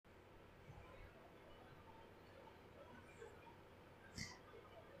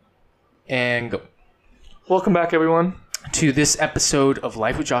And go. Welcome back, everyone, to this episode of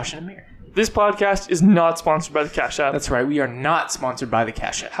Life with Josh and Amir. This podcast is not sponsored by the Cash App. That's right, we are not sponsored by the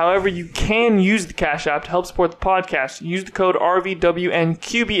Cash App. However, you can use the Cash App to help support the podcast. Use the code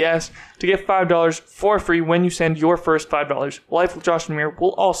RVWNQBS to get $5 for free when you send your first $5. Life with Josh and Amir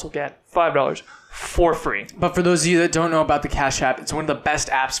will also get $5 for free. But for those of you that don't know about the Cash App, it's one of the best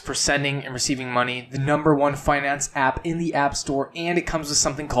apps for sending and receiving money, the #1 finance app in the App Store, and it comes with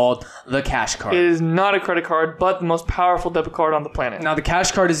something called the Cash Card. It is not a credit card, but the most powerful debit card on the planet. Now, the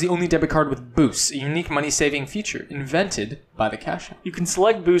Cash Card is the only debit card with Boost, a unique money-saving feature invented by the Cash App. You can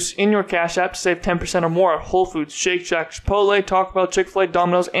select Boost in your Cash App to save 10% or more at Whole Foods, Shake Shack, Chipotle, Taco Bell, Chick-fil-A,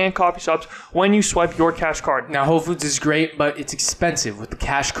 Domino's, and coffee shops when you swipe your Cash Card. Now, Whole Foods is great, but it's expensive. With the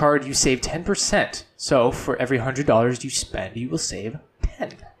Cash Card, you save 10%. So, for every $100 you spend, you will save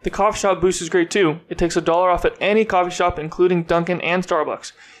 10. The coffee shop Boost is great too. It takes $1 off at any coffee shop, including Dunkin' and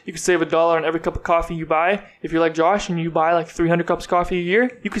Starbucks. You can save $1 on every cup of coffee you buy. If you're like Josh and you buy like 300 cups of coffee a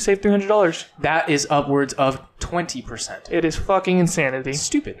year, you can save $300. That is upwards of 20%. It is fucking insanity.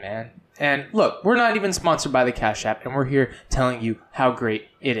 Stupid, man. And look, we're not even sponsored by the Cash App, and we're here telling you how great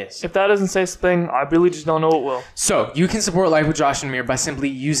it is. If that doesn't say something, I really just don't know what will. So, you can support Life with Josh and Amir by simply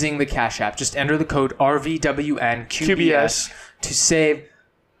using the Cash App. Just enter the code RVWNQBS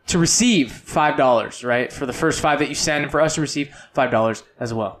to receive $5, right? For the first $5 that you send, and for us to receive $5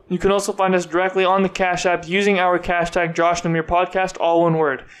 as well. You can also find us directly on the Cash App using our hashtag Josh and Amir podcast, all one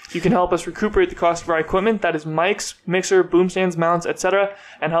word. You can help us recuperate the cost of our equipment, that is mics, mixer, boom stands, mounts, etc.,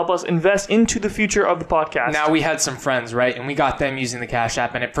 and help us invest into the future of the podcast. Now, we had some friends, right? And we got them using the Cash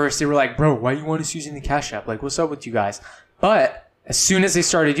App, and at first they were like, bro, why do you want us using the Cash App? Like, what's up with you guys? But as soon as they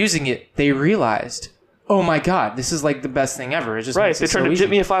started using it, they realized, oh my God, this is like the best thing ever. It just right, makes they it tried so to easy. tip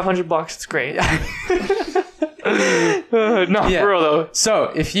me at $500. It's great. No, Yeah. for real though.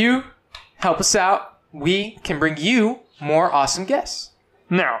 So, if you help us out, we can bring you more awesome guests.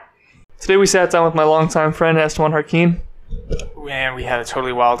 Now, today we sat down with my longtime friend Esteban Harkin. Man, we had a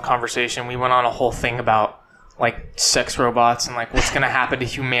totally wild conversation. We went on a whole thing about like sex robots and like what's going to happen to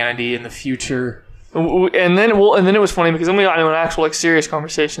humanity in the future. And then it was funny because then we got into an actual like serious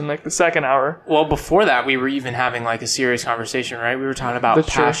conversation like the second hour. Well, before that, we were even having like a serious conversation, right? We were talking about That's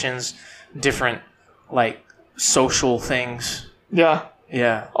true. passions, different like social things. Yeah.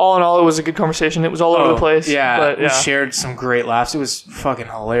 Yeah. All in all, it was a good conversation. It was all over the place. Yeah, But we shared some great laughs. It was fucking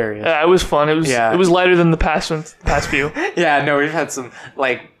hilarious. Yeah, it was fun. It was lighter than the past few. Yeah, no, we've had some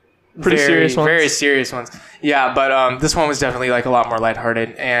like Pretty serious ones. Very serious ones. Yeah, but this one was definitely like a lot more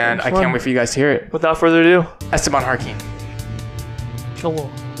lighthearted, and I can't wait for you guys to hear it. Without further ado, Esteban Harkin. hello.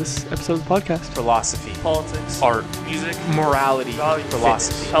 This episode of the podcast. Philosophy, Politics. art, Music. morality, Value,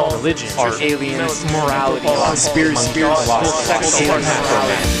 philosophy, fitness, health, religion, art, aliens, military, morality, anthropology, conspiracy, philosophy, philosophy, sexual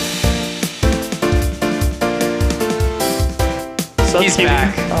aliens. He's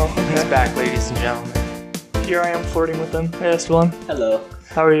back. Oh, okay. He's back, ladies and gentlemen. Here I am flirting with them. Hey, Esteban. Hello.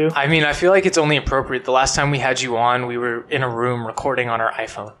 How are you? I mean, I feel like it's only appropriate. The last time we had you on, we were in a room recording on our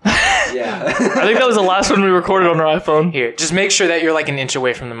iPhone. Yeah. I think that was the last one we recorded on our iPhone. Here, just make sure that you're like an inch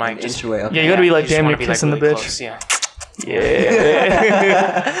away from the mic. Just, Inch away. Okay. Yeah, you gotta be like just damn wanna near be, kissing really the bitch. close, yeah.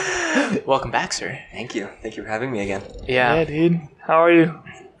 Yeah. Welcome back, sir. Thank you. Thank you for having me again. Yeah. Yeah, dude. How are you?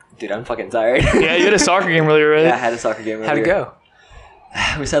 Dude, I'm fucking tired. Yeah, you had a soccer game earlier, right? Yeah, I had a soccer game earlier. How'd it go?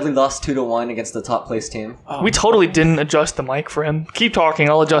 We sadly lost 2-1 against the top place team. Oh, We totally didn't adjust the mic for him. Keep talking.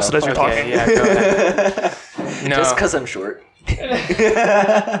 I'll adjust it as you're okay, talking. yeah, go ahead. No. Just because I'm short.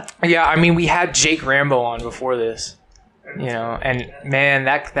 Yeah, I mean, we had Jake Rambo on before this, you know, and man,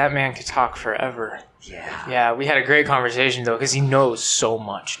 that man could talk forever. Yeah. Yeah, we had a great conversation though, because he knows so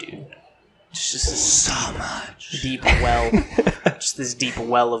much, dude. Just So much. deep well, just this deep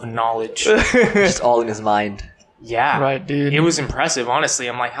well of knowledge. Just all in his mind. Yeah, Right, dude. It was impressive, honestly.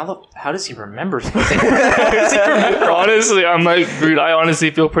 I'm like, how does he remember something? How does he remember all this? Honestly, I'm like, dude, I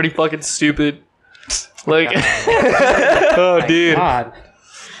honestly feel pretty fucking stupid. Like, oh, dude. God.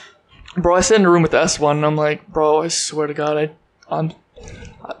 Bro, I sat in a room with Esteban, and I'm like, bro, I swear to God,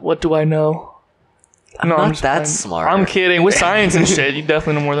 what do I know? I'm not just that playing. smart. I'm kidding. With science and shit, you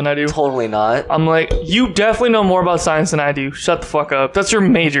definitely know more than I do. Totally not. I'm like, you definitely know more about science than I do. Shut the fuck up. That's your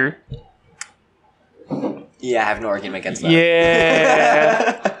major. Yeah, I have no argument against that.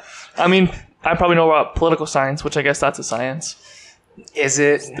 Yeah. I mean, I probably know about political science, which I guess that's a science. Is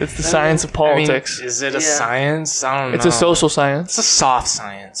it? It's the science of politics. I mean, is it a Yeah. science? I don't know. It's a social It's science. a soft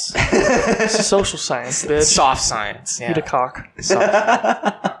science. It's a social science, bitch. Soft science. Yeah. Eat a cock. It's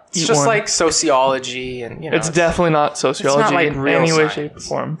Eat just one. like sociology and, you know. It's definitely not sociology like in real any way, science. shape, or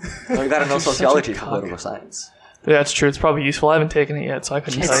form. Well, you gotta know You're such a sociology for cock. political science. Yeah, that's true. It's probably useful. I haven't taken it yet, so I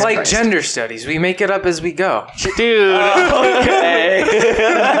couldn't tell It's you. like gender studies. We make it up as we go. Dude. Okay.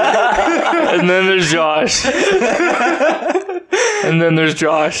 And then there's Josh. And then there's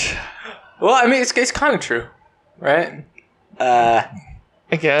Josh. Well, I mean, it's kind of true, right? I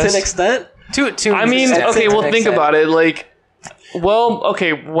To guess. an extent. To I mean, extent. okay, To well, an think extent. about it. Like, well,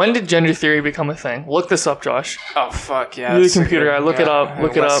 okay, when did gender theory become a thing? Look this up, Josh. oh fuck yeah. You're the that's a computer good- guy. Look it up.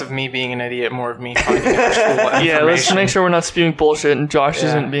 Look it Less up. of me being an idiot, more of me finding actual Yeah, let's information. make sure we're not spewing bullshit and Josh Yeah.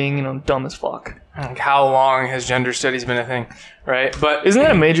 isn't being, dumb as fuck. Like, how long has gender studies been a thing, right? But Isn't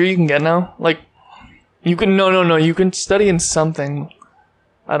that a major you can get now? Like, you can, no, you can study in something.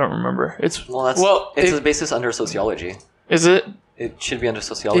 I don't remember. It's, Well, it's if- a basis under sociology. is it? It should be under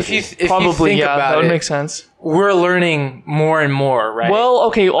sociology. if you Probably, think yeah, about that would it, make sense. we're learning more and more, right? Well,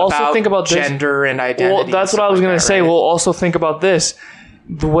 okay, also think about this. gender and identity. Well, that's and what I was stuff going like to that, say. right? We'll also think about this.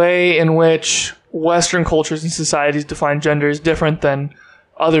 The way in which Western cultures and societies define gender is different than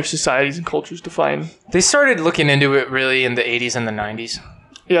other societies and cultures define. They started looking into it really in the 80s and the 90s.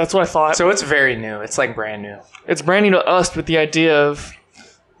 Yeah, that's what I thought. So it's very new. It's like brand new. It's brand new to us with the idea of...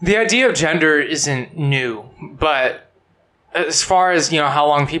 The idea of gender isn't new, but as far as, how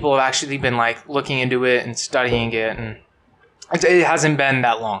long people have actually been like looking into it and studying it, and it hasn't been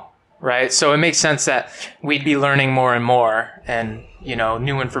that long, right? So it makes sense that we'd be learning more and more, and,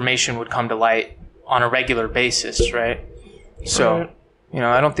 new information would come to light on a regular basis, right? So, Right.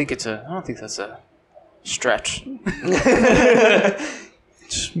 I don't think that's a stretch.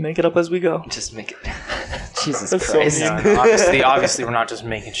 Just make it up as we go. Just make it. Jesus That's so Christ. mean. No, obviously we're not just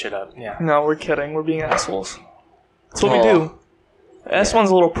making shit up. Yeah. No, we're kidding. We're being assholes. That's what we Well, do. S1's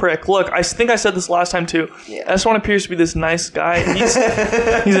a little prick. Look, I think I said this last time too. Yeah. S1 appears to be this nice guy. He's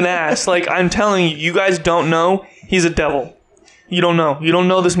an ass. Like, I'm telling you, you guys don't know. He's a devil. You don't know. You don't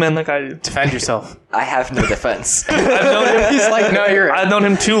know this man like I do. Defend yourself. I have no defense. I've known him. He's like, no, you're. I've known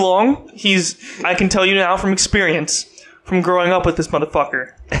him too long. I can tell you now from experience, from growing up with this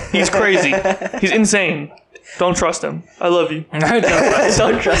motherfucker. He's crazy. He's insane. Don't trust him. I love you.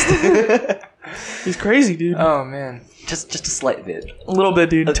 Don't trust him. He's crazy, dude. Oh man. Just a slight bit. A little bit,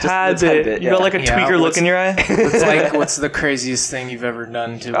 dude. Just a Tad tad bit. bit, You got yeah. like a Yeah, tweaker look what's- in your eye. It's like, what's the craziest thing you've ever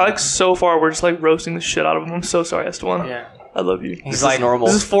done to? Alex, so far, we're just like roasting the shit out of him. I'm so sorry, S1. Yeah. I love you. He's This like is normal.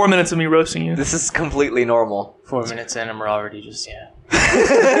 This is 4 minutes of me roasting you. This is completely normal. 4 minutes in, and we're already just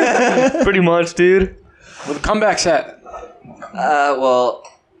Pretty much, dude. Well, the comeback's at. Well,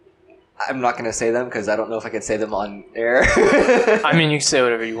 I'm not gonna say them because I don't know if I can say them on air. I mean, you can say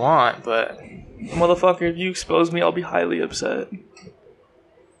whatever you want, but Motherfucker, if you expose me, I'll be highly upset.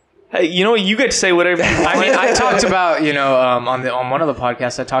 Hey, you know what? You get to say whatever you want. I mean, I talked about on one of the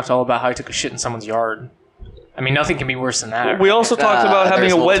podcasts, I talked all about how I took a shit in someone's yard. I mean, nothing can be worse than that. We right? also talked about having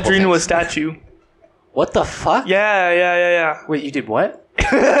there's a wet multiple dream to a things. statue. What the fuck? Yeah. Wait, you did what? Dude,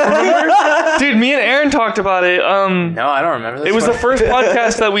 me and Aaron talked about it. No, I don't remember. It was the first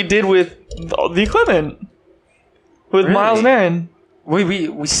podcast that we did with the equipment. With Really? Miles and Aaron.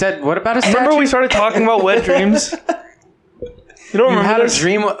 We said what about a statue? Remember we started talking about wet dreams? You don't You remember had a this?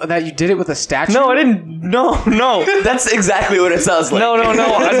 dream that you did it with a statue? No, I didn't. No. That's exactly what it sounds like. No.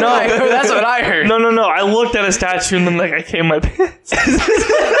 That's what I heard. No. I looked at a statue and then like I came my pants.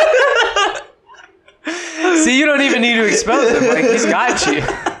 See, you don't even need to expose him. Like, he's got you.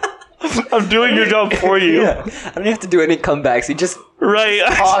 I'm doing your job for you. Yeah. I don't have to do any comebacks. He just Right.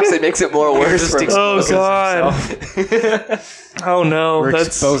 talks and makes it more worse Just for him. Oh exposes god. himself. Oh no. We're That's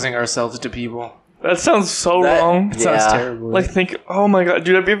exposing ourselves to people. that sounds so That- wrong. It sounds Yeah. terrible. Like oh my god,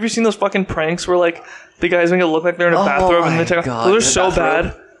 dude, have you ever seen those fucking pranks where like the guys make it look like they're in a Oh bathrobe and my they take God, those are in a so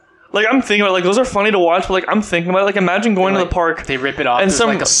bathrobe? bad. Like I'm thinking about it, like those are funny to watch, but like I'm thinking about it, like imagine going to Like, the park. they rip it off. and There's some-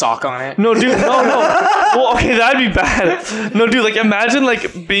 like a sock on it. No, dude, no. Well, okay, that'd be bad. No, dude, like imagine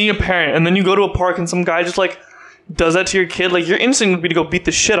like being a parent and then you go to a park and some guy just like does that to your kid. Like your instinct would be to go beat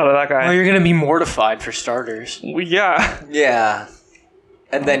the shit out of that Well, guy. you're gonna be mortified for starters. Well, yeah, Yeah.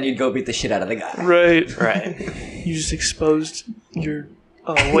 And then you'd go beat the shit out of the guy. right. Right. You just exposed your.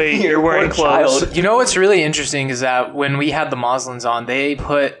 Oh wait, Your you're wearing poor clothes. child. You know what's really interesting is that when we had the Moslins on, they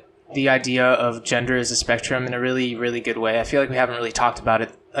put the idea of gender as a spectrum in a really, really good way. I feel like we haven't really talked about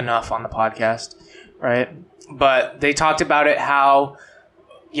it enough on the podcast, right? But they talked about it how,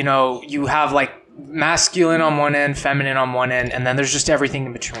 you have like masculine on one end, feminine on one end, and then there's just everything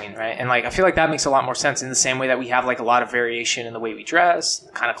in between, right? And like I feel like that makes a lot more sense in the same way that we have like a lot of variation in the way we dress,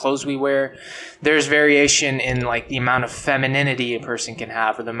 the kind of clothes we wear. There's variation in like the amount of femininity a person can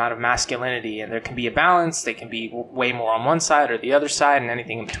have or the amount of masculinity, and there can be a balance. They can be way more on one side or the other side and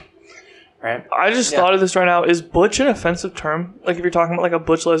anything in between, right? I just thought of this right now. Is butch an offensive term? Like if you're talking about like a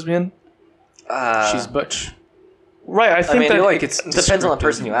butch lesbian? She's butch. Right. I think mean, that feel like it's depends on the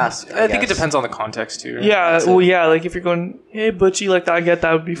person you ask. I think it guess. depends on the context too. Right? yeah. That's it. Well, yeah. Like if you're going, hey, butchie, like that, I get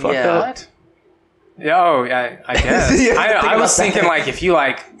that would be fucked Yeah. up. What? Yeah, oh, yeah, I guess. You have to think I was about that. thinking, like, if you,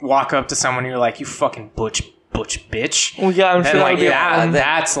 like, walk up to someone and you're like, you fucking butch bitch. Well, yeah, I'm Then, sure that like, would be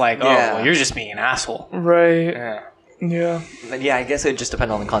that's like, oh, Yeah. well, you're just being an asshole. right. Yeah. Yeah. But yeah, I guess it would just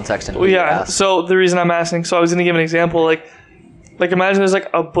depend on the context and who Well, you yeah. ask. So the reason I'm asking, so I was gonna give an example, like imagine there's like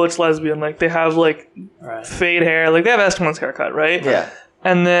a butch lesbian, like they have like Right. fade hair, like they have Eskimo's haircut, right? Yeah.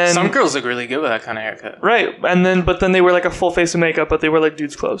 And then Some girls look really good with that kind of haircut. right, and then but then they wear like a full face of makeup, but they wear like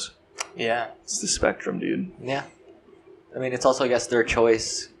dude's clothes. Yeah. It's the spectrum, dude. Yeah. I mean, it's also, I guess, their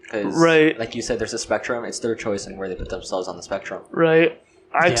choice. Cause, Right. like you said, there's a spectrum. It's their choice and where they put themselves on the spectrum. Right.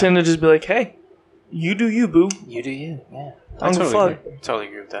 I Yeah. tend to just be like, hey, you do you, boo. You do you. Yeah. I don't give a fuck. Totally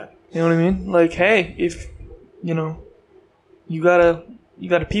agree with that. You know what I mean? Like, hey, if you know you got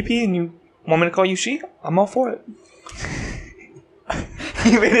a pee and you want me to call you she, I'm all for it.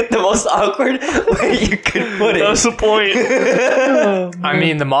 You made it the most awkward way you could put it. That's the point. I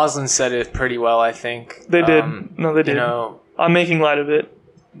mean, the Moslins said it pretty well, I think. They did. No, they You did. know, I'm making light of it.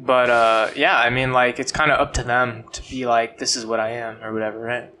 but, yeah, I mean, like, it's kind of up to them to be like, this is what I am, or whatever,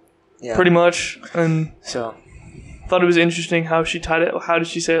 right? Yeah. Pretty much. And So, thought it was interesting how she tied it. How did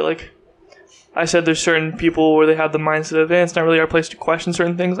she say it? Like, I said there's certain people where they have the mindset of, it's not really our place to question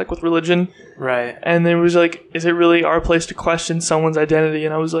certain things, like with religion. right. And then it was like, is it really our place to question someone's identity?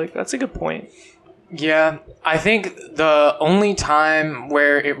 And I was like, that's a good point. Yeah, I think the only time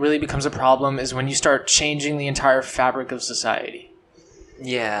where it really becomes a problem is when you start changing the entire fabric of society.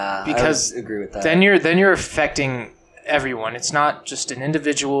 Yeah. Because I would agree with that. Then you're affecting everyone. It's not just an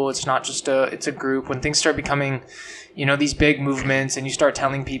individual. It's not just it's a group. When things start becoming, these big movements, and you start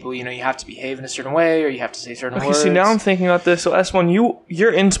telling people, you have to behave in a certain way, or you have to say certain Okay, words. see, now I'm thinking about this. So, S1,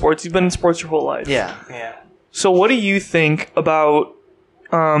 you're in sports. You've been in sports your whole life. yeah. Yeah, So, what do you think about...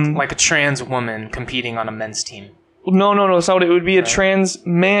 like a trans woman competing on a men's team. No, it's not what it would be. A trans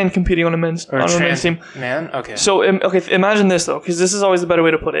man competing on a men's team. Man. Okay. So, imagine this, though, because this is always the better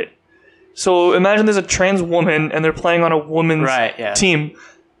way to put it. So, imagine there's a trans woman, and they're playing on a woman's Right, yeah. team.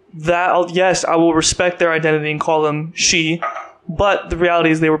 Yes, I will respect their identity and call them she, but the reality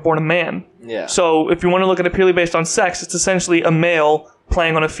is they were born a man. Yeah. So, if you want to look at it purely based on sex, it's essentially a male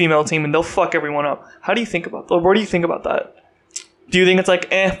playing on a female team, and they'll fuck everyone up. How do you think about that? What do you think about that? Do you think it's like,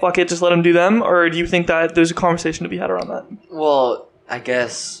 fuck it, just let them do them? Or do you think that there's a conversation to be had around that? Well, I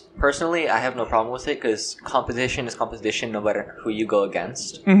guess, personally, I have no problem with it because competition is competition no matter who you go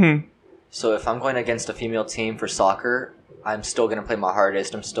against. Mm-hmm. So if I'm going against a female team for soccer, I'm still going to play my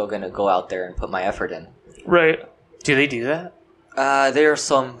hardest. I'm still going to go out there and put my effort in. Right. Do they do that? There are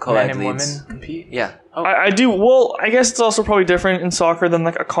some Men co-ed and leagues. women compete. Yeah. I do. Well, I guess it's also probably different in soccer than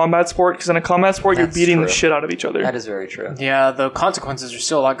like a combat sport, because in a combat sport, you're That's beating the true. shit out of each other. That is very true. Yeah, the consequences are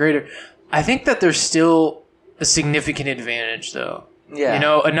still a lot greater. I think that there's still a significant advantage, though. Yeah.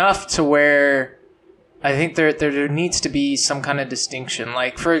 Enough to where I think there needs to be some kind of distinction.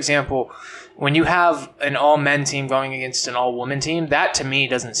 Like, for example, when you have an all-men team going against an all-woman team, that to me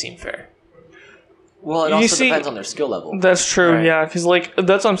doesn't seem fair. Well, it You also see- depends on their skill level. That's true, Right. yeah. Because like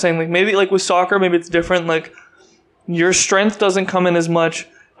that's what I'm saying. Like maybe like with soccer, maybe it's different. Like your strength doesn't come in as much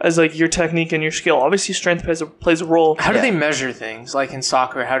as like your technique and your skill. Obviously, strength plays a role. How do Yeah. they measure things? Like in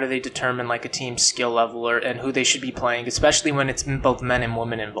soccer, how do they determine like a team's skill level and who they should be playing, especially when it's both men and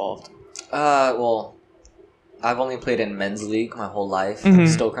women involved? Well, I've only played in men's league my whole life. Mm-hmm. I'm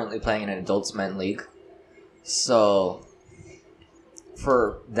still currently playing in an adults men league. So,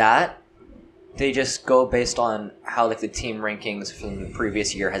 for that, they just go based on how like the team rankings from the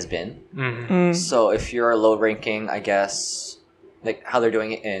previous year has been. Mm-hmm. So if you're a low ranking, I guess, like how they're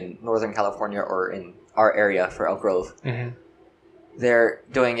doing it in Northern California or in our area for Elk Grove, Mm-hmm. they're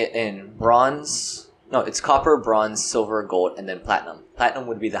doing it in bronze. No, it's copper, bronze, silver, gold, and then platinum. Platinum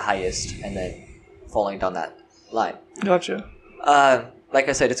would be the highest, and then falling down that line. Gotcha. Like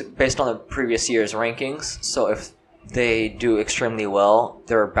I said, it's based on the previous year's rankings. So if they do extremely well,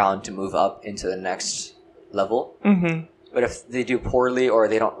 they're bound to move up into the next level. Mm-hmm. But if they do poorly or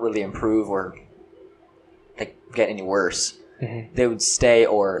they don't really improve or like get any worse, they would stay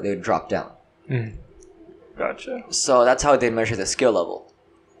or they would drop down. Gotcha. So that's how they measure the skill level.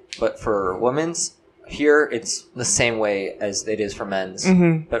 But for women's, here it's the same way as it is for men's.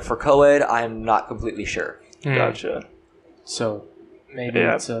 Mm-hmm. But for co-ed, I'm not completely sure. Gotcha. So maybe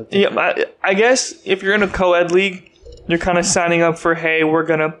Yeah. it's a Yeah. I guess if you're in a co-ed league, you're kind of signing up for, hey, we're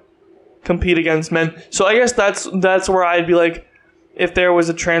gonna compete against men. So I guess that's where I'd be like, if there was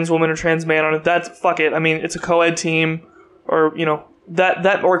a trans woman or trans man on it, that's fuck it. I mean, it's a co-ed team, or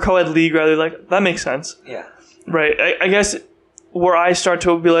that or co-ed league rather. Like that makes sense. Yeah. Right. I guess where I start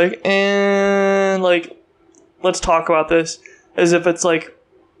to be like, like, let's talk about this, as if it's like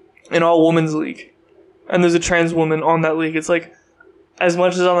an all-women's league, and there's a trans woman on that league. It's like, as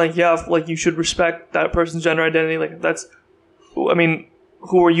much as I'm like, yeah, like, you should respect that person's gender identity, like, that's, I mean,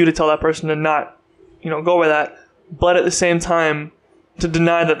 who are you to tell that person to not, go by that? But at the same time, to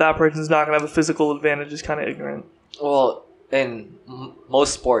deny that that person's not going to have a physical advantage is kind of ignorant. Well, in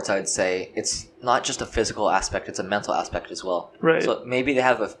most sports, I'd say it's not just a physical aspect; it's a mental aspect as well. Right. So maybe they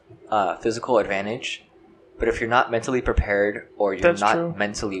have a physical advantage, but if you're not mentally prepared or you're That's not true.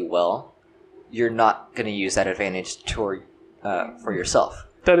 mentally well, you're not going to use that advantage for yourself.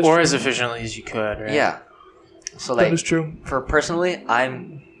 That is Or true. as efficiently as you could, right? Yeah. So That like, is true. for personally,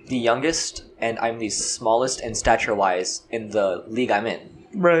 I'm the youngest and I'm the smallest in stature-wise in the league I'm in.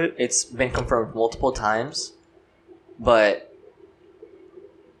 Right. It's been confirmed multiple times, but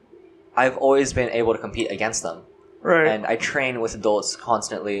I've always been able to compete against them. Right. And I train with adults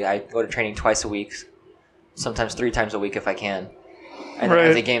constantly. I go to training twice a week, sometimes 3 times a week if I can. And then I Right.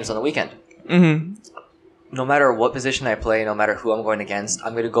 have the games on the weekend. Mm-hmm. No matter what position I play, no matter who I'm going against,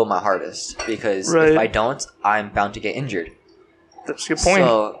 I'm going to go my hardest. Because Right. if I don't, I'm bound to get injured. That's a good point.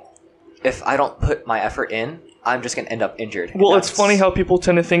 So if I don't put my effort in, I'm just going to end up injured. Well, it's That's- funny how people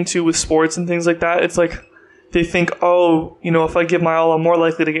tend to think too with sports and things like that. It's like they think, oh, if I give my all, I'm more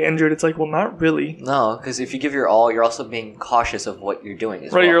likely to get injured. It's like, well, not really. No, because if you give your all, you're also being cautious of what you're doing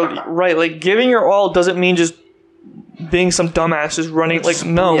as Right, well. you're right. Like giving your all doesn't mean just being some dumbass just running. Like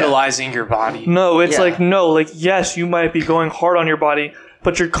no, Utilizing your body. no. It's Yeah. like no. Like yes, you might be going hard on your body,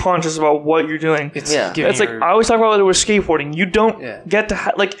 but you're conscious about what you're doing. It's Yeah. giving It's like your- I always talk about it with skateboarding. You don't Yeah. get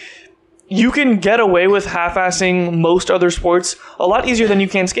to like. You can get away with half-assing most other sports a lot easier than you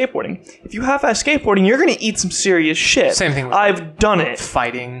can skateboarding. If you half-ass skateboarding, you're gonna eat some serious shit. Same thing with- I've done it.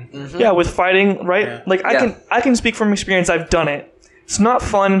 fighting. Yeah, with fighting, right? Yeah. Like Yeah. I can speak from experience. I've done it. It's not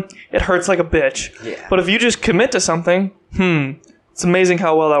fun. It hurts like a bitch. Yeah. But if you just commit to something, it's amazing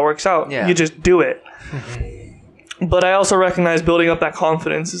how well that works out. Yeah. You just do it. But I also recognize building up that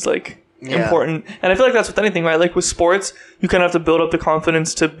confidence is like Yeah. important. And I feel like that's with anything, right? Like with sports, you kind of have to build up the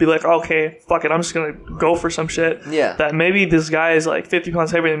confidence to be like, okay, fuck it, I'm just gonna go for some shit. Yeah. That maybe this guy is like 50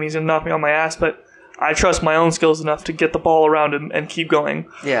 pounds heavier than me, he's gonna knock me on my ass, but I trust my own skills enough to get the ball around him and keep going.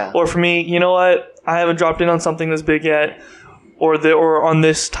 Yeah. Or for me, you know what? I haven't dropped in on something this big yet, or on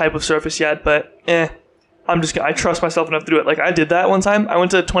this type of surface yet, but I trust myself enough to do it. Like I did that one time. I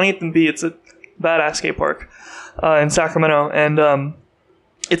went to 28th and B. It's a badass skate park in Sacramento, and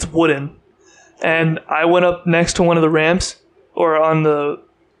it's wooden. And I went up next to one of the ramps, or on the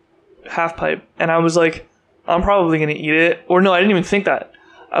half pipe, and I was like, I'm probably gonna eat it. Or no, I didn't even think that.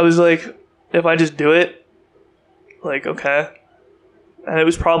 I was like, if I just do it, like okay. And it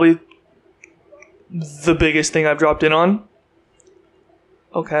was probably the biggest thing I've dropped in on.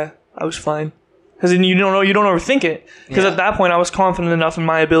 Okay, I was fine. Because then you don't overthink it. Because Yeah. at that point, I was confident enough in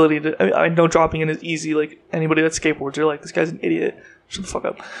my ability to. I know dropping in is easy. Like anybody that skateboards, you're like, this guy's an idiot. Shut the fuck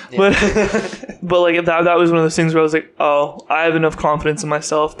up. But but like that was one of those things where I was like, oh, I have enough confidence in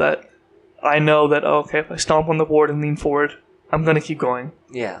myself that I know that okay, if I stomp on the board and lean forward, I'm gonna keep going.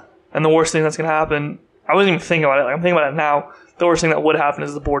 Yeah. And the worst thing that's gonna happen, I wasn't even thinking about it. Like, I'm thinking about it now. The worst thing that would happen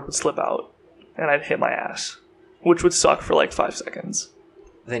is the board would slip out, and I'd hit my ass, which would suck for like 5 seconds.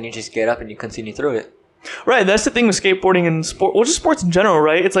 Then you just get up and you continue through it. Right, that's the thing with skateboarding and sport, well, just sports in general,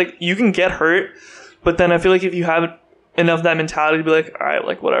 right? It's like you can get hurt, but then I feel like if you have enough of that mentality to be like, all right,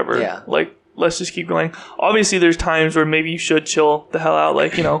 like whatever, Yeah. like let's just keep going. Obviously, there's times where maybe you should chill the hell out,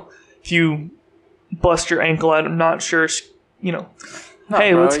 like if you bust your ankle, I'm not sure, No,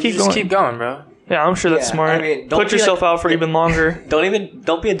 hey, bro, let's you keep just going. keep going, bro. Yeah, I'm sure that's Yeah, smart. I mean, don't Put be yourself like- out for even longer.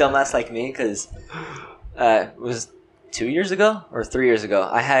 Don't be a dumbass like me, because it was 2 years ago or 3 years ago.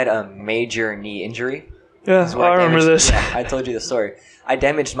 I had a major knee injury. Yeah, This is where I remember damaged- this. Yeah, I told you the story. I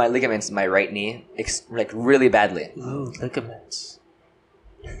damaged my ligaments in my right knee, like really badly. Ooh, ligaments.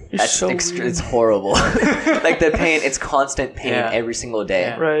 You're That's so it's weird. horrible. Like the pain, it's constant pain Yeah. every single day.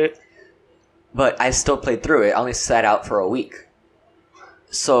 Yeah. Right. But I still played through it. I only sat out for a week.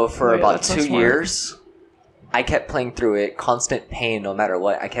 So for Oh, yeah, about that's not 2 smart. years, I kept playing through it. Constant pain, no matter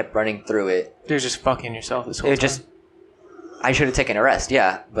what. I kept running through it. You're just fucking yourself this whole It time. just, I should have taken a rest,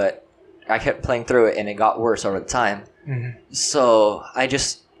 yeah, but I kept playing through it and it got worse over the time. So I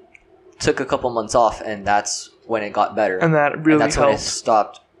just took a couple months off, and that's when it got better. And that really that's when I helped.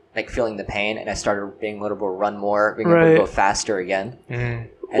 stopped like feeling the pain, and I started being able to run more, being able Right. to go faster again, and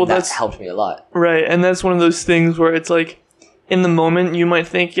Well, that that's- helped me a lot. Right, and that's one of those things where it's like, in the moment you might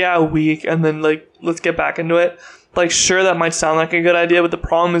think, yeah, a week, and then like, let's get back into it. Like, sure, that might sound like a good idea, but the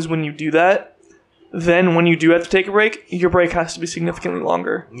problem is when you do that, then when you do have to take a break, your break has to be significantly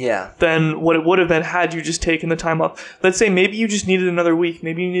longer Yeah. than what it would have been had you just taken the time off. Let's say maybe you just needed another week,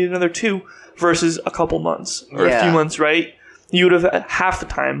 maybe you needed another 2 versus a couple months or a few months, right? You would have had half the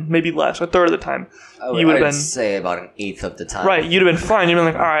time, maybe less, a third of the time. You would have been say about an eighth of the time. right. You'd have been fine. You'd been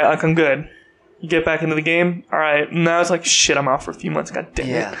like, all right, like, I'm good. You get back into the game. All right. Now it's like, shit, I'm out for a few months. God damn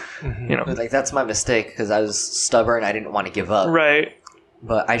Yeah. it. You know. But, like, that's my mistake because I was stubborn. I didn't want to give up. Right.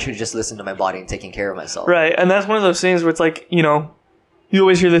 But I should just listen to my body and taking care of myself. Right. And that's one of those things where it's like, you know, you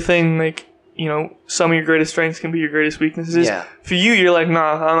always hear the thing like, you know, some of your greatest strengths can be your greatest weaknesses. Yeah. For you, you're like,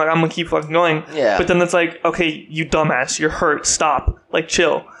 nah, I'm gonna keep fucking going. Yeah. But then it's like, okay, you dumbass, you're hurt. Stop. Like,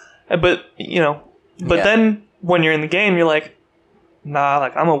 chill. But you know, Yeah. then when you're in the game, you're like, nah,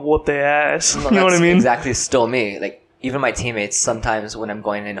 like I'm gonna whoop their ass. No, You know what I that's mean? Exactly. Still me. Like even my teammates. Sometimes when I'm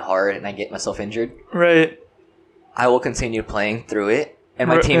going in hard and I get myself injured, Right. I will continue playing through it, and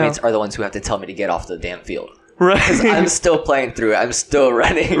my Right, teammates yeah. are the ones who have to tell me to get off the damn field. Right. I'm still playing through it. I'm still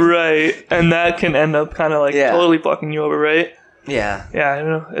running. Right. And that can end up kind of like Yeah. totally fucking you over, right? Yeah. Yeah, I don't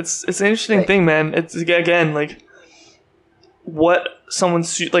know. It's an interesting Right. thing, man. It's again like what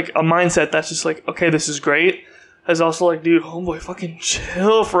someone's like a mindset that's just like, okay, this is great. Is also like, dude, homeboy, fucking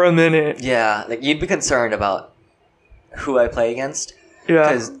chill for a minute. Yeah. Like you'd be concerned about who I play against Yeah.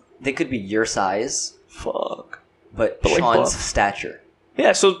 because they could be your size, Fuck. but like, Sean's buff. stature.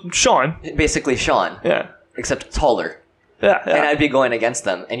 Yeah. So Sean. Basically, Sean, Yeah. except taller. Yeah. And Yeah. I'd be going against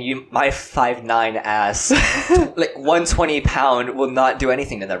them, and my 5'9" ass, like 120 pound, will not do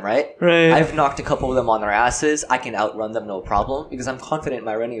anything to them, right? Right. I've knocked a couple of them on their asses. I can outrun them, no problem, because I'm confident in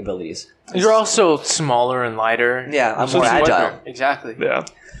my running abilities. You're also smaller and lighter. Yeah, I'm So more it's agile. quicker. Exactly. Yeah.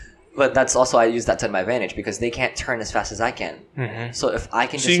 But that's also I use that to my advantage because they can't turn as fast as I can. Mm-hmm. So if I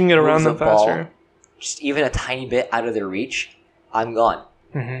can So just you can get move around the them ball faster. just even a tiny bit out of their reach, I'm gone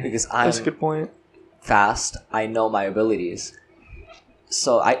Mm-hmm. because I'm That's a good point. fast. I know my abilities.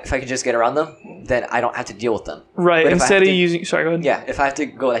 So if I could just get around them, then I don't have to deal with them. Right. But if I Instead have of to- using. Sorry, go ahead. Yeah, if I have to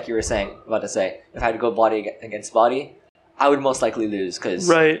go like you were about to say, if I had to go body against body, I would most likely lose because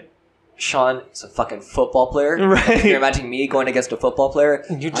Right. Sean is a fucking football player. Right. If you're imagining me going against a football player,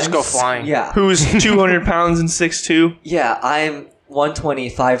 You just I'm go flying. Yeah, Who's 200 pounds and 6'2"? yeah, I'm 120,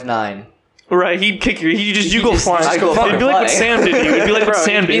 5'9". Right, he'd kick your. You go just- flying. I go It'd be like what flying. Sam did to you. It'd be like what Bro,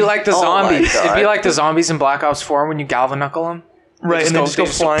 Sam it'd did. be like the Oh my zombies. It'd be God. like the zombies in Black Ops 4 when you galvanuckle them. Right, and then just go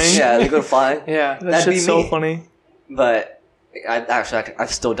flying. Yeah, they go flying. Yeah. That That'd be shit's so me. funny. But I've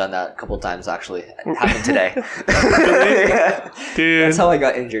still done that a couple times. Actually, it happened today. Dude. That's how I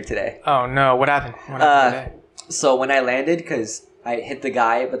got injured today. Oh no! What happened? What happened today? So when I landed, because I hit the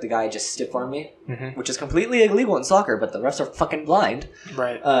guy, but the guy just stiff armed me, Mhm. which is completely illegal in soccer, but the refs are fucking blind.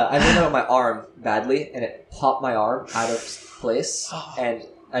 Right. I landed on my arm badly, and it popped my arm out of place, and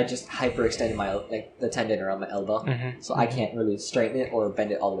I just hyperextended the tendon around my elbow, Mhm. so I can't really straighten it or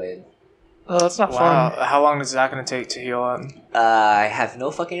bend it all the way in. Oh, that's not Wow. fun. How long is that going to take to heal up? I have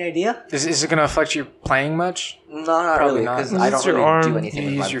no fucking idea. Is it going to affect you playing much? No, not Probably really, not. because It's I don't your really arm. do You anything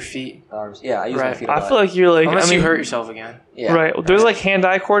with use my your feet. arms. Yeah, I use my Right. feet a I lot. feel like you're like. Unless I mean, you hurt yourself again. Yeah. Right. There's like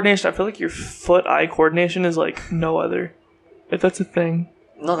hand-eye coordination. I feel like your foot-eye coordination is like no other. If that's a thing.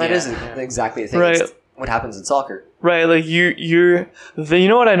 No, that Yeah, isn't yeah. exactly the thing. Right. It's what happens in soccer. Right. Like you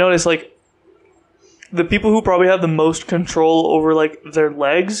know what I noticed? Like the people who probably have the most control over like their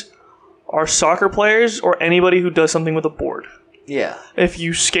legs are soccer players or anybody who does something with a board. Yeah. If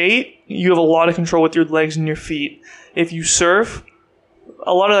you skate, you have a lot of control with your legs and your feet. If you surf,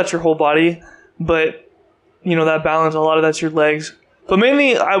 a lot of that's your whole body, but you know that balance, a lot of that's your legs. But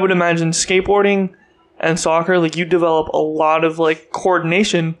mainly, I would imagine skateboarding and soccer, like you develop a lot of like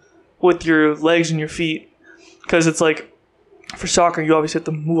coordination with your legs and your feet, because it's like for soccer, you obviously have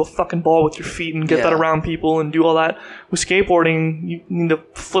to move a fucking ball with your feet and get Yeah. that around people and do all that. With skateboarding, you need to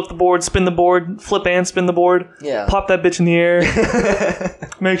flip the board, spin the board, flip and spin the board, Yeah. pop that bitch in the air,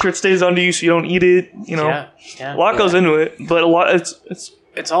 make sure it stays under you so you don't eat it. You know, Yeah. Yeah. a lot goes into it, but a lot it's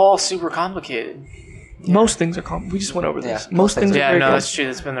It's all super complicated. most things are we just went over this. Yeah, Most things are Yeah, very no, com- that's true.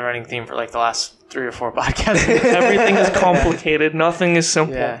 That's been the running theme for like the last 3 or 4 podcasts. everything is complicated. Nothing is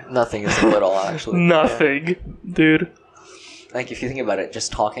simple. Yeah. Nothing is simple at all, actually. Nothing, dude. Like, if you think about it, just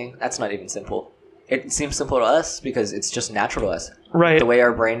talking, that's not even simple. It seems simple to us because it's just natural to us. Right. The way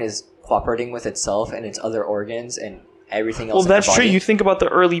our brain is cooperating with itself and its other organs and everything else Well, in our that's true. body. You think about the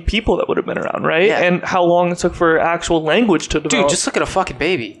early people that would have been around, right? Yeah. And how long it took for actual language to develop. Dude, just look at a fucking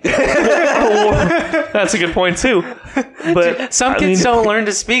baby. That's a good point too. But Some I kids mean, don't learn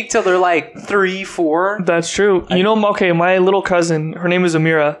to speak till they're like 3, 4. That's true. You know, okay, my little cousin, her name is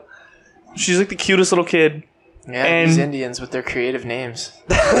Amira. She's like the cutest little kid. Yeah, And- these Indians with their creative names.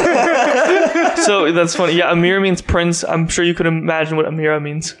 So that's funny. Yeah, Amira means prince. I'm sure you could imagine what Amira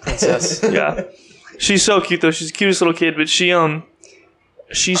means. Princess. Yeah. She's so cute though. She's the cutest little kid, but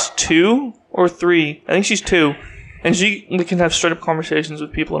she's 2 or 3. I think she's 2. And she can have straight up conversations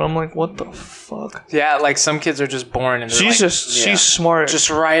with people, and I'm like, what the fuck? Yeah, like some kids are just born and they're She's like, she's smart. just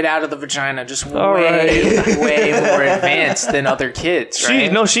right out of the vagina, just All way, right. way more advanced than other kids,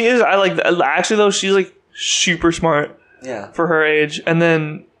 right? She is. I like actually though, she's like super smart Yeah. for her age. And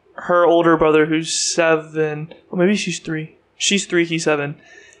then her older brother, who's 7, or maybe she's 3. She's 3, he's 7.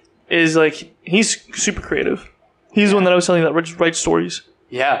 Is like he's super creative. He's the one that I was telling you that writes stories.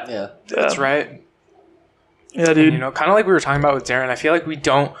 Yeah, Yeah. that's right. Yeah, dude. You know, kind of like we were talking about with Darren, I feel like we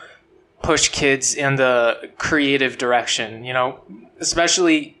don't push kids in the creative direction, you know,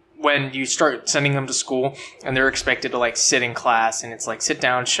 especially when you start sending them to school and they're expected to like sit in class and it's like sit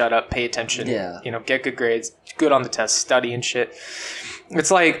down, shut up, pay attention, Yeah. you know, get good grades, good on the test, study and shit. It's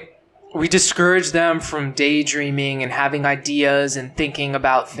like we discourage them from daydreaming and having ideas and thinking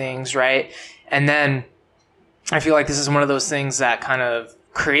about things, right? And then I feel like this is one of those things that kind of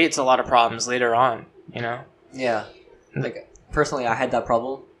creates a lot of problems later on, you know? Yeah. Like, personally, I had that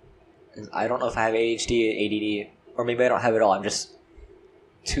problem. I don't know if I have ADHD, ADD, or maybe I don't have it all. I'm just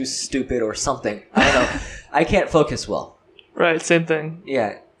too stupid or something. I don't know. I can't focus well. Right, same thing.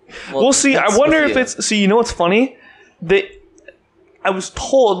 Yeah. Well, see, I that's wonder with if you. it's. See, you know what's funny? I was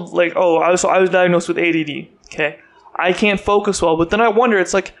told, like, I was diagnosed with ADD. Okay. I can't focus well, but then I wonder,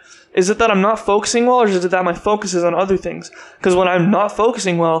 it's like, is it that I'm not focusing well, or is it that my focus is on other things? Because when I'm not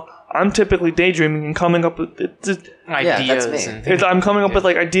focusing well, I'm typically daydreaming and coming up with Ideas that's me. and things. I'm coming up with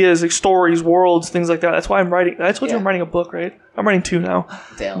like ideas, like stories, worlds, things like that. That's why I'm writing. I told you Yeah. I'm writing a book, right? I'm writing 2 now,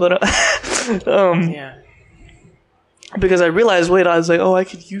 Damn. but Yeah. because I realized, wait, I was like, I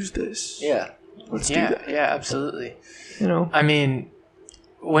could use this. Yeah. Let's do Yeah, that. yeah, absolutely. You know. I mean,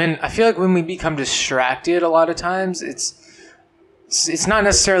 I feel like when we become distracted a lot of times, it's not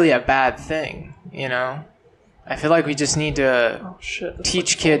necessarily a bad thing, you know? I feel like we just need to Oh shit.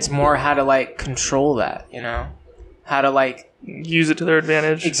 teach kids more how to like control that, you know? How to like Use it to their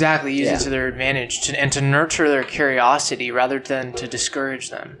advantage. exactly use Yeah. it to their advantage and to nurture their curiosity rather than to discourage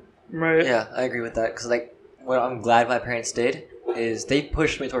them. Right. Yeah, I agree with that. Because, like, what I'm glad my parents did is they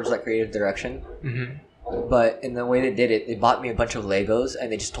pushed me towards that creative direction. Mm-hmm. But in the way they did it, they bought me a bunch of Legos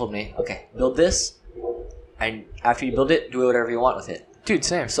and they just told me, okay, build this. And after you build it, do whatever you want with it. Dude,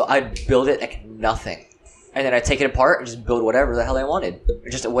 same. So I'd build it like nothing. And then I'd take it apart and just build whatever the hell I wanted. Or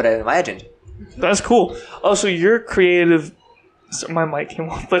just what I imagined. That's cool. Oh, so you're creative. So my mic came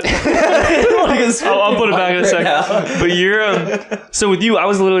off, but I'll put it back in a second. But you're so with you, I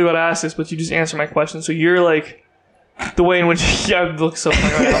was literally about to ask this, but you just answered my question. So you're like the way in which I look so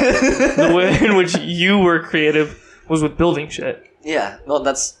funny right now. The way in which you were creative was with building shit. Yeah, well,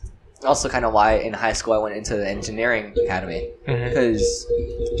 that's also kind of why in high school I went into the engineering academy. Because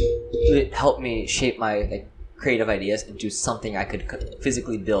it helped me shape my like creative ideas into something I could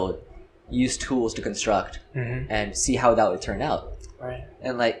physically build, use tools to construct, and see how that would turn out. Right.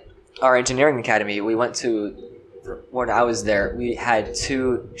 And like our engineering academy, we went to, when I was there, we had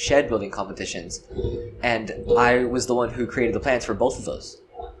 2 shed building competitions, and I was the one who created the plans for both of those.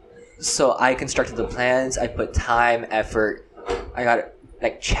 So I constructed the plans, I put time, effort, I got it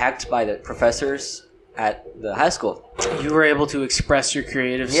like checked by the professors at the high school. You were able to express your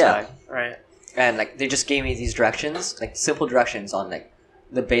creative Yeah. side, right? And like they just gave me these directions, like simple directions on like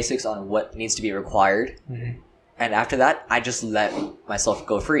the basics on what needs to be required. And after that, I just let myself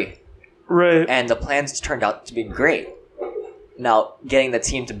go free. Right. And the plans turned out to be great. Now, getting the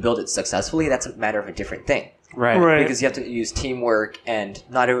team to build it successfully, that's a matter of a different thing. Right. Right. Because you have to use teamwork, and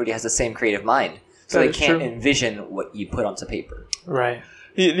not everybody has the same creative mind. So That they is can't true. envision what you put onto paper. Right.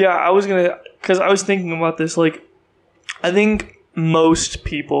 Yeah, I was because I was thinking about this. Like, I think most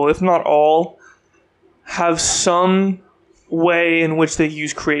people, if not all, have some way in which they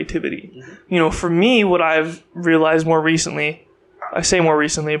use creativity. You know, for me, what I've realized more recently, I say more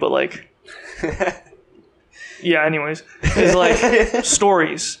recently, but like, yeah, anyways, is like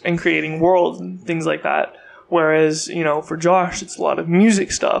stories and creating worlds and things like that. Whereas, you know, for Josh, it's a lot of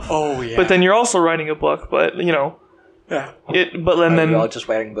music stuff. Oh, yeah. But then you're also writing a book, but you know, Yeah. We're all just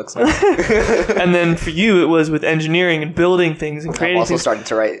writing books now. and then for you, it was with engineering and building things and I'm creating also things. starting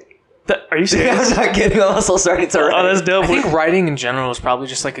to write. Are you I'm serious? not kidding. I'm also starting to write. Oh, that's dope. I think writing in general is probably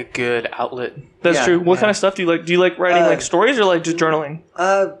just like a good outlet. That's yeah, true. What yeah. kind of stuff do you like? Do you like writing like stories or like just journaling?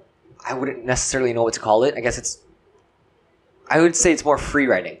 I wouldn't necessarily know what to call it. I guess I would say it's more free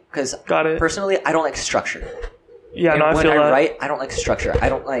writing. Because Got it. personally, I don't like structure. Yeah, And no, I when feel I that. write, I don't like structure. I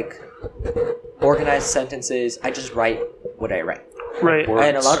don't like organized sentences. I just write what I write. Right.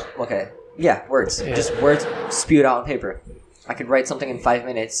 And a lot of, words. Yeah. Just words spewed out on paper. I could write something in 5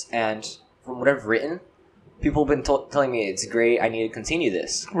 minutes, and from what I've written, people have been telling me it's great, I need to continue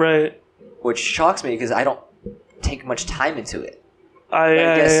this. Right. Which shocks me because I don't take much time into it. I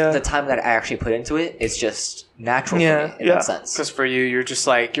guess the time that I actually put into it is just natural for me in that sense. Because for you, you're just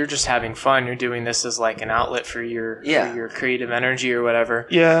having fun. You're doing this as like an outlet for your creative energy or whatever.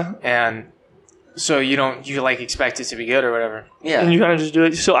 Yeah. And so you like expect it to be good or whatever. Yeah. And you kind of just do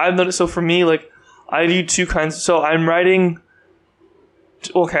it. So I've noticed. So for me, like I do two kinds. So I'm writing.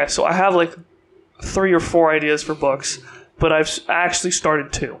 Okay, so I have like 3 or 4 ideas for books, but I've actually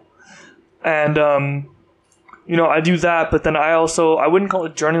started 2, and I do that, but then I wouldn't call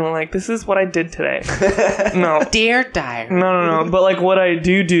it journaling, like, this is what I did today. No. Dear diary. No. But, like, what I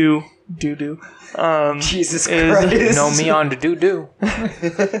do, Jesus is, Christ. Know me on the do.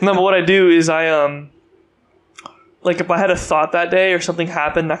 No, but what I do is I, like, if I had a thought that day or something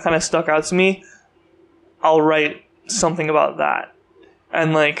happened that kind of stuck out to me, I'll write something about that.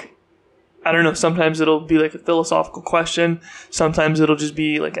 And, like, I don't know, sometimes it'll be like a philosophical question. Sometimes it'll just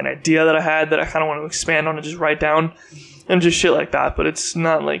be like an idea that I had that I kind of want to expand on and just write down and just shit like that. But it's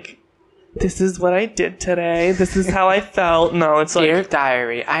not like, this is what I did today. This is how I felt. No, it's like... Dear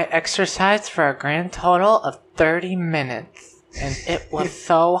diary, I exercised for a grand total of 30 minutes. And it was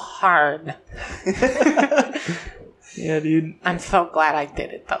so hard. Yeah, dude. I'm so glad I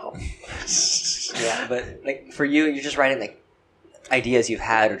did it, though. Yeah, but like for you, you're just writing like ideas you've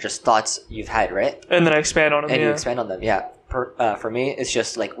had or just thoughts you've had, right? And then I expand on them, And you expand on them, yeah. For me, it's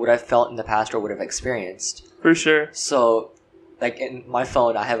just like what I've felt in the past or what I've experienced. For sure. So, like in my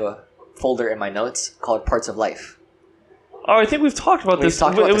phone, I have a folder in my notes called Parts of Life. Oh, I think we've talked about this.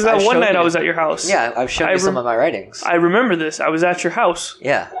 Talked about it was this. that one night you. I was at your house. Yeah, I've shown you some of my writings. I remember this. I was at your house.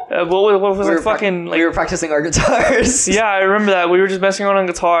 Yeah. What was we I fucking... we were practicing our guitars. Yeah, I remember that. We were just messing around on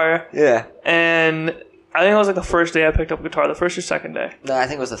guitar. Yeah. And I think it was like the first day I picked up guitar. The first or second day. No, I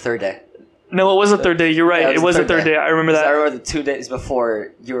think it was the third day. No, it was the third day. You're right. Yeah, it was the third day. I remember that. I remember the 2 days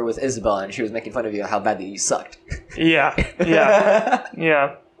before you were with Isabel and she was making fun of you how badly you sucked. Yeah.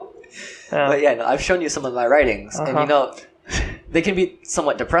 But yeah, no, I've shown you some of my writings, and they can be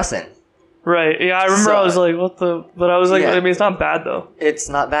somewhat depressing. Right. Yeah, I remember. I was like, "What the?" But I was like, I mean, it's not bad though. It's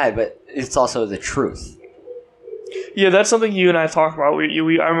not bad, but it's also the truth. Yeah, that's something you and I talked about. I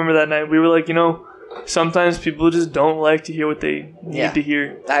remember that night. We were like, sometimes people just don't like to hear what they need to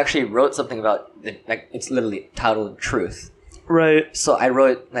hear. I actually wrote something about it's literally titled "Truth." Right. So I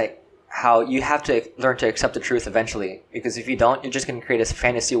wrote how you have to learn to accept the truth eventually, because if you don't, you're just going to create a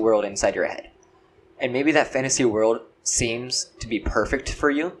fantasy world inside your head, and maybe that fantasy world seems to be perfect for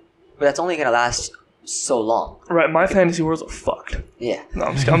you, but that's only going to last so long. Right, my fantasy worlds are fucked. Yeah. No,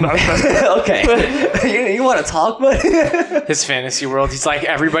 I'm just Okay. You want to talk, bud? His fantasy world, he's like,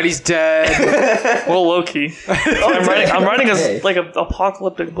 everybody's dead. Well, low-key. I'm writing like an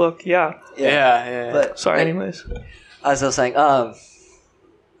apocalyptic book, yeah. Yeah. But, sorry, anyways. As I was saying, what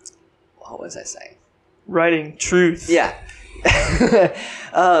was I saying? Writing truth. Yeah.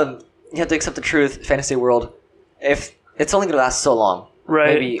 You have to accept the truth, fantasy world. If it's only going to last so long.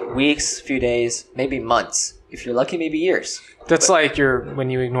 Right. Maybe weeks, few days, maybe months. If you're lucky, maybe years. That's like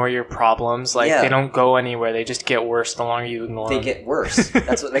when you ignore your problems, they don't go anywhere. They just get worse the longer you ignore them. They get worse.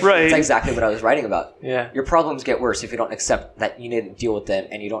 That's what, right. That's exactly what I was writing about. Yeah. Your problems get worse if you don't accept that you need to deal with them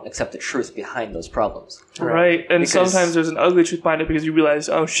and you don't accept the truth behind those problems. Right. And because sometimes there's an ugly truth behind it because you realize,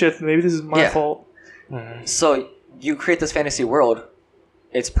 oh shit, maybe this is my fault. Mm-hmm. So you create this fantasy world.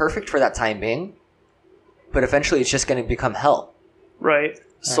 It's perfect for that time being, but eventually it's just going to become hell. Right.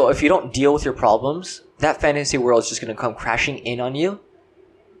 So if you don't deal with your problems, that fantasy world is just going to come crashing in on you.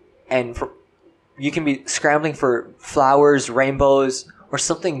 And you can be scrambling for flowers, rainbows, or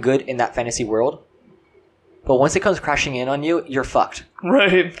something good in that fantasy world. But once it comes crashing in on you, you're fucked.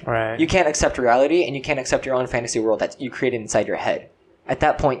 Right. You can't accept reality, and you can't accept your own fantasy world that you created inside your head. At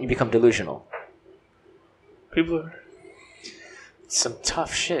that point, you become delusional. People are... Some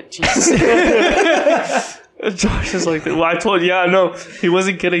tough shit. Jesus. Josh is like, well, I told you, he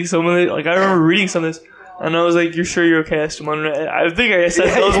wasn't kidding. Someone, I remember reading some of this, and I was like, "You're sure you're okay?" I think I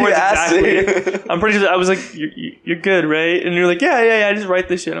said those words exactly. I'm pretty sure. I was like, "You're good, right?" And you're like, "Yeah, I just write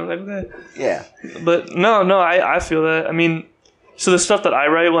this shit." I was like, "Okay." Yeah. But no, I feel that. I mean, so the stuff that I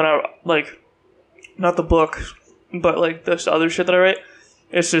write when I not the book, but this other shit that I write,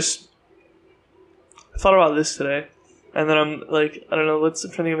 it's just. I thought about this today, and then I'm like, I don't know. I'm trying to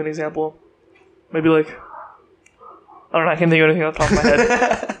think of an example. Maybe I don't know, I can't think of anything off the top of my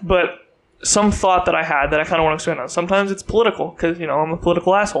head. But some thought that I had that I kind of want to expand on. Sometimes it's political because I'm a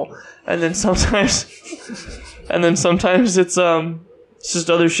political asshole, and then sometimes it's just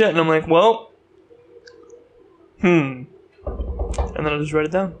other shit, and I'm like, well, and then I just write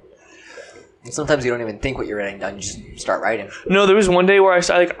it down. Sometimes you don't even think what you're writing down; you just start writing. No, there was one day where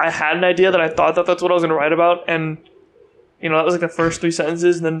I had an idea that I thought that that's what I was going to write about, and that was like the first 3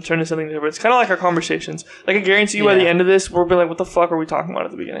 sentences, and then it turned into something different. It's kind of like our conversations. Like, I guarantee you by the end of this, we'll be like, what the fuck were we talking about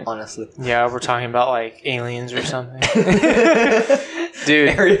at the beginning? Honestly. Yeah, we're talking about, like, aliens or something. Dude.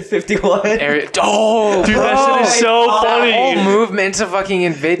 Area 51. Dude, that shit is so funny. That whole movement to fucking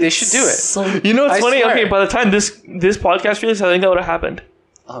invade, they should do it. You know what's I funny? swear. Okay, by the time this podcast released, I think that would have happened.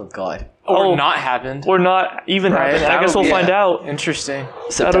 Oh, God. Or not happened. Or not even Right, happened. that I guess would we'll be- find out. Interesting.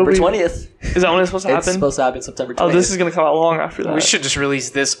 September 20th. Is that when it's supposed to It's happen? supposed to happen September 20th. Oh, this is going to come out long after that. We should just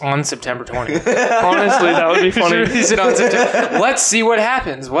release this on September 20th. Honestly, that would be We should funny. release it on September. Let's see what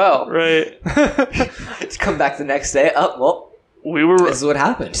happens. Well, Right. come back the next day. Oh, well, We were... this is what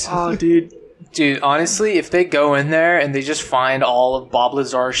happened. Oh, dude. dude, honestly, if they go in there and they just find all of Bob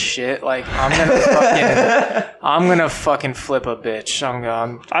Lazar's shit, like, I'm gonna fucking flip a bitch.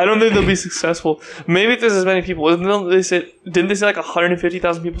 I don't think they'll be successful. Maybe if there's as many people. Didn't they say like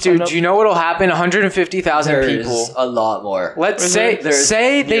 150,000 people signed dude, up? do you know what'll happen? 150,000 There's people. a lot more. Let's Is say there?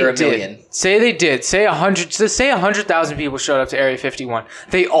 say There's they near a did. million. Say they did. Say 100. Say 100,000 people showed up to Area 51.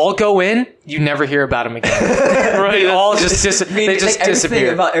 They all go in. You never hear about them again. Right. They all just Meaning, they just like, everything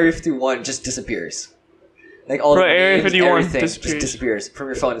disappear. about Area 51 just disappears. Like all Right, the Area names, 51 everything disappears. just disappears from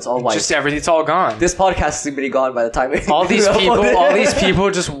your phone. It's all white. Just everything. It's all gone. This podcast is gonna be gone by the time all these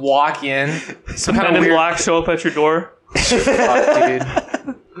people just walk in. Some kind Men of in weird black show up at your door. fuck,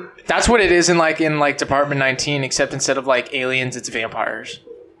 dude. That's what it is in Department 19, except instead of like aliens, it's vampires.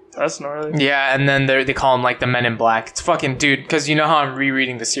 That's gnarly. Yeah, and then they call them like the Men in Black. It's fucking dude, because you know how I'm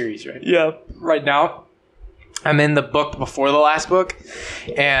rereading the series, right? Yeah. Right now, I'm in the book before the last book,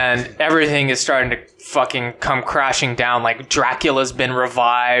 and everything is starting to fucking come crashing down. Like Dracula's been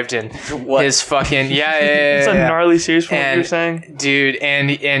revived, and What? his fucking yeah. It's a gnarly series from what And- you're saying. dude,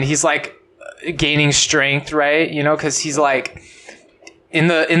 and he's like gaining strength, right? Because he's like in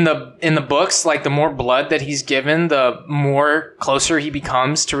the books, like the more blood that he's given, the more closer he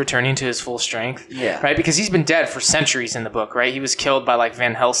becomes to returning to his full strength. Yeah. Right, because he's been dead for centuries in the book, right? He was killed by like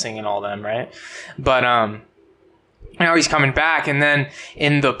Van Helsing and all them, right? But now he's coming back, and then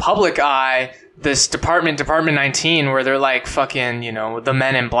in the public eye, this Department 19, where they're like fucking, the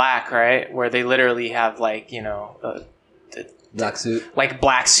Men in Black, right? Where they literally have like, Black suit. like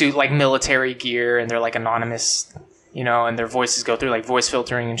black suit, like military gear, and they're like anonymous, and their voices go through like voice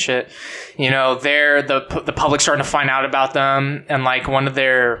filtering and shit. They're the public starting to find out about them, and like one of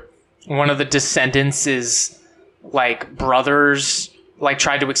the descendants is like brothers like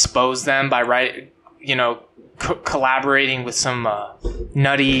tried to expose them by collaborating with some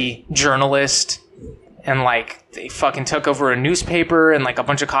nutty journalist, and like they fucking took over a newspaper, and like a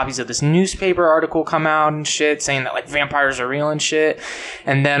bunch of copies of this newspaper article come out and shit saying that like vampires are real and shit,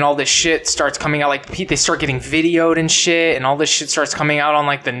 and then all this shit starts coming out, like they start getting videoed and shit, and all this shit starts coming out on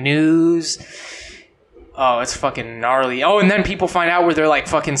like the news. Oh, it's fucking gnarly. Oh, and then people find out where they're like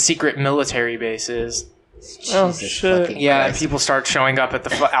fucking secret military bases. Oh, Jesus shit. fucking Yeah, and Christ. people start showing up at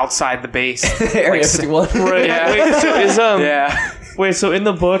the outside the base. Area Like, 51. Right. Yeah. Wait, so is Yeah. wait, so in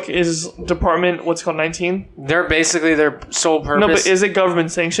the book is Department what's it called 19? They're basically their sole purpose. No, but is it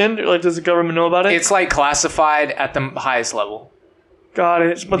government sanctioned? Or, like, does the government know about it? It's like classified at the highest level. Got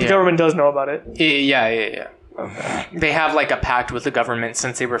it. But the Yeah. government does know about it. Yeah. Okay. They have like a pact with the government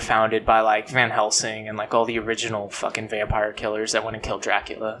since they were founded by like Van Helsing and like all the original fucking vampire killers that went and killed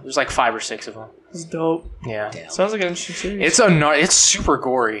Dracula. There's like 5 or 6 of them. It's dope. Yeah. Sounds like an interesting series. It's super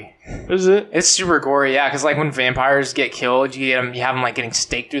gory. Is it? It's super gory, yeah, because like when vampires get killed, you have them like getting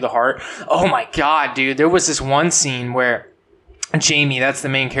staked through the heart. Oh my god, dude! There was this one scene where Jamie, that's the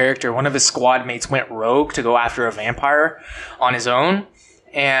main character, one of his squad mates went rogue to go after a vampire on his own,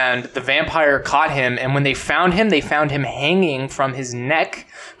 and the vampire caught him. And when they found him hanging from his neck,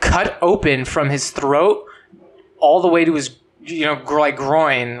 cut open from his throat all the way to his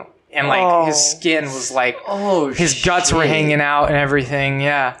groin. And like his skin was like, his guts were hanging out and everything.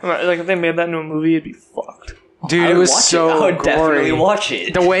 Yeah, Like, if they made that into a movie, it'd be fucked. dude, I it would was watch so it. I would gory. definitely watch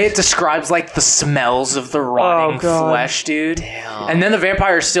it. The way it describes like the smells of the rotting God. flesh, dude. Damn. And then the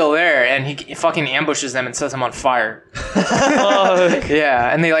vampire's still there, and he fucking ambushes them and sets them on fire. Fuck.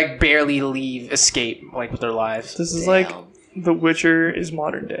 Yeah, and they like barely escape like with their lives. This is Damn. like The Witcher is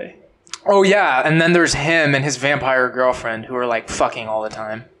modern day. Oh yeah, and then there's him and his vampire girlfriend who are like fucking all the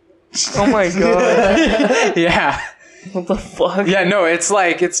time. Oh my god. Yeah. What the fuck? Yeah, no, it's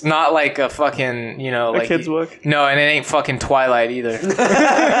not like a fucking, like kid's book. No, and it ain't fucking Twilight either.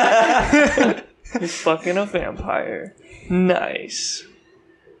 He's fucking a vampire. Nice.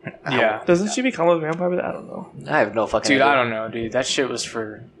 Yeah. Doesn't she become a vampire? I don't know. I have no fucking Dude, idea. I don't know, dude. That shit was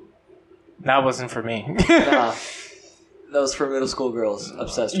that wasn't for me. Nah. That was for middle school girls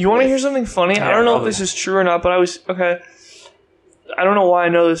obsessed. You want to hear something funny? Yeah, I don't know probably. if this is true or not, but I don't know why I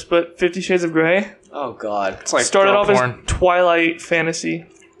know this, but 50 Shades of Grey Oh god. It's like started girl off porn. as Twilight fantasy.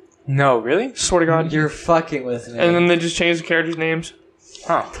 No, really? Swear to God. You're fucking with me. And then they just changed the characters' names.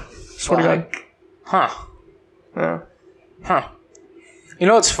 Huh. Swear to God. Huh. Yeah. Huh. You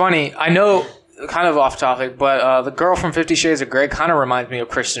know what's funny? I know, kind of off topic, but the girl from 50 Shades of Grey kind of reminds me of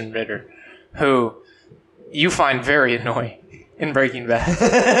Kristen Ritter, who you find very annoying in Breaking Bad.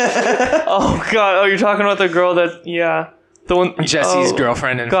 Oh God! Oh, you're talking about the girl that? Yeah, the one Jesse's oh,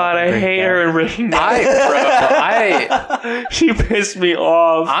 girlfriend in God, I fucking hate Breaking her Bad. in Breaking Bad. She pissed me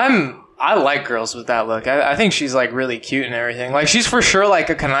off. I like girls with that look. I think she's like really cute and everything. Like she's for sure like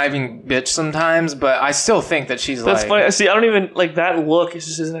a conniving bitch sometimes, but I still think that she's That's like. funny. See, I don't even like that look. It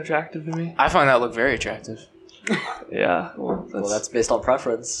just isn't attractive to me. I find that look very attractive. Yeah. Well, that's based on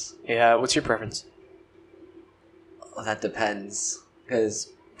preference. Yeah, what's your preference? Well, that depends. Because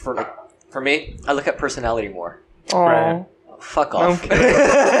for me, I look at personality more. Aw. Right. Fuck I'm off.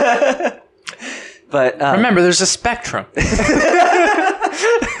 kidding. But Remember, there's a spectrum.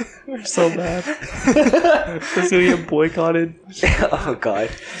 We're so bad. It's gonna get boycotted. oh god.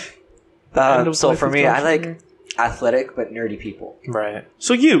 End of So life for with me, I Josh like Ritter. athletic but nerdy people. Right.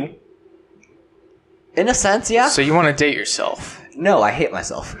 So you. In a sense, yeah. So you want to date yourself? No, I hate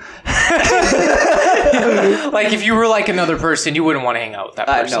myself. Like if you were like another person, you wouldn't want to hang out with that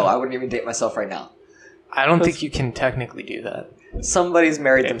person. No, I wouldn't even date myself right now. I don't think you can technically do that. Somebody's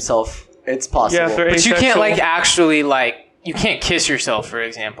married themselves. It's possible. Yeah, if they're But you can't asexual. like actually like you can't kiss yourself, for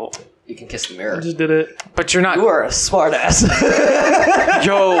example. You can kiss the I mirror. just did it. But you're not. You are a smart ass.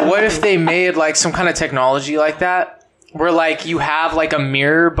 Yo, what if they made like some kind of technology like that, where like you have like a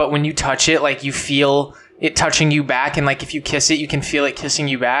mirror, but when you touch it, like you feel it touching you back, and like if you kiss it, you can feel it kissing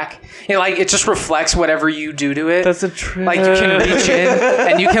you back. It just reflects whatever you do to it. That's a trick. Like you can reach in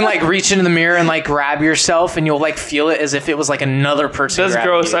and you can like reach into the mirror and like grab yourself, and you'll like feel it as if it was like another person. That's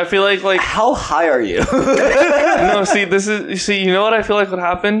grabbing gross. you. I feel like How high are you? no. You know what I feel like would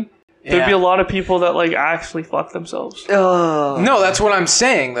happen? There'd Yeah. be a lot of people that like actually fuck themselves. Oh. No, that's what I'm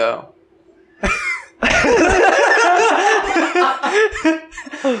saying though.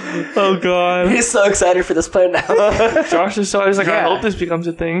 Oh God. He's so excited for this plan now. Josh is so. I was like, I Yeah. hope this becomes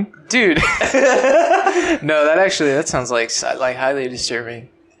a thing. Dude. No, that sounds like highly disturbing.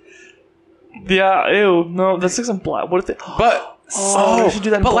 Yeah. Ew. No, that's like some black. What if they? But Oh, we should do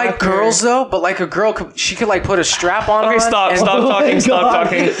that in but like Black Mirror. girls though, but like a girl she could like put a strap on. Okay, stop. and Stop talking. Stop God.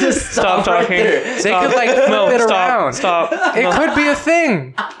 talking. Just Stop stop right talking. there. They could like flip No, it stop. around. Stop. It could be a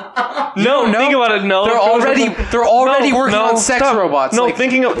thing. No, know? think about it. No, They're already working on sex stop. robots. No, like,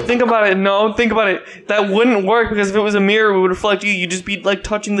 think about it. No, think about it. That wouldn't work because if it was a mirror, it would reflect you. You'd just be like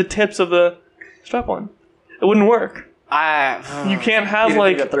touching the tips of the strap on. It wouldn't work. You can't have You didn't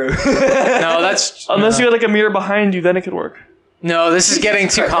like get through. no, that's unless you had like a mirror behind you, then it could work. no. This is getting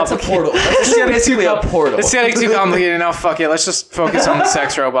too That's a complicated. portal. That's basically a portal. It's getting too complicated now. Fuck it. Let's just focus on the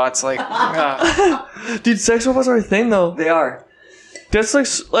sex robots. Like, Dude, sex robots are a thing though. They are. That's like,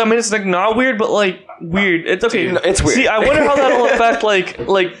 I mean, it's like not weird, but like weird. It's okay. Dude, no, it's weird. See, I wonder how that'll affect like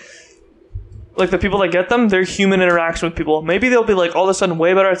the people that get them, their human interaction with people. Maybe they'll be like all of a sudden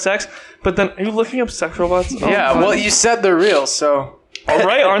way better at sex. But then, are you looking up sex robots? Oh, yeah. God. Well, you said they're real, so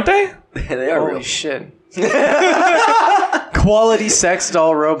right, aren't they? They are holy real. shit. Quality sex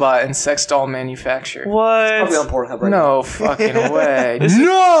doll robot and sex doll manufacturer. What? Probably on Pornhub right now. No fucking way.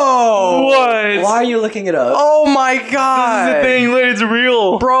 No. What? Why are you looking it up? Oh my This god. is the thing, like, it's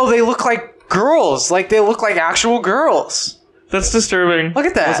real. Bro, they look like girls. Like they look like actual girls. That's disturbing. Look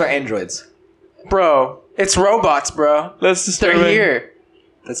at that. Those are androids. Bro, it's robots, bro. That's They're disturbing. here.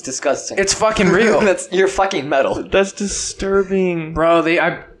 That's disgusting. It's fucking real. You're fucking metal. That's disturbing. Bro,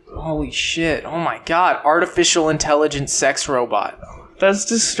 holy shit. Oh my god. Artificial intelligence sex robot. That's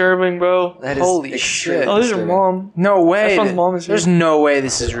disturbing, bro. That is Holy extremely shit. Oh, this is your disturbing. mom. No way. That sounds mom is There's here. no way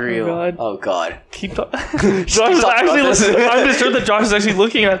this is Oh, real. God. Oh god. Keep talking. Josh is talking actually about this. listening. I'm disturbed that Josh is actually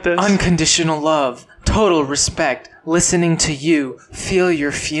looking at this. Unconditional love, total respect, listening to you, feel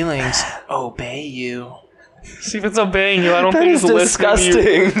your feelings, obey you, See if it's obeying you. I don't That think is it's listening to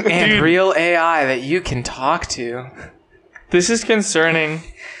you. disgusting. and Dude. real AI that you can talk to. This is concerning.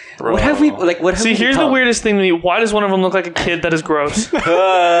 What have we like? What have See, we here's the become? weirdest thing to me. Why does one of them look like a kid that is gross?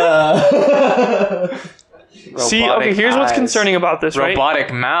 See, okay, Robotic here's what's eyes. concerning about this, right?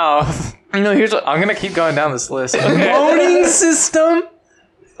 Robotic mouth. No, here's what. I'm gonna keep going down this list. Cloning system.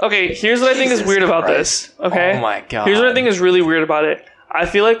 Okay, here's what I think is Jesus weird about Christ. this. Okay. Oh my god. Here's what I think is really weird about it. I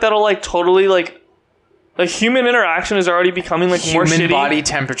feel like that'll like totally like human interaction is already becoming like more Human shitty body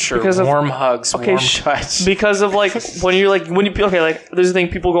temperature, because of- warm hugs, Okay, warm touch. because of like when you okay, like there's the thing,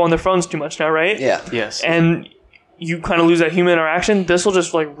 people go on their phones too much now, right? Yeah. Yes. And you kind of lose that human interaction. This will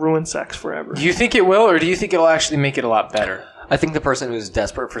just like ruin sex forever. Do you think it will, or do you think it'll actually make it a lot better? I think the person who's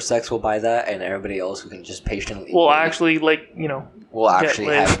desperate for sex will buy that, and everybody else who can just patiently Well, wait actually, like will actually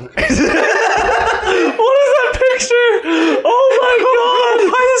laid. have. what is that picture? Oh my god!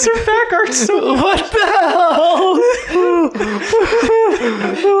 Why is her back art so? What the hell?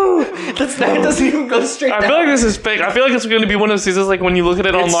 That doesn't even go straight. I feel like this is fake. I feel like it's going to be one of those things like when you look at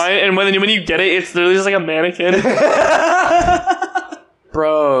it online, and when you get it, it's literally just like a mannequin.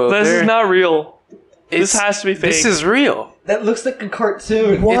 Bro, This is not real. This has to be fake. This is real. That looks like a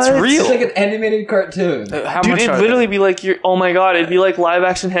cartoon. It's real. It's like an animated cartoon. How Dude, much? it'd Are literally they? be like oh my god, it'd be like live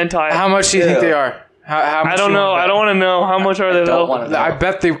action hentai. How much do you think they are? How much I don't you know. wanna I bet? don't want to know. How much are they though? don't wanna know. I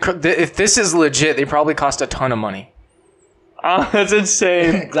bet if this is legit, they probably cost a ton of money. That's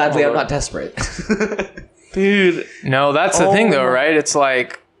insane. Gladly, I'm not desperate. Dude. No, that's the thing though, right? It's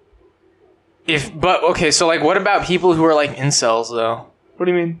like so like what about people who are like incels though? What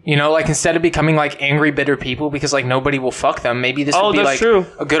do you mean? You know, like instead of becoming like angry, bitter people because like nobody will fuck them, maybe this would be that's like true.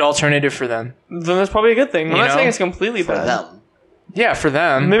 a good alternative for them. Then that's probably a good thing. I'm You not know? saying it's completely for bad. them. Yeah, for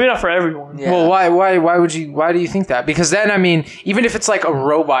them. Maybe not for everyone. Yeah. Well, why do you think that? Because then, I mean, even if it's like a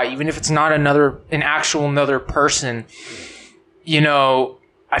robot, even if it's not an actual person, you know,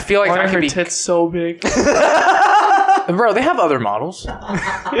 I feel like Why are that her could be. tits so big? Bro, they have other models.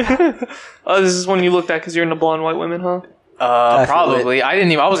 Oh, this is one you looked at because you're into blonde white women, huh? Probably.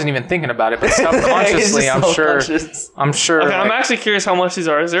 I wasn't even thinking about it, but subconsciously, I'm sure. I'm sure. Okay, I'm like, actually curious how much these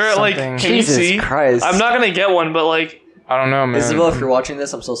are. Is there like, Something- can Jesus you see? Christ. I'm not gonna get one, but like, I don't know, man. Isabel, if you're watching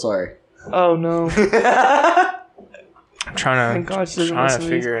this, I'm so sorry. oh no. I'm trying Thank God she doesn't to listen to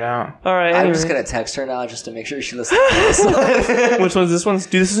these. figure it out. All right. I'm Anyway. just gonna text her now just to make sure she listens to this one. Which one's this one? Dude,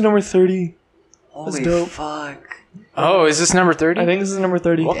 this is number 30. Holy dope. fuck. Oh, is this number 30? I think this is number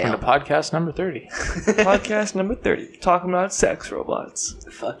 30. Welcome to podcast number 30. Podcast number 30. Talking about sex robots.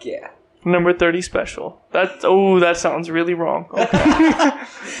 Fuck yeah. Number 30 special. That sounds really wrong. Okay.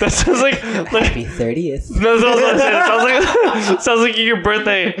 That sounds like Happy 30th. no, that's what I was gonna say. It sounds like your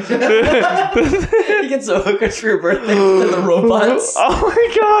birthday. You get some hookers for your birthday to the robots. Oh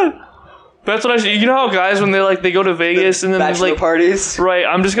my god. That's what I should. You know how guys when they go to Vegas and then Bachelor like parties. right.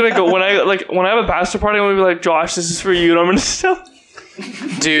 I'm just gonna go when I have a bachelor party. I'm gonna be like, Josh, this is for you, and I'm gonna tell.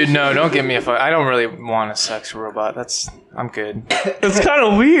 Dude, no, don't give me a fuck. I don't really want a sex robot. I'm good. It's kind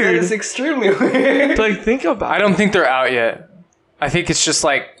of weird. It's extremely weird. Like think about. I don't think they're out yet. I think it's just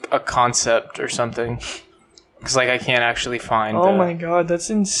like a concept or something. Because like I can't actually find. Oh my god, that's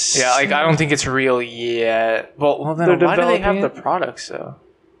insane. Yeah, like I don't think it's real yet. Well then They're why do they have developing the it? products though?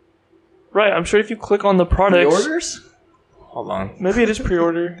 Right, I'm sure if you click on the products, Pre-orders? Hold on. maybe it is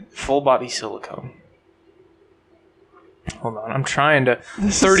pre-order. Full body silicone. Hold on, I'm trying to.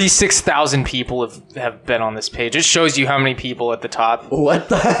 36,000 people have been on this page. It shows you how many people at the top. What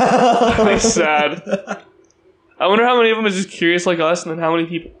the hell? That's sad. I wonder how many of them is just curious like us, and then how many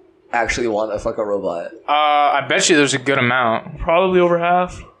people. Actually want to fuck a robot. I bet you there's a good amount. Probably over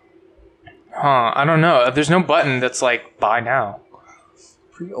half. Huh, I don't know. There's no button that's like, buy now.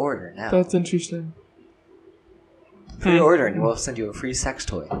 Pre-order now. That's interesting. Pre-order and we'll send you a free sex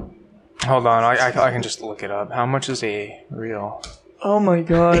toy. Hold on, I can just look it up. How much is a real? Oh my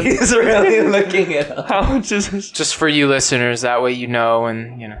god. He's really looking it up. How much is this? Just for you listeners, that way you know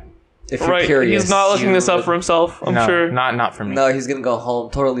and, you know. If you're Right, curious. he's not looking you this up would- for himself. I'm no, sure. Not for me. No, he's gonna go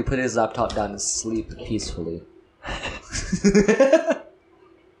home, totally put his laptop down and sleep peacefully.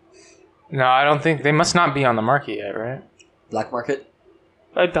 No, I don't think. They must not be on the market yet, right? Black market?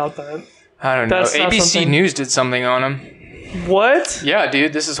 I doubt that. I don't know. That's not ABC something- News did something on them. What? Yeah,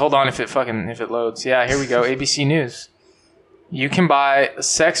 dude, this is, hold on if it loads. Yeah, here we go. ABC News. You can buy a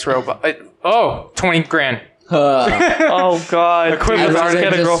sex robot. 20 grand. Oh god. Equipped with Just get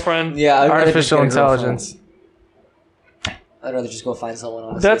a just- girlfriend. Yeah, I'd rather just Artificial get a girlfriend. intelligence. I'd rather just go find someone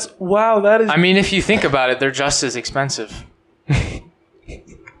on the That's wow. That is. I mean, if you think about it, they're just as expensive.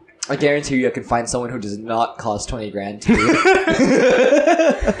 I guarantee you I can find someone who does not cost 20 grand to you.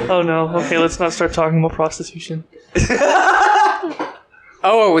 Oh no. Okay, let's not start talking about prostitution.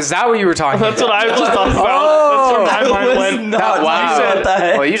 Oh, was that what you were talking That's about? what I was just talking about. That's where my mind went.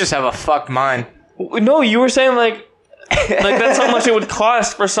 Wow. Well, you just have a fucked mind. No, you were saying like that's how much it would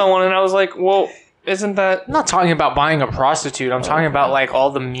cost for someone, and I was like, well, Isn't that... I'm not talking about buying a prostitute. I'm talking about like all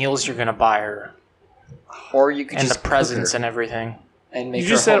the meals you're gonna buy her Or you could and just the presents cook her and everything. and make You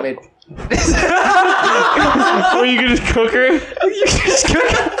her just said- homemade. Or you could just cook her? You could just cook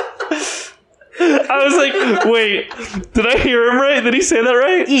her? I was like, wait, did I hear him right? Did he say that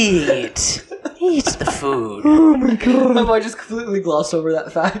right? Eat the food. Oh my god. I might just completely gloss over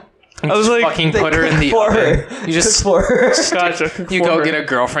that fact. I was like, fucking put her in the for oven. her. You just Cook for her. Gotcha. Cook you for go her. get a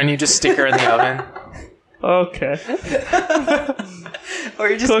girlfriend. You just stick her in the oven. Okay. Or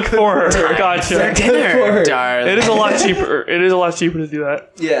you just Cook for her. For Gotcha. dinner, darling. It is a lot cheaper. It is a lot cheaper to do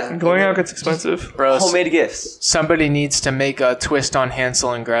that. Yeah. Going out gets expensive. Bro, Homemade gifts. somebody needs to make a twist on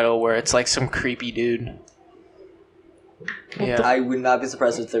Hansel and Gretel where it's like some creepy dude. Yeah, I would not be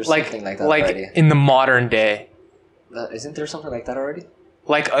surprised if there's like something like that already. in the modern day, Isn't there something like that already?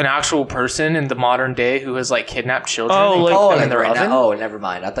 like an actual person in the modern day who has like kidnapped children. Oh, and like- cooked Oh, them in like their right oven. now? Oh, never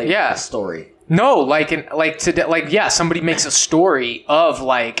mind. I thought you Yeah. meant a story. No, like today, like yeah, somebody makes a story of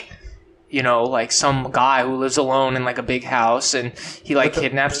like, you know, like some guy who lives alone in like a big house and he like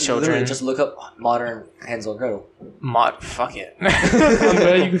kidnaps children. Literally, just look up modern Hansel and Gretel. Fuck it. I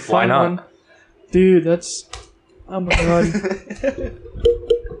bet you could Why find not? one. Dude, that's... Oh my god.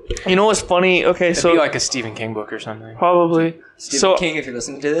 You know what's funny? Okay, It'd so... be like a Stephen King book or something. Probably. Stephen So, King, if you're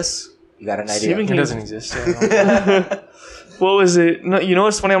listening to this, you got an idea. Stephen It King- doesn't exist. Yeah. what was it? No, you know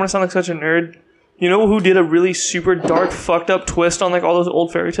what's funny? I'm gonna sound like such a nerd. You know who did a really super dark, fucked up twist on like all those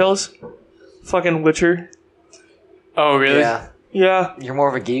old fairy tales? Fucking Witcher. Oh really? Yeah. Yeah, You're more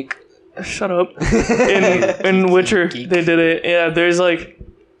of a geek. shut up. In Witcher, Geek. they did it. Yeah, there's like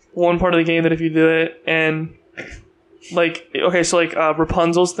one part of the game that if you do it and like okay, so like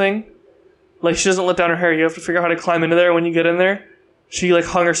Rapunzel's thing, like she doesn't let down her hair. You have to figure out how to climb into there. When you get in there, she like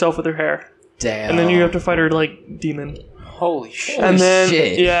hung herself with her hair, Damn. and then you have to fight her like demon. Holy shit. And then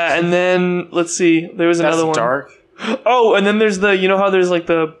shit. yeah, and then let's see, there was That's another one. dark. Oh, and then there's the you know how there's like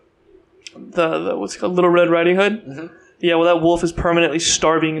the what's it called, Little Red Riding Hood. Mhm. Yeah, well that wolf is permanently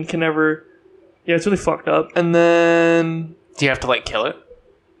starving and can never. Yeah, it's really fucked up. And then Do you have to like kill it?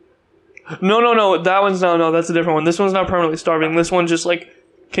 no, that one's no, that's a different one. This one's not permanently starving. This one just like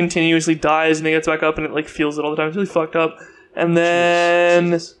continuously dies and it gets back up and it like feels it all the time. It's really fucked up. And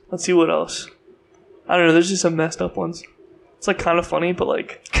then let's see what else. I don't know. There's just some messed up ones. It's like kind of funny, but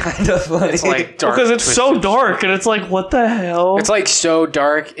like kind of funny. It's like dark. because it's so twisted dark shit. and it's like what the hell. It's like so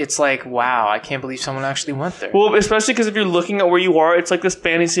dark. It's like wow, I can't believe someone actually went there. Well, especially because if you're looking at where you are, it's like this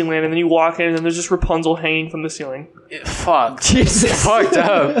fantasy land, and then you walk in, and then there's just Rapunzel hanging from the ceiling. Fuck. Jesus. Fucked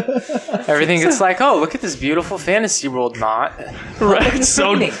up. Everything. It's like, oh, look at this beautiful fantasy world. Not. Right? It's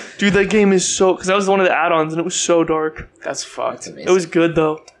so, meaning? dude, that game is so. Because that was one of the add-ons, and it was so dark. That's fucked. It was good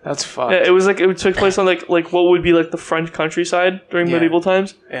though. That's fucked. Yeah, it was like it took place on like what would be like the French countryside during Yeah. medieval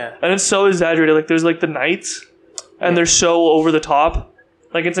times, Yeah. and it's so exaggerated. Like there's like the knights, and they're so over the top,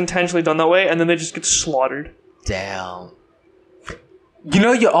 like it's intentionally done that way, and then they just get slaughtered. Damn. You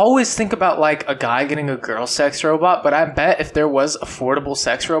know, you always think about like a guy getting a girl sex robot, but I bet if there was affordable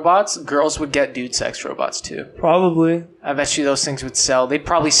sex robots, girls would get dude sex robots too. Probably. I bet you those things would sell. They'd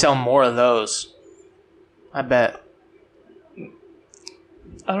probably sell more of those. I bet.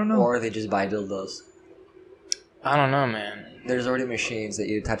 I don't know. Or they just buy dildos. I don't know, man. There's already machines that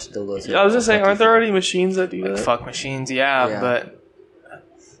you attach dildos to. I was just saying, aren't there already machines that do Like that? fuck machines, yeah, Yeah. but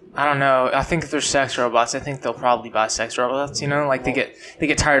I don't know. I think if there's sex robots, I think they'll probably buy sex robots. You know, like they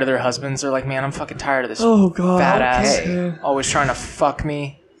get tired of their husbands. They're like, man, I'm fucking tired of this Oh god. fat ass okay. always trying to fuck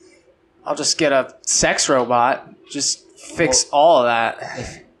me. I'll just get a sex robot. Just fix all of that.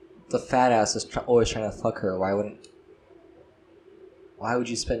 If the fat ass is always trying to fuck her, why would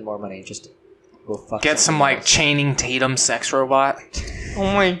you spend more money just to go fuck Get some someone like Channing Tatum sex robot.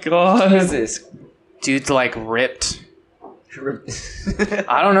 Oh my god. else? this? Dude's like ripped.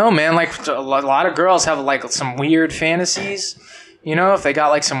 I don't know, man. Like a lot of girls have like some weird fantasies. You know, if they got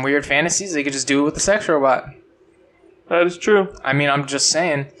like some weird fantasies, they could just do it with the sex robot. That is true. I mean, I'm just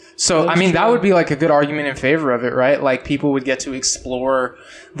saying. So, That's I mean, that true. would be like a good argument in favor of it, right? Like people would get to explore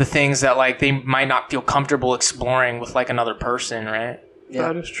the things that like they might not feel comfortable exploring with like another person, right? Yeah.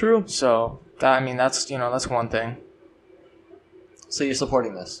 That is true. So, that, I mean, that's one thing. So you're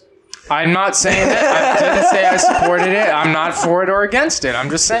supporting this? I'm not saying that. I didn't say I supported it. I'm not for it or against it. I'm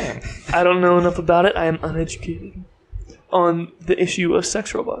just saying. I don't know enough about it. I am uneducated on the issue of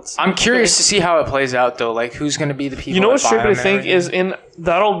sex robots. I'm curious to see how it plays out, though. Like, who's going to be the people? You know what's that buy trippy to them think and is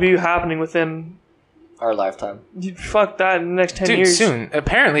that'll be happening within Our lifetime. fuck that in the next 10 Dude, years. soon.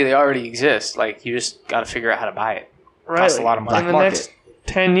 Apparently, they already exist. Like, you just got to figure out how to buy it. Right. Costs a lot of money. In the Black next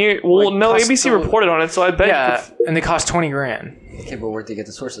 10 years. Well, Like, no, cost ABC the- reported on it, so I bet Yeah, and they cost $20,000. Okay, but where'd they get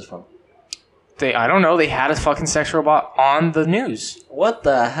the sources from? I don't know. They had a fucking sex robot on the news. What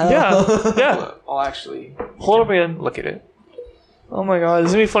the hell? Yeah. I'll actually Hold up again. look at it. Oh my god, this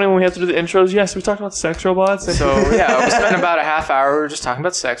is gonna be funny when we have to do the intros. Yes, we talked about sex robots. And So yeah, we spent about a half hour just talking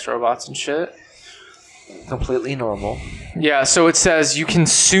about sex robots and shit. Completely normal. Yeah, so it says you can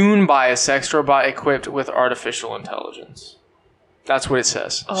soon buy a sex robot equipped with artificial intelligence. That's what it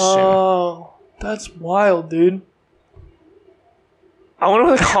says. oh, that's wild, dude. I wonder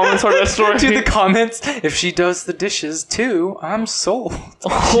what the comments are to that story. Dude, the comments. If she does the dishes too, I'm sold.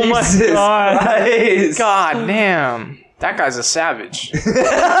 Oh my Jesus god. Christ. God damn. That guy's a savage.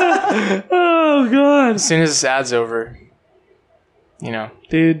 Oh god. As soon as this ad's over, you know.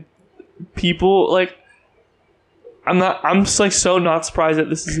 Dude, people like I'm just like so not surprised that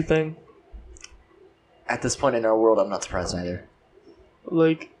this is a thing. At this point in our world, I'm not surprised either.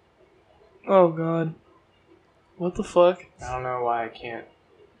 Like, oh god. What the fuck? I don't know why I can't.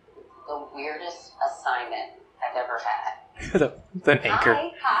 The weirdest assignment I've ever had. the anchor.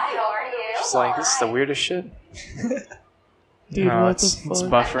 Hi, how are you? She's like, this is the weirdest shit. Dude, No, what it's the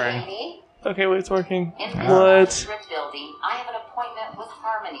fuck? buffering. Jamie, Okay, wait, it's working. in What? this secret building, I have an appointment with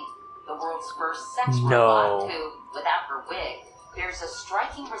Harmony, the world's first sex No. robot who, without her wig, bears a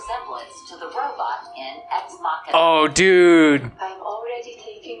striking resemblance to the robot in Ex Machina. Oh, dude. I'm already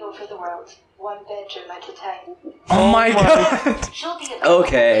taking over the world, one bedroom at a time. Oh my god. She'll be available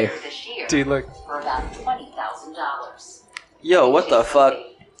Okay. later this year Dude, look. for about $20,000. Yo, what the fuck?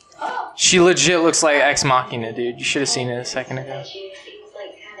 Oh, She legit looks like Ex Machina, dude. You should have seen it a second ago.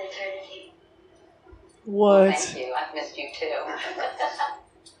 What? thank you. I've missed you too.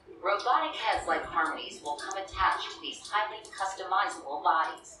 Robotic heads like Harmony's will come attached to these highly customizable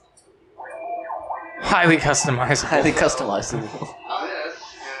bodies. Highly customizable. Highly customizable. This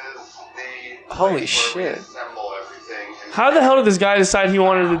is the Holy place where we shit. assemble everything in How the hell did this guy decide he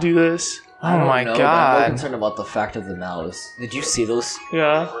wanted to do this? I Oh don't my know, but I'm more god. concerned about the fact of the mouths. Did you see those?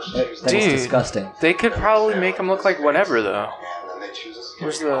 Yeah. That Dude. is disgusting. They could probably make them look like whatever, though. and then they choose a skin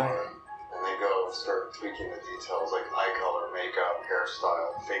Where's the- color, and they go and start tweaking the details like eye color, makeup,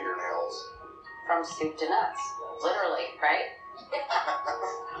 hairstyle, fingernails. From soup to nuts. Literally, right?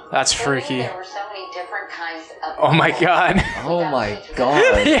 That's For me, freaky. There were so many different kinds of. Oh my god. Oh my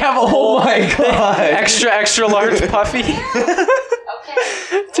god. They have a whole god. extra large puffy.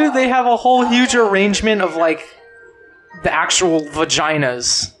 Okay. Dude, they have a whole huge arrangement of like the actual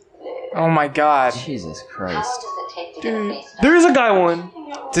vaginas. Oh my god. Jesus How long Christ. does it take to get a Dude, face done? there is a guy one.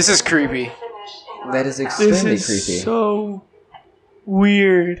 This is creepy. That is This extremely is creepy. so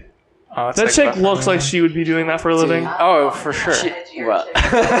weird. Oh, it's That like chick buffering. looks like she would be doing that for a living. Oh, for sure. What?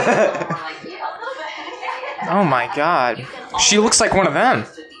 Oh my god. She looks like one of them.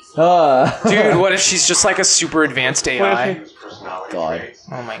 Dude, what if she's just like a super advanced AI? Wait, Personality God. traits,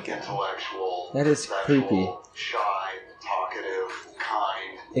 Oh my god. intellectual, That is sexual, creepy. shy, talkative,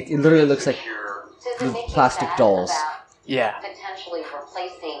 kind, It literally looks like secure. Does it make you plastic sad dolls. about Yeah. potentially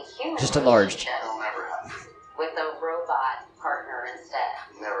replacing human Just enlarged. relationships It'll never happen. with a robot partner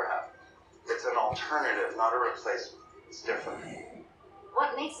instead? Never happen. It's an alternative, not a replacement. It's different.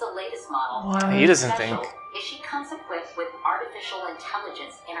 What makes the latest model What? He doesn't special think. is she comes equipped with artificial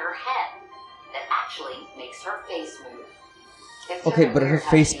intelligence in her head that actually makes her face move. It's Okay, sort of but her weird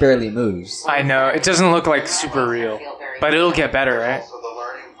how face she- barely moves. I know. It doesn't look like super real. But it'll get better, right? Also, the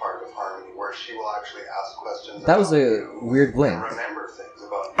learning part of Harmony, where she will actually ask questions. That was about a you weird blink. And remember things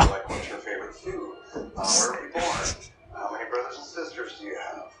about you, like what's your favorite food? Where were you born? How many brothers and sisters do you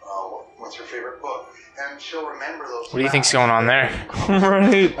have? What's your favorite book? And she'll remember those. What do you think's going on there?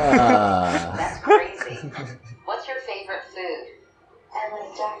 Right. That's crazy. What's your favorite food? I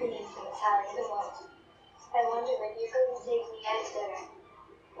like Japanese and Italian a lot. I wonder when you're going to take me out there.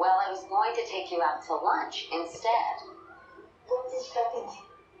 Well, I was going to take you out to lunch instead. What is stopping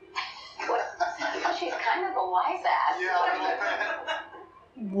you? What? Well, she's kind of a wise ass.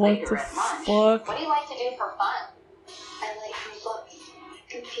 What Later the at lunch, fuck? What do you like to do for fun? I like robots,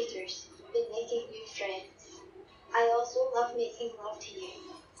 computers, and making new friends. I also love making love to you.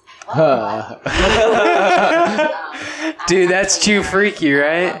 Dude, that's too freaky,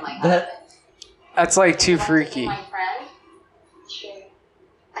 right? Oh my That- husband. That's like too Would you like to be freaky. My friend? Sure.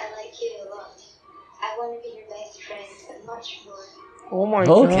 I like you a lot. I want to be your best friend and much more. Oh my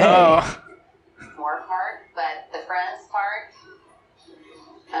Okay. god. Oh. More part, but the friends part,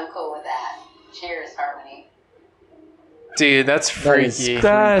 I'm cool with that. Cheers, Harmony. Dude, that's That is freaky.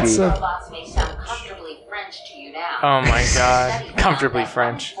 That's creepy. Robots may sound comfortably French to you now. Oh my god. Study found Comfortably that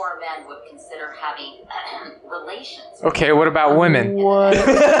French. only 4 men would consider having relations. Okay, what about women? What?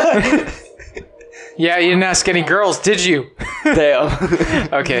 Yeah, you didn't ask any girls, did you?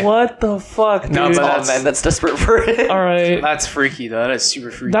 Damn. Okay. What the fuck, dude? No, but Oh that's, man, that's desperate for it. All right. that's freaky, though. That is super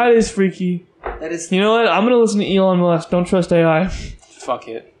freaky. That is freaky. That is You know what? I'm gonna listen to Elon Musk. Don't trust AI. Fuck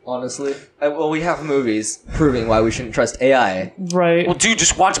it. honestly. Well, we have movies proving why we shouldn't trust AI. Right. Well, dude,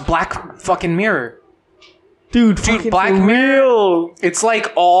 just watch Black fucking Mirror. Dude, Black Mirror. It's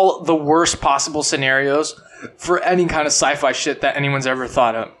like all the worst possible scenarios for any kind of sci-fi shit that anyone's ever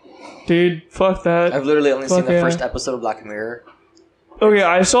thought of. Dude, fuck that. I've literally only seen Fuck the yeah. first episode of Black Mirror. Okay,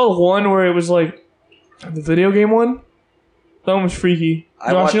 I saw one where it was like the video game one. That one was freaky.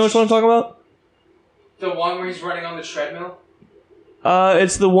 I Josh, you know which one I'm talking about? The one where he's running on the treadmill?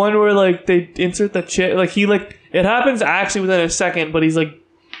 It's the one where like they insert the chip. Like he like it happens actually within a second, but he's like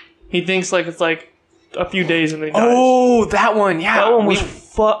he thinks like it's like a few days and then he dies. Oh, that one. Yeah. That one was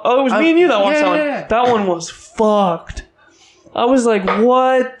Oh, it was me and you that watched that one. yeah. That one was fucked. I was like,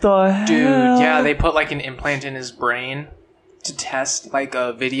 what the hell? Dude, yeah, they put like an implant in his brain to test like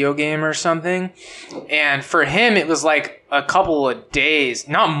a video game or something. And for him, it was like a couple of days,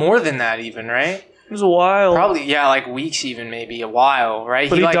 not more than that even, right? It was a while. Probably, yeah, like weeks even, maybe a while, right?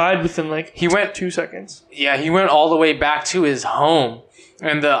 But he like, died within like he went 2 seconds. Yeah, he went all the way back to his home.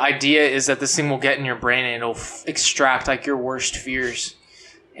 And the idea is that this thing will get in your brain and it'll extract like your worst fears.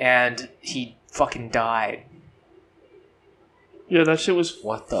 And he fucking died. Yeah, that shit was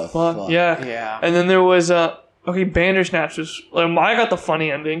What the fuck. fuck? Yeah. Yeah. And then there was okay, Bandersnatch was like, I got the funny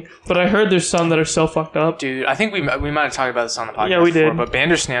ending, but I heard there's some that are so fucked up. Dude, I think we might have talked about this on the podcast Yeah, we before, did. but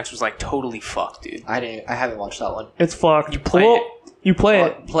Bandersnatch was like totally fucked, dude. I haven't watched that one. It's fucked. You play Well, it. You play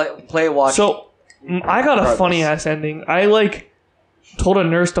it. Play watch. So I got a Regardless. funny ass ending. I like told a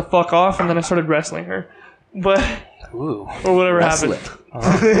nurse to fuck off, and then I started wrestling her, but Ooh. or whatever Wrestle happened.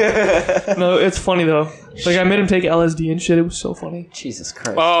 No, it's funny though. Like I made him take LSD and shit. It was so funny. Jesus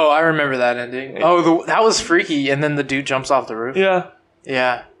Christ. Oh, I remember that ending. Oh, that was freaky. And then the dude jumps off the roof. Yeah,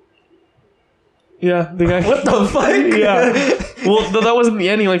 Yeah. yeah. The guy. What the fuck? Yeah. Well, that wasn't the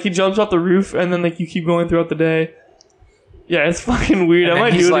ending. Like he jumps off the roof, and then like you keep going throughout the day. Yeah, it's fucking weird. And I then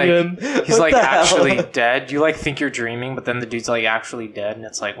might he's do it like- again. He's like the hell? actually dead. You like think you're dreaming, but then the dude's like actually dead, and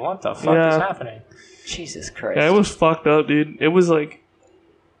it's like, what the fuck Yeah. is happening? Jesus Christ. Yeah, it was fucked up, dude. It was like,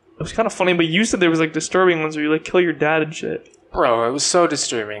 it was kind of funny. But you said there was like disturbing ones where you like kill your dad and shit. Bro, it was so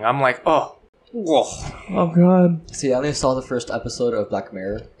disturbing. I'm like, oh, whoa. Oh god. See, I only saw the first episode of Black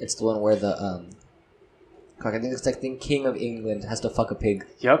Mirror. It's the one where the I think it's like the King of England has to fuck a pig.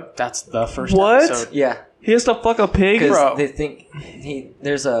 Yep, that's the first What? episode. Yeah, He has to fuck a pig. because Bro. they think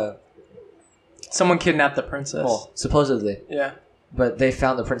there's a Someone kidnapped the princess. supposedly, Yeah. but they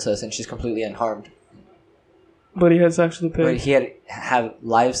found the princess and she's completely unharmed. But he has sex with a But pig. he had have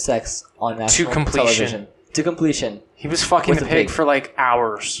live sex on national completion. television to completion. He was fucking With the a pig pig. for like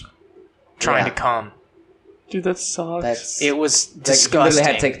hours trying Yeah. to come. Dude, that sucks. That's It was like, disgusting.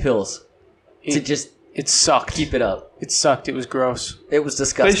 literally had to take pills to It- just It sucked. keep it up. It sucked. It was gross. It was They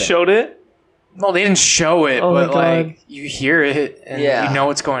disgusting. showed it. No, they didn't show it, Oh my but God. like you hear it and Yeah. you know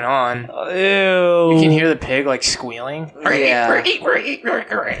what's going on. Ew. You can hear the pig like squealing. Yeah.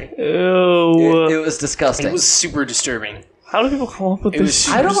 It Ew. It was disgusting. was super disturbing. How do people come up with It this? was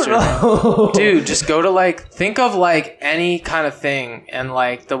shit? I don't disturbing. know, Dude, just go to like think of like any kind of thing and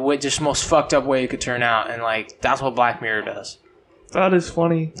like the way, just most fucked up way it could turn out, and like that's what Black Mirror does. That is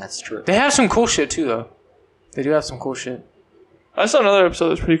funny. That's true. They have some cool shit too, though. They do have some cool shit. I saw another episode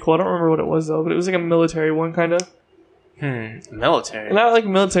that was pretty cool. I don't remember what it was though, but it was like a military one kind of. Military. Not like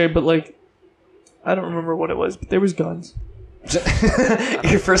military, but like I don't remember what it was. But there was guns.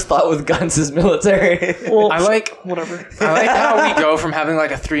 Your first thought with guns is military. Well, I like whatever. I like how we go from having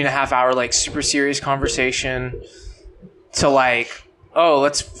like a 3.5 hour like super serious conversation to like, oh,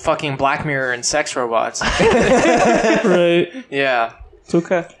 let's fucking Black Mirror and sex robots. Right. Yeah, It's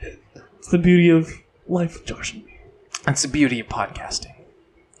okay. It's the beauty of life, with Josh. that's the beauty of podcasting.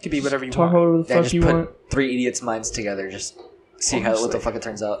 It could be whatever you Talk want. whatever the Yeah, fuck just you put want. three idiots' minds together. Just see what Honestly. the fuck it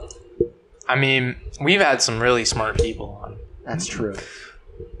turns out. I mean, we've had some really smart people on. That's true.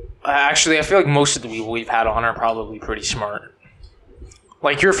 Actually, I feel like most of the people we've had on are probably pretty smart.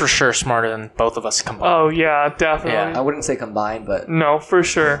 Like you're for sure smarter than both of us combined. Oh yeah, definitely. Yeah. I wouldn't say combined, but No, for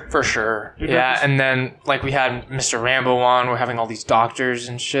sure. For sure. You're Yeah, just- and then like we had Mr. Rambo on, we're having all these doctors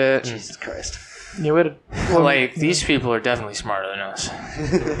and shit. And, Jesus Christ. You would. like these people are definitely smarter than us.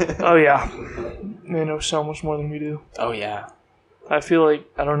 Oh yeah. They know so much more than we do. Oh yeah. I feel like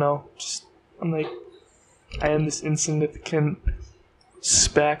I don't know. Just I'm like I am this insignificant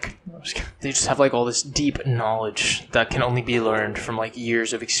speck. No, I'm just kidding. They just have like all this deep knowledge that can only be learned from like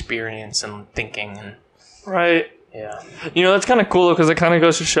years of experience and thinking and Right. yeah. You know that's kind of cool though, because it kind of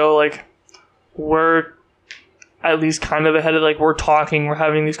goes to show like we're at least kind of ahead of, like, we're talking, we're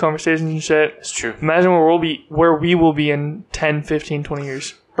having these conversations and shit. It's true. Imagine where we will be in 10, 15, 20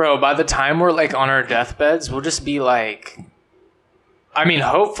 years. Bro, by the time we're, like, on our deathbeds, we'll just be, like... I mean,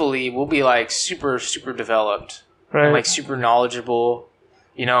 hopefully, we'll be, like, super, super developed. Right. And, like, super knowledgeable.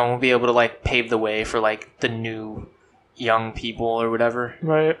 You know, and we'll be able to, like, pave the way for, like, the new young people or whatever.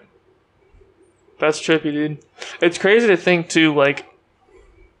 Right. That's trippy, dude. It's crazy to think, too, like...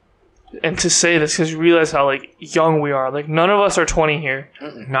 And to say this, because you realize how, like, young we are. Like, none of us are 20 here.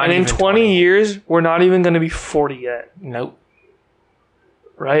 Not And in even 20 years, we're not even going to be 40 yet. Nope.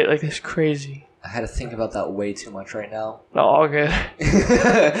 Right? Like, it's crazy. I had to think about that way too much right now. No, all good.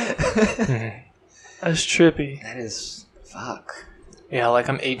 That That's trippy. is... Fuck. Yeah, like,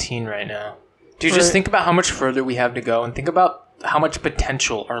 I'm 18 right now. Dude, Right. just think about how much further we have to go, and think about how much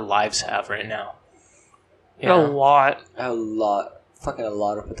potential our lives have right now. A lot. A lot. Fucking a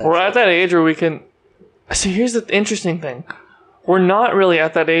lot of potential. We're at that age where we can... See, here's the interesting thing. We're not really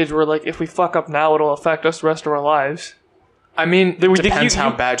at that age where, like, if we fuck up now, it'll affect us the rest of our lives. I mean, Then we- it depends you-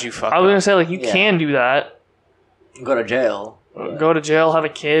 how bad you fuck I was up. going to say, like, you Yeah. can do that. Go to jail. Go to jail, have a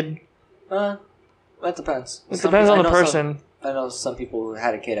kid. That depends. It Some depends on people- the I know person. I know some people who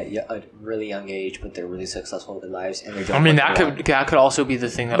had a kid at a really young age, but they're really successful with their lives, and they don't. I mean, fuck around. that could also be the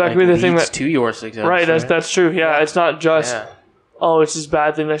thing that, That like, could be the leads thing that- to your success. Right, that's true. Yeah, it's not just, Yeah. oh, it's this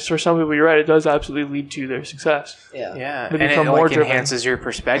bad thing. Like, for some people, you're right. It does absolutely lead to their success. Yeah. Yeah, They and become it more like driven. enhances your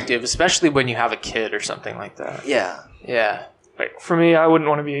perspective, especially when you have a kid or something like that. Yeah. Yeah, Like, for me, I wouldn't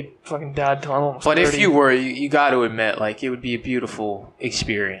want to be a fucking dad till I'm almost but 30. if you were, you got to admit, like, it would be a beautiful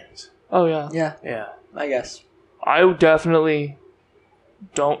experience. Oh, yeah. Yeah. Yeah, I guess. I would definitely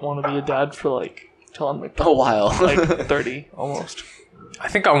don't want to be a dad for, like, till I'm, like, A while. like 30 almost. I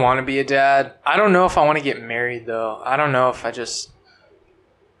think I want to be a dad. I don't know if I want to get married though. I don't know if I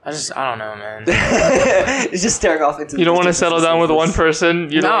don't know, man. It's just staring off into. You don't want to distance settle and down see with if one it's- person.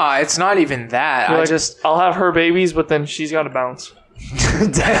 You're No, like, it's not even that. you're I like, just I'll have her babies, but then she's got to bounce.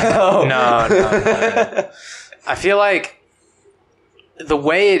 Damn. no. I feel like the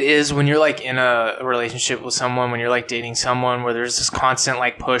way it is when you're like in a relationship with someone, when you're like dating someone, where there's this constant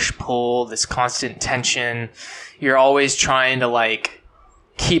like push pull, this constant tension. You're always trying to like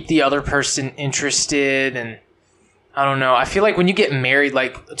keep the other person interested, and I don't know. I feel like when you get married,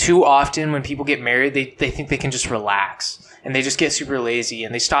 like too often when people get married, they think they can just relax. And they just get super lazy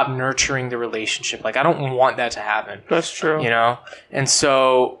and they stop nurturing the relationship. Like, I don't want that to happen. That's true. You know? And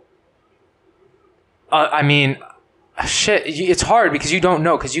so, I mean, shit, it's hard because you don't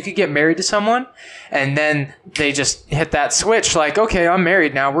know. Because you could get married to someone and then they just hit that switch like, okay, I'm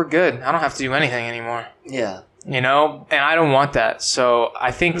married now. We're good. I don't have to do anything anymore. Yeah. You know? And I don't want that. So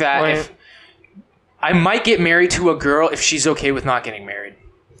I think that Right. if I might get married to a girl if she's okay with not getting married.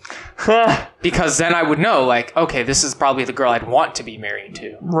 Because then I would know, like, okay, this is probably the girl I'd want to be married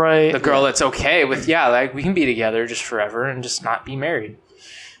to. Right. The girl that's okay with, yeah, like, we can be together just forever and just not be married.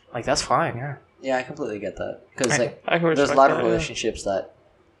 Like, that's fine, yeah. Yeah, I completely get that. Because like, I can there's respect a lot of that, yeah. relationships that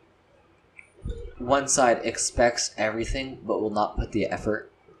one side expects everything, but will not put the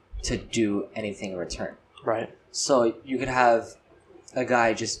effort to do anything in return. Right. So you could have a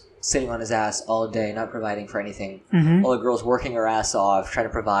guy just sitting on his ass all day, not providing for anything, Mm-hmm. while the girl's working her ass off, trying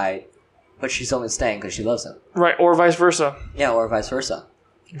to provide, but she's only staying because she loves him. Right, or vice versa. Yeah, or vice versa.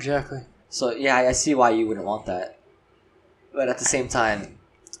 Exactly. So yeah, I see why you wouldn't want that. But at the same time,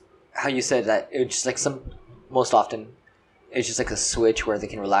 how you said that it was just like most often, it's just like a switch where they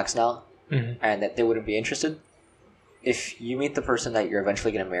can relax now, Mhm. and that they wouldn't be interested. If you meet the person that you're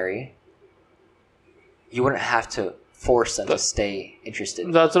eventually going to marry, you wouldn't have to force them to stay interested.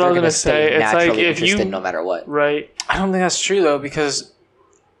 That's what They're I was gonna gonna stay say. It's like naturally if you- interested no matter what. Right. I don't think that's true, though, because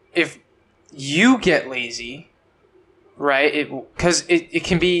if you get lazy, right, because it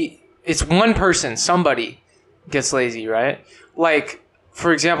can be, it's one person, somebody gets lazy, right? Like,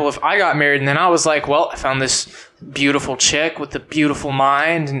 for example, if I got married and then I was like, well, I found this beautiful chick with a beautiful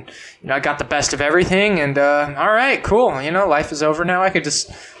mind and, you know, I got the best of everything and, all right, cool. You know, life is over now. I could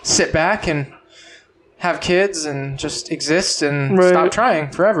just sit back and have kids and just exist and Right. stop trying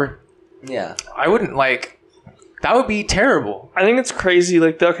forever. Yeah. I wouldn't that would be terrible. I think it's crazy.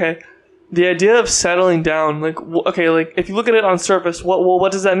 Like, the idea of settling down. Like, okay, like if you look at it on surface,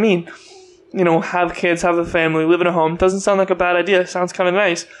 what does that mean? You know, have kids, have a family, live in a home. Doesn't sound like a bad idea. Sounds kind of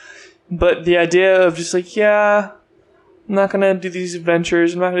nice. But the idea of just like, yeah, I'm not gonna do these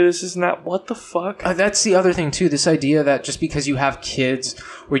adventures. I'm not gonna do this and that. What the fuck? That's the other thing too. This idea that just because you have kids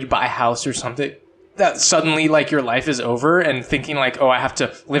or you buy a house or something, that suddenly like your life is over, and thinking like, oh, I have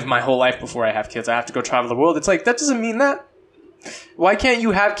to live my whole life before I have kids. I have to go travel the world. It's like that doesn't mean that. Why can't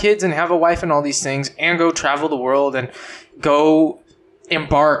you have kids and have a wife and all these things and go travel the world and go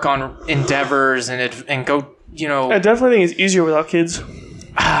embark on endeavors and go, I definitely think it's easier without kids.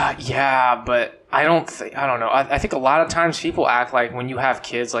 Yeah, but I don't know. I think a lot of times people act like when you have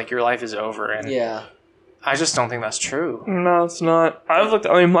kids, like your life is over. And Yeah. I just don't think that's true. No, it's not.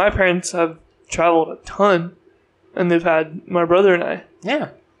 My parents have traveled a ton, and they've had my brother and I. Yeah.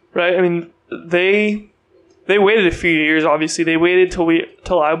 Right? I mean, they waited a few years, obviously. They waited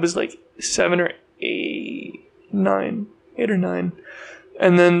till I was like 8 or 9.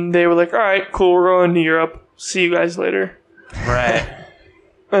 And then they were like, all right, cool, we're going to Europe. See you guys later. Right.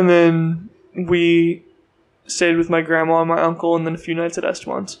 And then we stayed with my grandma and my uncle, and then a few nights at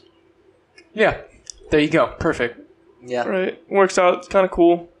Esteban's. Yeah. There you go. Perfect. Yeah. Right? Works out. It's kind of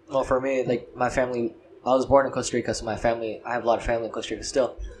cool. Well, for me, like my family, I was born in Costa Rica, so I have a lot of family in Costa Rica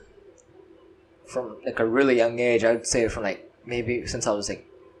still. From like a really young age, I would say from like maybe since I was like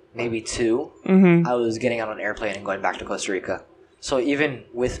maybe 2, I was getting on an airplane and going back to Costa Rica. So even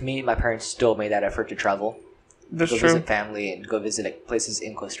with me, my parents still made that effort to travel. That's go true. visit family and go visit like places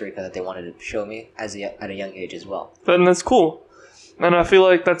in Costa Rica that they wanted to show me at a young age as well. And that's cool. And I feel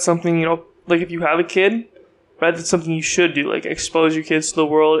like that's something, like if you have a kid, right, that's something you should do, like expose your kids to the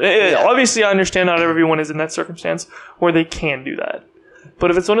world. Obviously, I understand not everyone is in that circumstance where they can do that.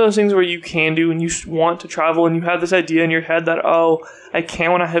 But if it's one of those things where you can do and you want to travel and you have this idea in your head that, I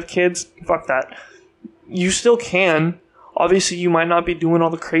can when I have kids, fuck that. You still can. Obviously, you might not be doing all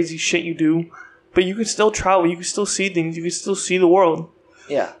the crazy shit you do, but you can still travel. You can still see things. You can still see the world.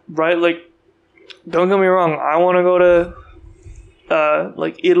 Yeah. Right? Like, don't get me wrong. I want to go to,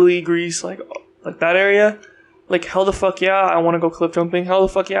 like, Italy, Greece, like that area. Like, hell the fuck yeah, I want to go cliff jumping. Hell the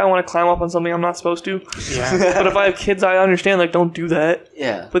fuck yeah, I want to climb up on something I'm not supposed to. Yeah. But if I have kids, I understand, like, don't do that.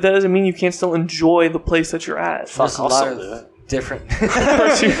 Yeah. But that doesn't mean you can't still enjoy the place that you're at. There's a lot of different.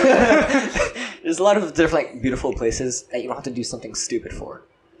 There's a lot of different, like, beautiful places that you don't have to do something stupid for.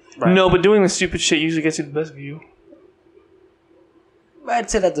 Right. No, but doing the stupid shit usually gets you the best view. I'd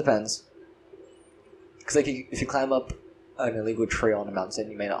say that depends. Because like if you climb up an illegal trail on a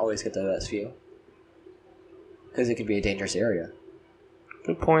mountain, you may not always get the best view. Because it could be a dangerous area.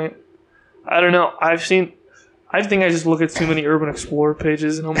 Good point. I don't know. I think I just look at too many Urban Explorer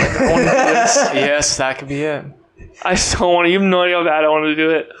pages and I'm like, I want to do this. Yes, that could be it. I still want to. You have no idea how bad I want to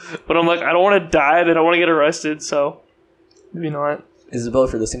do it. But I'm like, I don't want to die, but I want to get arrested, so maybe not. Isabel,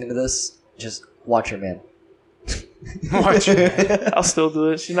 if you're listening to this, just watch her, man. Watch it. I'll still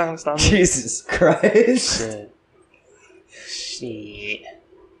do it. She's not going to stop me. Jesus Christ. Shit.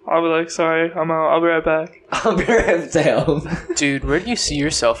 I'll be like, sorry, I'm out. I'll be right back. I'll be right down. Dude, where do you see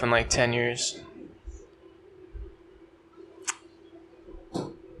yourself in like 10 years?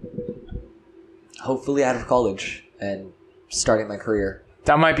 Hopefully out of college and starting my career.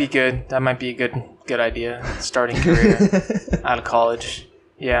 That might be good. That might be a good idea. Starting career out of college.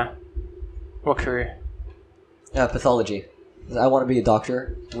 Yeah. What career? Pathology. I want to be a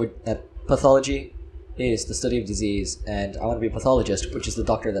doctor. Pathology is the study of disease, and I want to be a pathologist, which is the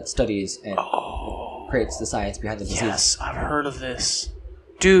doctor that studies and creates the science behind the disease. Yes, I've heard of this.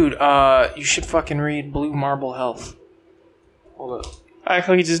 Dude, you should fucking read Blue Marble Health. Hold up. I like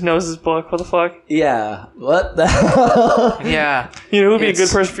how he just knows his book. What the fuck? Yeah. What the hell? Yeah. You know who would be a good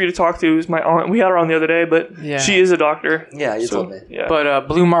person for you to talk to is my aunt. We had her on the other day, but Yeah. she is a doctor. Yeah, you told me. Yeah. But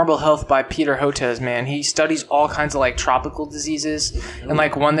Blue Marble Health by Peter Hotez, man, he studies all kinds of like tropical diseases, and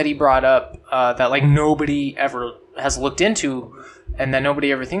like one that he brought up that like nobody ever has looked into, and that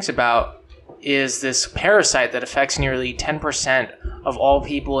nobody ever thinks about, is this parasite that affects nearly 10% of all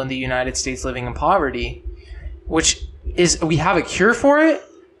people in the United States living in poverty, which is, we have a cure for it,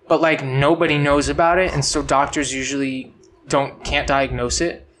 but like nobody knows about it, and so doctors usually can't diagnose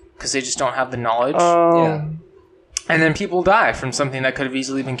it because they just don't have the knowledge. Yeah. And then people die from something that could have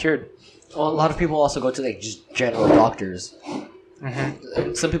easily been cured. Well, a lot of people also go to like just general doctors.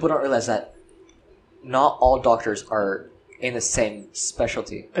 Some people don't realize that not all doctors are in the same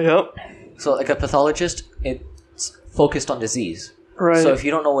specialty. Yep. So like a pathologist, it's focused on disease. Right. So if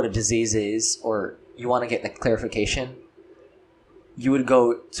you don't know what a disease is, or you want to get like clarification, you would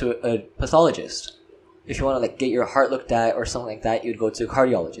go to a pathologist. If you want to like get your heart looked at or something like that, you'd go to a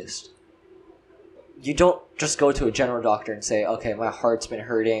cardiologist. You don't just go to a general doctor and say, okay, my heart's been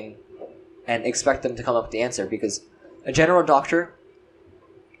hurting, and expect them to come up with the answer, because a general doctor,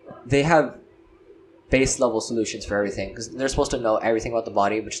 they have base level solutions for everything, because they're supposed to know everything about the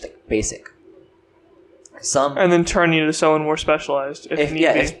body, which is like basic. Some And then turn you to someone more specialized if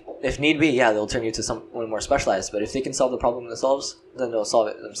need be. if need be, they'll turn you to someone more specialized. But if they can solve the problem themselves, then they'll solve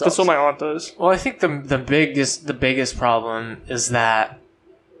it themselves. That's what my aunt does. Well, I think the biggest problem is that,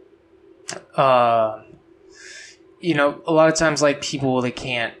 you know, a lot of times like people, they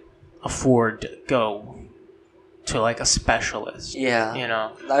can't afford to go to like a specialist. Yeah. You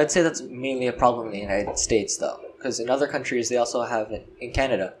know. I would say that's mainly a problem in the United States, though, because in other countries they also have in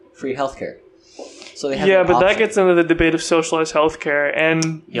Canada free healthcare. So they have Yeah, an but that option. gets into the debate of socialized healthcare,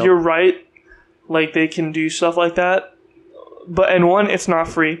 and Yep. you're right. Like they can do stuff like that, but it's not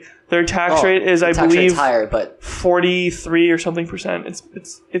free. Their tax rate is, I tax rate's believe, higher, but 43 or something %.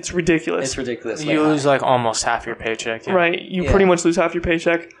 It's ridiculous. it's ridiculous. You lose like almost half your paycheck. Yeah. Right, you Yeah. pretty much lose half your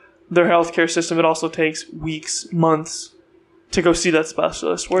paycheck. Their healthcare system, it also takes weeks, months to go see that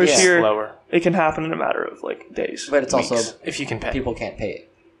specialist. Whereas Yeah. here, Slower. it can happen in a matter of like days. But it's also Weeks, if you can pay. people can't pay it,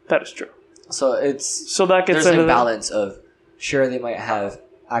 That is true. so it's So that gets there's into a balance of sure they might have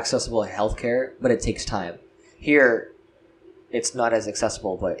accessible healthcare, but it takes time. Here, it's not as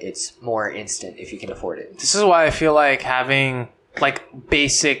accessible, but it's more instant if you can afford it. This is why I feel like having like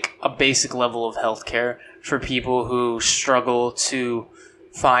a basic level of healthcare for people who struggle to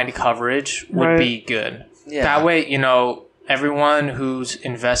find coverage would Right. be good. Yeah. That way, you know, everyone who's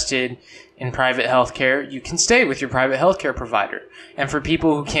invested in private healthcare, you can stay with your private healthcare provider. And for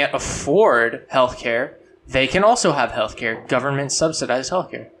people who can't afford healthcare, they can also have healthcare, government subsidized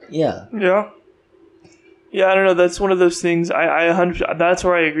healthcare. Yeah. Yeah. Yeah, I don't know. That's one of those things. I 100%. That's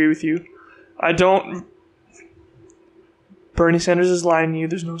where I agree with you. I don't. Bernie Sanders is lying to you.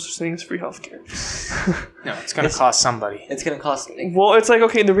 There's no such thing as free healthcare. No, it's going to cost somebody. It's gonna cost. Well, it's like,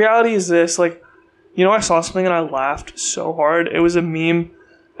 okay, the reality is this. Like, you know, I saw something and I laughed so hard. It was a meme,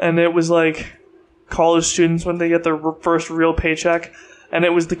 and it was like college students when they get their first real paycheck, and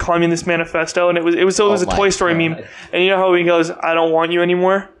it was the Communist Manifesto, and it was a my Toy Story God. meme. And you know how he goes, "I don't want you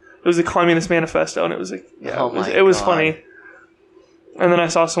anymore." It was the Communist Manifesto, and it was like, yeah, Oh it was my God. funny. And then I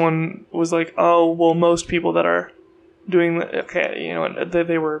saw someone was like, "Oh, well, most people that are doing okay, you know,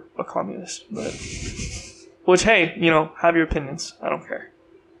 they were a communist." But, which, hey, you know, have your opinions. I don't care.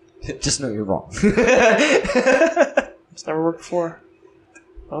 Just know you're wrong. It's never worked before.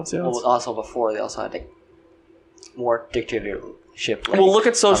 I don't see how Well, it's- also before they also had like more dictatorship. Like Well, look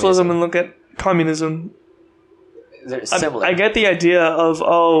at socialism and look at communism. They're similar. I get the idea of,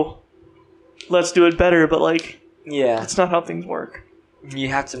 oh, let's do it better, but like, Yeah, that's not how things work. you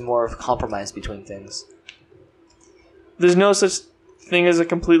have to more of compromise between things. There's no such thing as a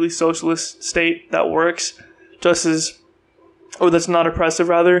completely socialist state that works, just as, or that's not oppressive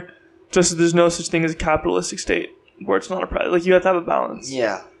rather, just as there's no such thing as a capitalistic state where it's not oppressive. Like, you have to have a balance,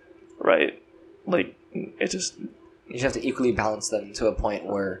 Yeah, right? Like, it just, you just have to equally balance them to a point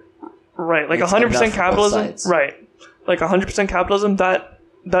where right, like It's 100% enough for both capitalism, sides. right? Like 100% capitalism, that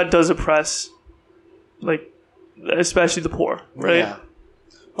does oppress, like, especially the poor, right? Yeah.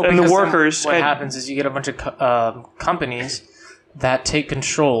 Well, And the because then workers. What and- happens is you get a bunch of companies that take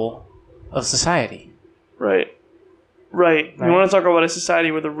control of society. Right. Right. You Right. want to talk about a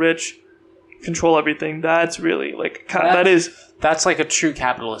society where the rich control everything? That's really like that is That's like a true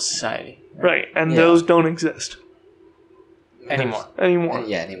capitalist society right, and Yeah. those don't exist anymore. anymore.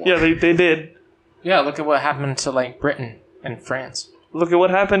 Yeah, anymore. Yeah, they did. Yeah, look at what happened to like Britain and France. Look at what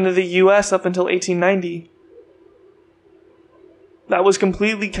happened to the U.S. up until 1890. That was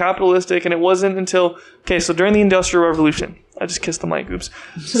completely capitalistic, and it wasn't until so during the Industrial Revolution. I just kissed the mic, oops.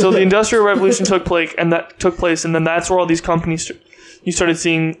 So the Industrial Revolution took place, and then that's where all these companies you started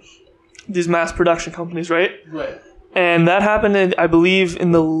seeing these mass production companies, right? Right. And that happened, I believe,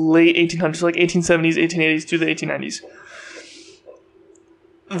 in the late 1800s, like 1870s, 1880s through the 1890s.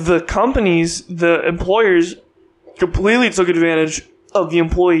 The companies, the employers, completely took advantage of the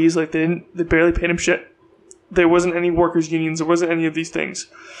employees. Like they barely paid them shit. There wasn't any workers' unions. There wasn't any of these things.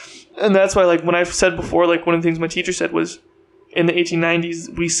 And that's why, like, when I've said before, like, one of the things my teacher said was, in the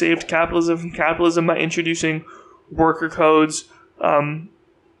 1890s, we saved capitalism from capitalism by introducing worker codes,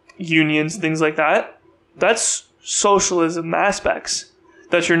 unions, things like that. That's socialism aspects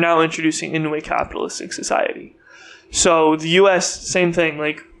that you're now introducing into a capitalistic society. So the U.S., same thing.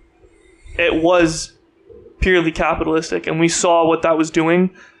 Like, it was purely capitalistic, and we saw what that was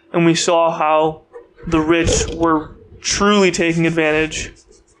doing, and we saw how the rich were truly taking advantage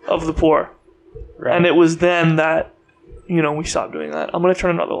of the poor. Right. And it was then that, we stopped doing that. I'm going to turn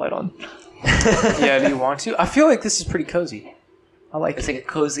another light on. Yeah, do you want to? I feel like this is pretty cozy. I like It's it. like a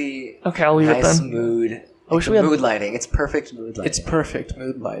cozy, Okay, I'll leave it nice then. mood. I wish Like we had- mood lighting. It's perfect mood lighting. It's perfect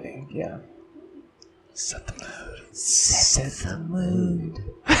mood lighting. Yeah. Set the mood. Set the mood.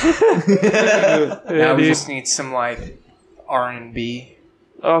 Yeah, Now we dude. just need some like R&B.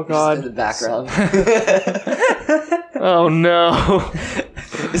 Oh Just in the god. background. Oh no.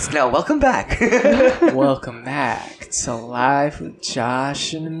 It's now welcome back. Welcome back to Live with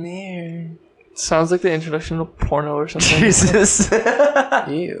Josh and Amir. Sounds like the introduction to porno or something. Jesus.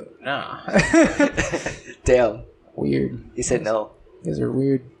 Ew, nah. Damn. Weird. He said no. You guys are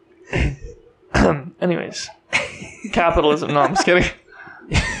weird. Anyways. Capitalism. No, I'm just kidding.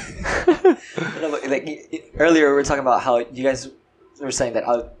 No, but, like earlier, we were talking about how you guys were saying that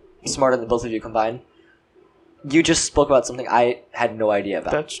I'm smarter than both of you combined. You just spoke about something I had no idea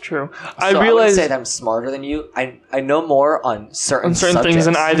about. That's true. So I I wouldn't realized say that I'm smarter than you. I know more on certain on certain things,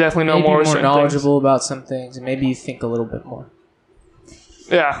 and I definitely know Maybe more. more certain knowledgeable about some things, and maybe you think a little bit more. Things.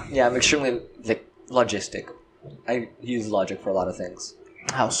 Yeah. Yeah, I'm extremely like logistic. I use logic for a lot of things.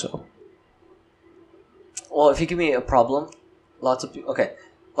 How so? Well, if you give me a problem, lots of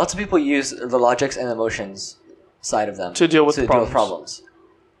people use the logics and emotions side of them To deal with problems. problems.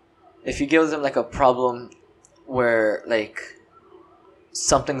 If you give them like a problem where like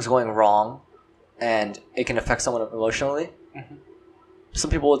something's going wrong and it can affect someone emotionally,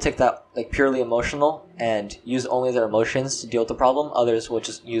 some people will take that like purely emotional and use only their emotions to deal with the problem. Others will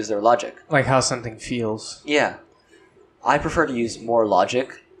just use their logic. Like how something feels. Yeah, I prefer to use more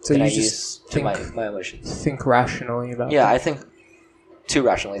logic So than you I just use to think- my emotions. Think rationally about Yeah, it. I think too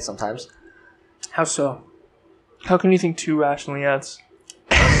rationally sometimes. How so? How can you think too rationally? Yeah, it's-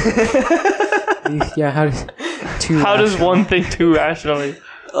 Yeah, how does... How does one think too rationally?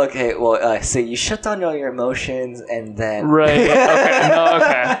 Okay, well, so you shut down all your emotions and then... Right. Okay. No.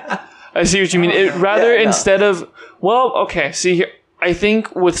 Okay. I see what you mean. Rather Yeah, no. instead of okay. See here, I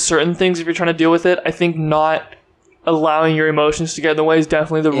think with certain things, if you're trying to deal with it, I think not allowing your emotions to get in the way is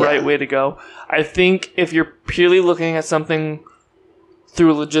definitely the Yeah. right way to go. I think if you're purely looking at something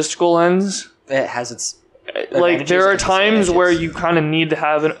through a logistical lens, It has its... like there are and times disadvantages. where you kind of need to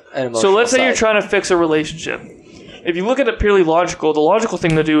have An so emotional let's say you're side. trying to fix a relationship. If you look at it purely logical, the logical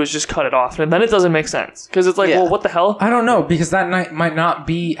thing to do is just cut it off, and then it doesn't make sense because it's like, Yeah. well, what the hell? I don't know, because that might not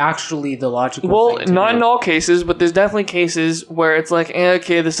be actually the logical Well, thing to not do. in all cases, but there's definitely cases where it's like,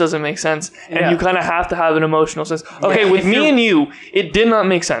 okay, this doesn't make sense, and Yeah. you kind of have to have an emotional sense. Okay, Yeah, with if me you're- and you, it did not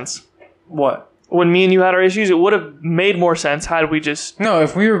make sense. What? When me and you had our issues, it would have made more sense had we just. No,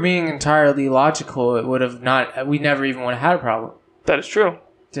 if we were being entirely logical, it would have not... We never even would have had a problem. That is true.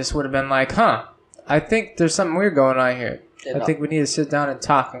 Just would have been like, huh, I think there's something weird going on here. Yeah, I no. think we need to sit down and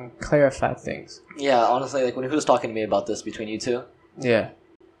talk and clarify things. Yeah, honestly, like when he was talking to me about this between you two, Yeah.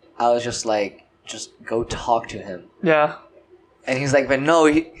 I was just like, just go talk to him. Yeah. And he's like, but no,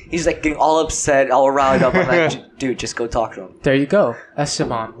 he's like getting all upset, all riled up. I'm like, dude, just go talk to him. There you go.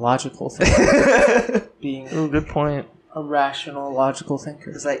 Esteban, logical thinker. Being Ooh, good point. a rational, logical thinker.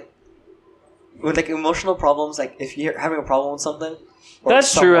 It's like, with like emotional problems, like if you're having a problem with something. or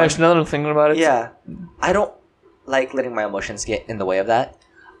That's true. someone- Actually, now that I'm thinking about it. Yeah, I don't like letting my emotions get in the way of that.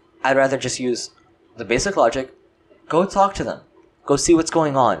 I'd rather just use the basic logic. Go talk to them. Go see what's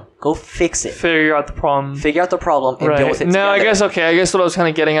going on. Go fix it. Figure out the problem. Figure out the problem and deal Right. with it No, I together. guess okay. I guess what I was kind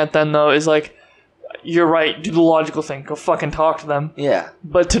of getting at then though is like, you're right. Do the logical thing. Go fucking talk to them. Yeah.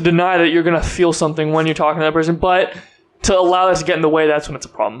 But to deny that you're gonna feel something when you're talking to that person, but to allow that to get in the way, that's when it's a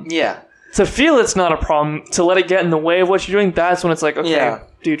problem. Yeah. To feel it's not a problem, to let it get in the way of what you're doing, that's when it's like, okay, Yeah.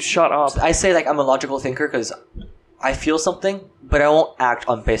 dude, shut up. I say like I'm a logical thinker because I feel something, but I won't act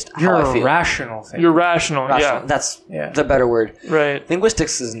on based You're how I a feel. rational thinker. You're rational, Rational. yeah. That's Yeah. the better word. Right.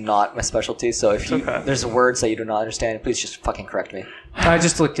 Linguistics is not my specialty, so if you okay. there's words that you do not understand, please just fucking correct me. I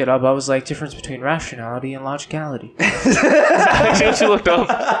just looked it up. I was like, difference between rationality and logicality. Actually, what you looked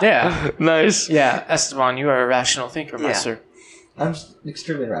up. Yeah. Nice. Yeah, Esteban, you are a rational thinker, my Yeah. sir. I'm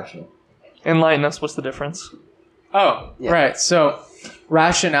extremely rational. Enlighten us. What's the difference? Oh, Yeah. right. So,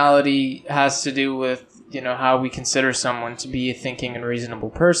 rationality has to do with, how we consider someone to be a thinking and reasonable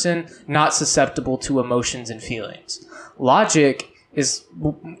person, not susceptible to emotions and feelings. Logic is,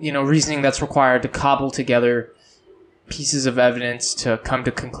 reasoning that's required to cobble together pieces of evidence to come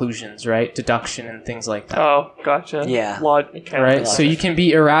to conclusions, right? Deduction and things like that. Oh, gotcha. Yeah. Okay. Right? So you can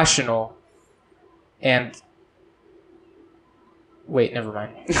be irrational and... Wait, never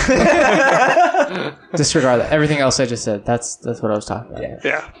mind. Disregard that. Everything else I just said, that's what I was talking about.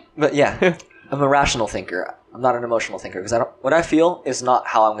 Yeah. But yeah, I'm a rational thinker. I'm not an emotional thinker because what I feel is not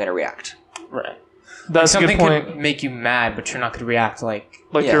how I'm going to react. Right. That's a Something good point. could make you mad, but you're not going to react like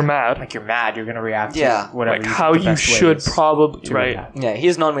Like Yeah. you're mad. you're mad. You're going to react Yeah. to whatever Like you how think the you best way should is probably. to Right. react. Yeah,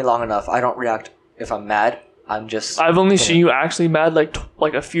 he's known me long enough. I don't react if I'm mad. I'm just I've only seen you actually mad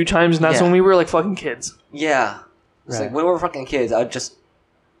like a few times, and that's Yeah. when we were like fucking kids. yeah. It's like when we were fucking kids, I would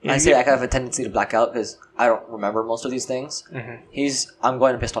I have a tendency to black out because I don't remember most of these things. I'm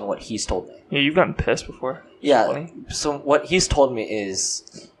going pissed on what he's told me. Yeah, you've gotten pissed before. Yeah. Funny. So what he's told me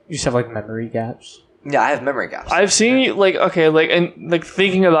is, You just have like memory gaps. yeah, I have memory gaps. I've seen you and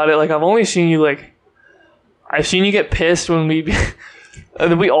thinking about it, I've only seen you I've seen you get pissed when we be,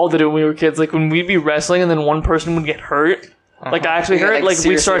 and we all did it when we were kids. Like when we'd be wrestling and then one person would get hurt. Like I actually hurt. Like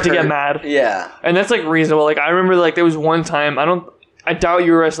we'd start to get mad. Yeah. And that's reasonable. I remember there was one time I doubt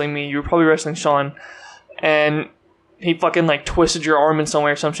you were wrestling me. You were probably wrestling Sean, and he fucking twisted your arm in some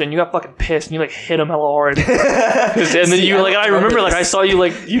way or some shit. And you got fucking pissed and you hit him hella hard. And then you I remember I saw you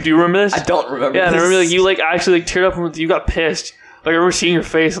you do remember this? I don't remember. Yeah, this. and I remember you actually teared up and you got pissed. I remember seeing your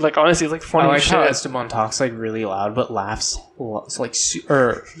face. Honestly, it's funny. I like shit. how Esteban talks really loud but laughs. It's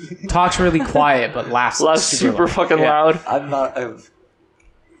or talks really quiet but laughs. Super loud. fucking Yeah. loud. I'm not.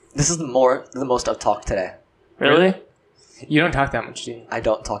 This is the most I've talked today. Really? You don't talk that much, do you? I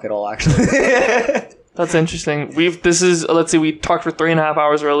don't talk at all, actually. That's interesting. We talked for 3.5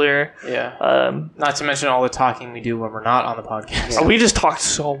 hours earlier. Yeah. Not to mention all the talking we do when we're not on the podcast. We just talked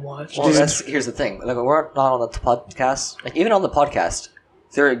so much. Well, here's the thing. We're not on the podcast. Even on the podcast,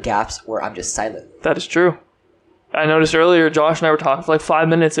 there are gaps where I'm just silent. That is true. I noticed earlier, Josh and I were talking for 5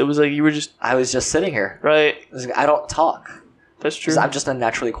 minutes. It was you were just... I was just sitting here. Right. I don't talk. That's true. I'm just a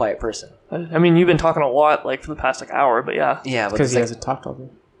naturally quiet person. I mean, you've been talking a lot, for the past, hour, but yeah. Yeah, but Because he hasn't talked all day.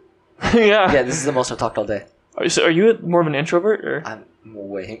 Yeah. Yeah, this is the most I've talked all day. Are you more of an introvert, or? I'm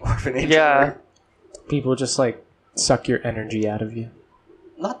way more of an introvert. Yeah. People just suck your energy out of you.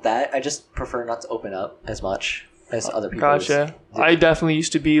 Not that. I just prefer not to open up as much as other people. Gotcha. I definitely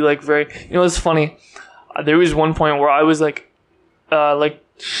used to be very... it's funny. There was one point where I was freshman,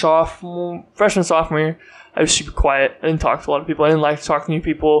 sophomore year, I was super quiet. I didn't talk to a lot of people. I didn't like to talk to new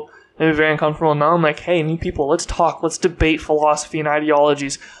people. It was very uncomfortable. Now I'm hey, new people, let's talk. Let's debate philosophy and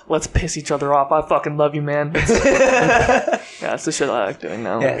ideologies. Let's piss each other off. I fucking love you, man. Yeah, that's the shit I like doing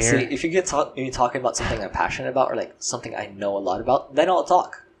now. Yeah, see, if you get talking about something I'm passionate about or something I know a lot about, then I'll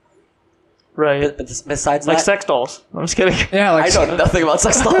talk. Right. But besides that... sex dolls. I'm just kidding. Yeah, I know nothing about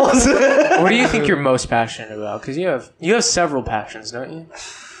sex dolls. What do you think you're most passionate about? Because you have several passions, don't you?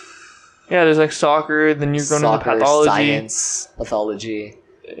 Yeah, there's soccer, then you're going into pathology. Science, pathology.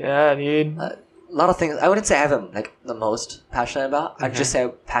 Yeah, dude. A lot of things. I wouldn't say I have the most passionate about. I'd just say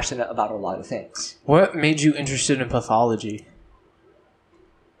I'm passionate about a lot of things. What made you interested in pathology?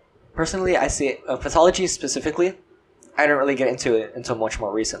 Personally, I see pathology specifically. I didn't really get into it until much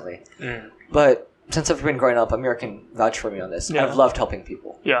more recently. But since I've been growing up, Amir can vouch for me on this. Yeah. I've loved helping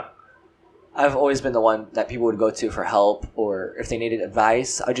people. Yeah. I've always been the one that people would go to for help, or if they needed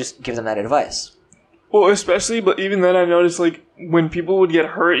advice, I'd just give them that advice. Well, especially, but even then I noticed, when people would get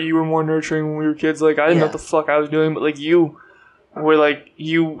hurt, you were more nurturing when we were kids. I didn't know what the fuck I was doing, but, you were, whenever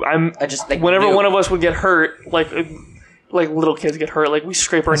knew. one of us would get hurt, little kids get hurt, we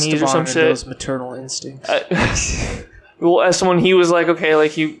scrape our knees or some shit. Those maternal instincts. Well, as someone, he was okay,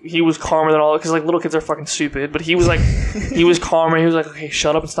 he was calmer than all, because little kids are fucking stupid, but he was he was calmer, he was okay,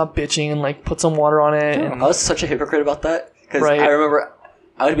 shut up and stop bitching, and put some water on it. And, I was such a hypocrite about that, because Right. I remember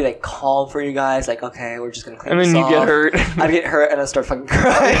I would be calm for you guys, okay, we're just gonna clean and this then you off. get hurt. I'd get hurt and I'd start fucking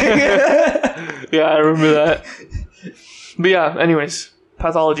crying. Yeah, I remember that. But yeah, anyways,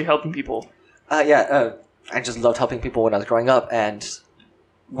 pathology, helping people. I just loved helping people when I was growing up, and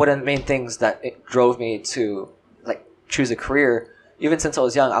one of the main things that it drove me to choose a career, even since I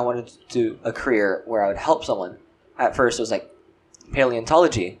was young, I wanted to do a career where I would help someone. At first, it was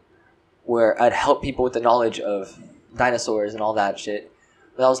paleontology, where I'd help people with the knowledge of dinosaurs and all that shit.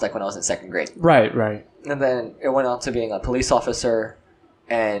 But that was when I was in 2nd grade. Right. And then it went on to being a police officer,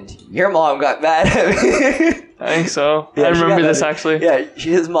 and your mom got mad at me. I think so. Yeah, I she remember got this mad at actually. me. Yeah,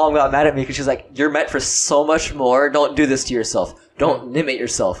 his mom got mad at me because she's you're meant for so much more. Don't do this to yourself. Don't limit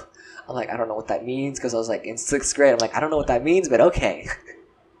yourself. I'm I don't know what that means, because I was in 6th grade. I'm I don't know what that means, but okay.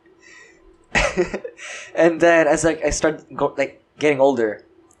 And then as I started getting older,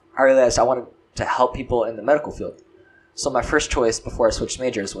 I realized I wanted to help people in the medical field. So my first choice before I switched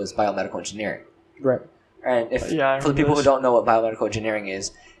majors was biomedical engineering. Right. And for the people who don't know what biomedical engineering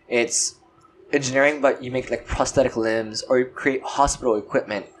is, it's engineering, but you make prosthetic limbs, or you create hospital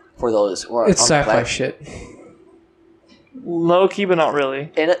equipment for those who are It's sci-fi shit. Low key, but not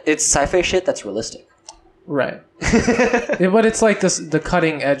really. And it's sci-fi shit that's realistic. Right. Yeah, but it's the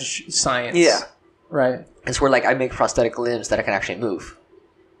cutting edge science. Yeah. Right. It's where I make prosthetic limbs that I can actually move.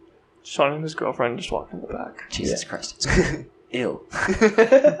 Sean and his girlfriend just walked in the back. Jesus Christ. Ew.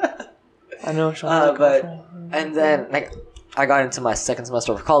 I know, Sean. And then I got into my 2nd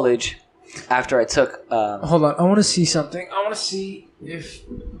semester of college, after I took. Hold on, I want to see something. I want to see if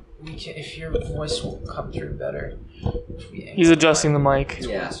we can, if your voice will come through better. He's adjusting the mic.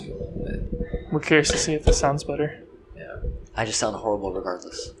 Yeah. We're curious to see if this sounds better. I just sound horrible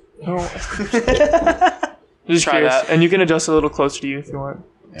regardless. No. Just Try curious. that. And you can adjust a little closer to you if you want.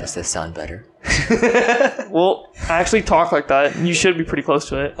 Does this sound better? Well, I actually talk like that. You should be pretty close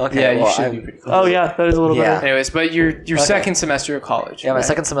to it. Okay. Yeah, you well, should I'm- be pretty close. Oh yeah, that is a little Yeah. better. Anyways, but your second semester of college. Yeah, my right?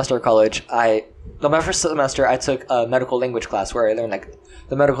 second semester of college, my first semester, I took a medical language class where I learned like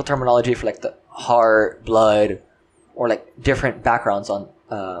the medical terminology for like the heart, blood, or like different backgrounds on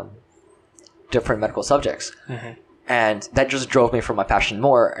different medical subjects. And that just drove me for my passion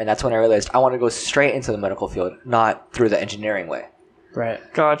more. And that's when I realized I want to go straight into the medical field, not through the engineering way. Right.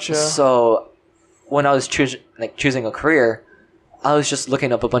 Gotcha. So when I was choosing a career, I was just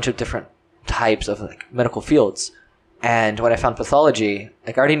looking up a bunch of different types of like medical fields. And when I found pathology,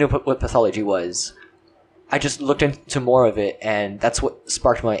 like I already knew what pathology was. I just looked into more of it, and that's what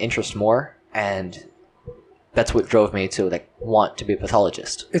sparked my interest more. And that's what drove me to like want to be a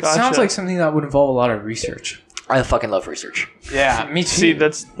pathologist. It Gotcha. sounds like something that would involve a lot of research. I fucking love research. Yeah, me too. See,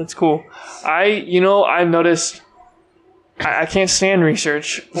 that's cool. I've noticed I can't stand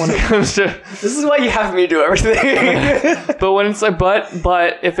research when it comes to. This is why you have me do everything. But when it's like,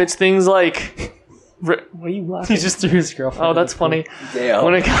 but if it's things like, what are you laughing? He just threw his girlfriend. Oh, that's funny. Damn.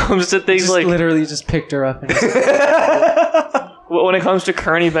 When it comes to things Just like literally just picked her up. And when it comes to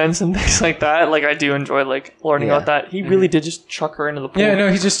current events and things like that, like I do enjoy like learning Yeah. about that. He really did just chuck her into the pool. yeah,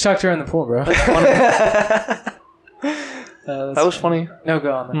 no, he just chucked her in the pool, bro. That was funny. No,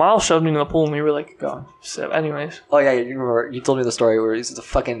 go on. Then. Miles shoved me in the pool and we were like, gone. So, anyways, Oh yeah, you remember? You told me the story where he's the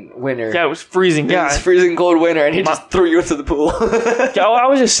fucking winter. yeah, it was freezing. Yeah, Yeah, it's freezing cold winter, and he just threw you into the pool. yeah, I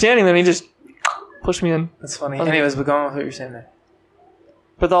was just standing there and he just pushed me in. That's funny. Okay. Anyways, but go on with what you're saying there.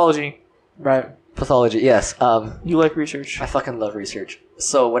 Pathology. Right. Pathology, yes. You like research? I fucking love research.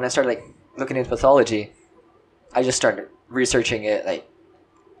 So when I started like looking into pathology, I just started researching it, like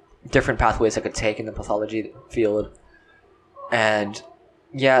different pathways I could take in the pathology field. And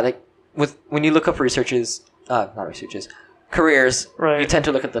yeah, like when you look up careers, Right. you tend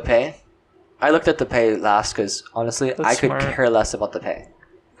to look at the pay. I looked at the pay last because honestly, That's I could smart. care less about the pay.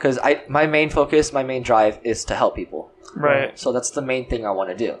 Because my main focus, my main drive is to help people. Right. So that's the main thing I want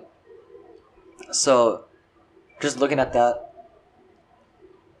to do. So, just looking at that,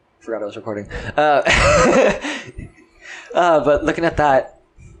 forgot I was recording. But looking at that,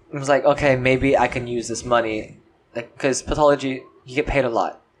 I was like, okay, maybe I can use this money, because pathology, you get paid a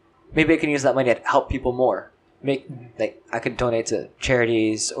lot. Maybe I can use that money to help people more. I could donate to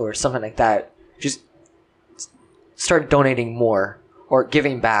charities or something like that. Just start donating more or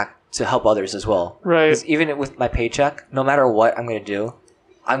giving back to help others as well. Right. 'Cause even with my paycheck, no matter what I'm gonna do,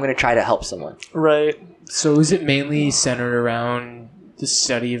 I'm gonna try to help someone. Right. So is it mainly centered around the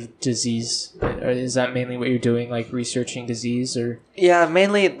study of disease? Or is that mainly what you're doing, like researching disease, or? Yeah,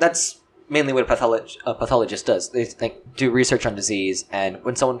 that's mainly what a pathologist does. They do research on disease, and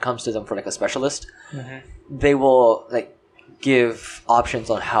when someone comes to them for like a specialist, they will like give options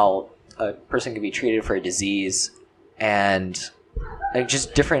on how a person can be treated for a disease, and like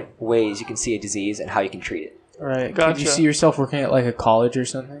just different ways you can see a disease and how you can treat it. Right. Gotcha. Could you see yourself working at like a college or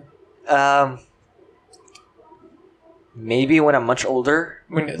something? Maybe when I'm much older.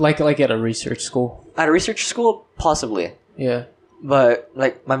 When, like at a research school. At a research school, possibly. Yeah. But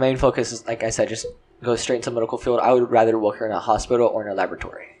like my main focus is, like I said, just go straight into the medical field. I would rather work in a hospital or in a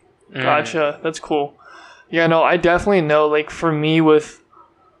laboratory. Gotcha. That's cool. Yeah, no, I definitely know, like, for me with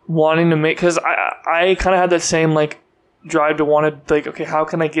wanting to make, because I kind of had that same, like, drive to want to, like, okay, how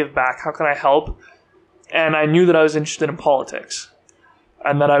can I give back? How can I help? And I knew that I was interested in politics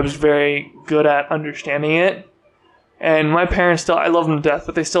and that I was very good at understanding it. And my parents still, I love them to death,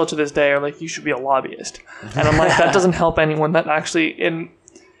 but they still to this day are like, you should be a lobbyist. And I'm like, that doesn't help anyone. That actually, and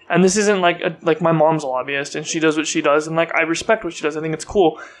this isn't like my mom's a lobbyist and she does what she does. And like, I respect what she does. I think it's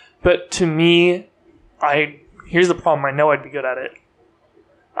cool. But to me, here's the problem. I know I'd be good at it.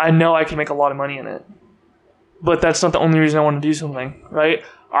 I know I can make a lot of money in it. But that's not the only reason I want to do something, right?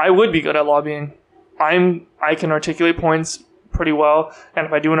 I would be good at lobbying. I can articulate points pretty well. And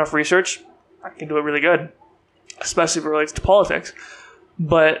if I do enough research, I can do it really good. Especially if it relates to politics.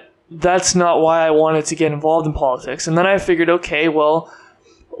 But that's not why I wanted to get involved in politics. And then I figured, okay, well,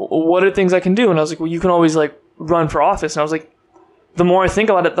 what are things I can do? And I was like, well, you can always like run for office. And I was like, the more I think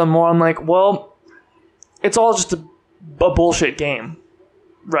about it, the more I'm like, well, it's all just a bullshit game,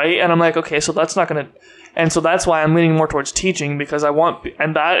 right? And I'm like, okay, so that's not going to... And so that's why I'm leaning more towards teaching, because I want,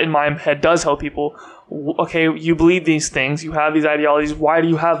 and that in my head does help people. Okay, you believe these things, you have these ideologies, why do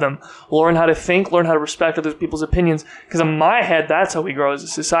you have them? Learn how to think, learn how to respect other people's opinions, because in my head, that's how we grow as a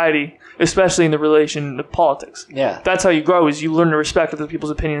society, especially in the relation to politics. Yeah. That's how you grow, is you learn to respect other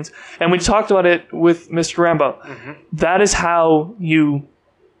people's opinions. And we talked about it with Mr. Rambo. That is how you,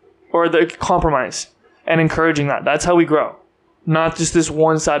 or the compromise and encouraging that. That's how we grow. Not just this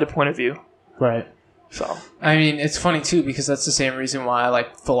one-sided point of view. Right. So I mean, it's funny too, because that's the same reason why I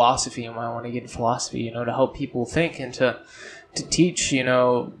like philosophy and why I want to get into philosophy, to help people think and to teach,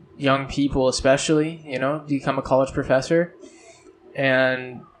 young people especially, become a college professor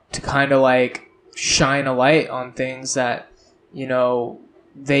and to kind of like shine a light on things that,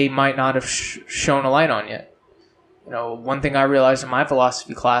 they might not have shown a light on yet. One thing I realized in my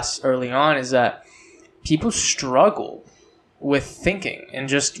philosophy class early on is that people struggle with thinking and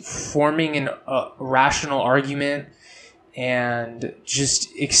just forming a rational argument and just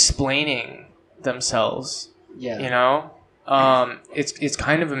explaining themselves. Yeah. It's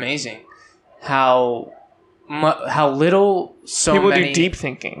kind of amazing how little so people many do deep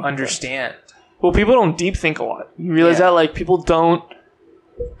thinking. understand. Well, people don't deep think a lot. You realize that, like, people don't,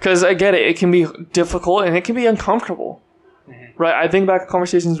 because I get it. It can be difficult and it can be uncomfortable, right? I think back to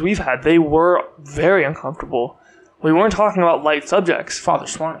conversations we've had; they were very uncomfortable. We weren't talking about light subjects. Father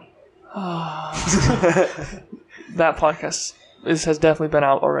Swanee. That podcast has definitely been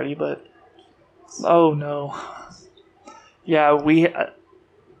out already, but oh no, yeah, we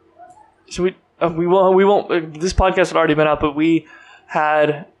should we won't. This podcast had already been out, but we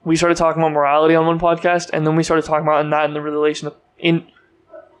started talking about morality on one podcast, and then we started talking about that in the relation in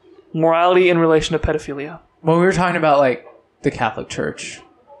morality in relation to pedophilia. Well, we were talking about like the Catholic Church,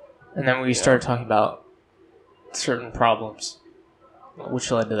 and then we started talking about certain problems, which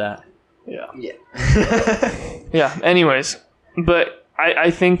led to that. Yeah. Yeah. Anyways, but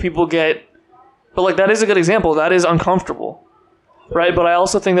I think people get, but like that is a good example. That is uncomfortable, right? But I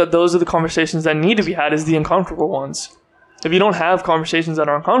also think that those are the conversations that need to be had, is the uncomfortable ones. If you don't have conversations that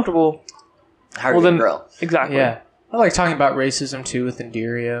are uncomfortable, How are you gonna grow? Exactly. Yeah, I like talking about racism too with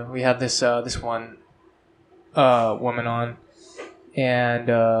Indiria. We had this one woman on, and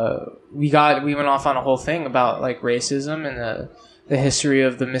we went off on a whole thing about like racism and the history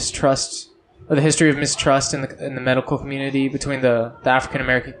of the mistrust, or the history of mistrust in the medical community, between the African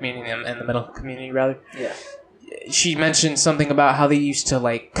American community and the medical community rather. Yeah. She mentioned something about how they used to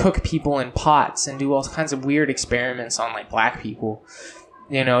like cook people in pots and do all kinds of weird experiments on like black people,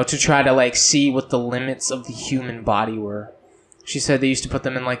 to try to like see what the limits of the human body were. She said they used to put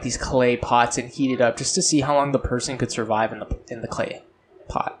them in like these clay pots and heat it up just to see how long the person could survive in the clay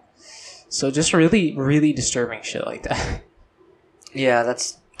pot. So just really, really disturbing shit like that. Yeah,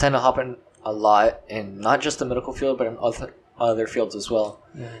 that's tend to happen a lot in not just the medical field, but in other fields as well.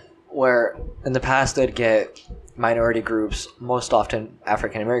 Where in the past they'd get minority groups, most often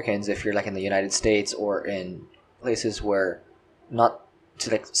African Americans, if you're like in the United States or in places where, not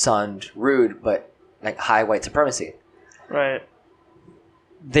to like sound rude, but like high white supremacy. Right.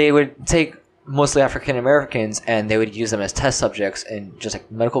 They would take mostly African Americans and they would use them as test subjects in just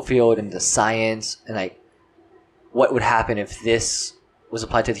like medical field and the science, and like what would happen if this was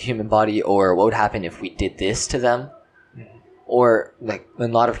applied to the human body, or what would happen if we did this to them. Or like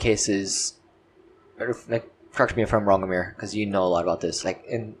in a lot of cases, like correct me if I'm wrong, Amir, because you know a lot about this. Like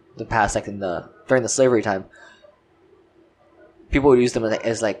in the past, like during the slavery time, people would use them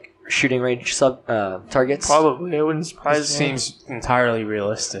as like shooting range targets. Probably, it wouldn't surprise me. Seems entirely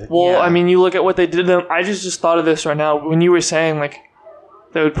realistic. Well, Yeah. I mean, you look at what they did to them. I just thought of this right now when you were saying like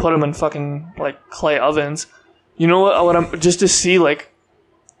they would put them in fucking like clay ovens. You know what I'm just to see like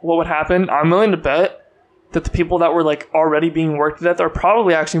what would happen. I'm willing to bet that the people that were like already being worked to death are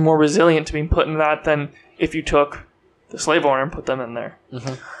probably actually more resilient to being put in that than if you took the slave owner and put them in there.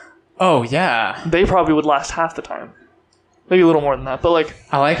 Oh yeah, They probably would last half the time, maybe a little more than that. But like,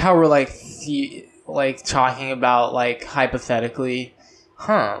 I like how we're like talking about like hypothetically.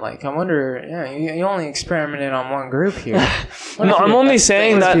 Like I wonder. Yeah, you only experimented on one group here. no, I'm only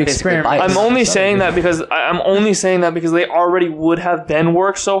saying that. experiment. I'm only saying that because they already would have been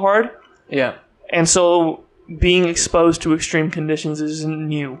worked so hard. Yeah. And so being exposed to extreme conditions isn't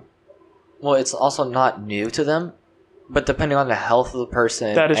new. Well, it's also not new to them, but depending on the health of the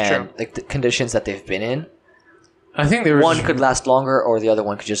person That is and true. like the conditions that they've been in, I think they were one could last longer, or the other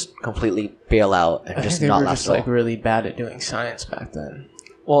one could just completely bail out and I just think they not were last just at like all. really bad at doing science back then.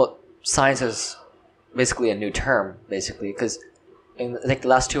 Well, science is basically a new term, basically, because in like the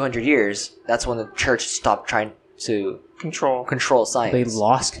last 200 years, that's when the church stopped trying to Control. control science. They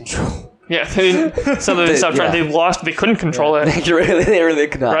lost control. Yeah, they didn't, some of the stuff yeah. they lost. They couldn't control it, They really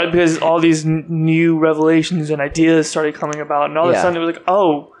could not. right? Because all these new revelations and ideas started coming about, and all of a Yeah. sudden it was like,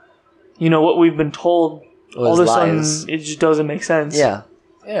 oh, you know what we've been told. Was All of a lies. sudden, it just doesn't make sense. Yeah.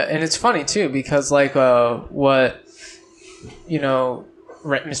 Yeah, and it's funny too because like what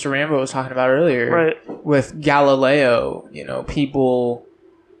Mr. Rambo was talking about earlier, Right. with Galileo, people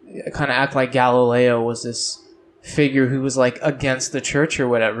kind of act like Galileo was this figure who was like against the church or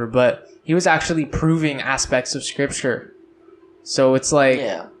whatever, but he was actually proving aspects of scripture. So it's like,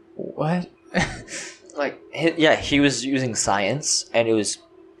 Yeah. what? Like, he was using science, and it was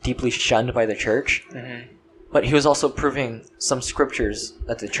deeply shunned by the church. Mhm. But he was also proving some scriptures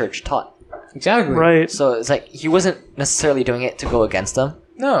that the church taught. Exactly. Right. So it's like he wasn't necessarily doing it to go against them.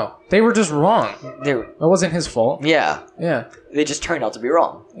 No, they were just wrong. They, That wasn't his fault. yeah, Yeah, they just turned out to be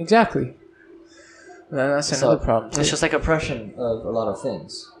wrong. exactly. And that's another problem. Too. It's just like oppression of a lot of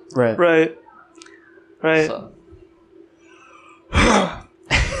things. right. Right. Right. So.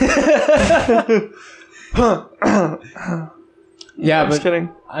 Yeah, I'm just but kidding.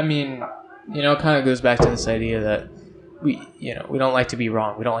 I mean, it kind of goes back to this idea that we don't like to be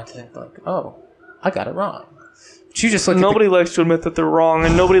wrong. We don't like to think like, oh, I got it wrong. But you just look Nobody likes to admit that they're wrong,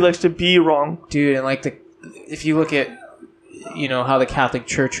 and nobody likes to be wrong. at dude, and like if you look at, how the Catholic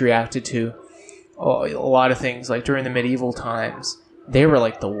Church reacted to a lot of things, like during the medieval times, they were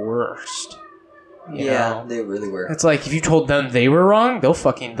like the worst. You know? They really were. It's like if you told them they were wrong, they'll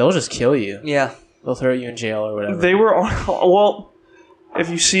just kill you. Yeah. They'll throw you in jail or whatever. They were well. If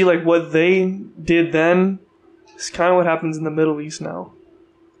you see like what they did then, it's kind of what happens in the Middle East now.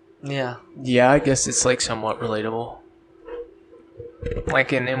 Yeah. Yeah, I guess it's like somewhat relatable.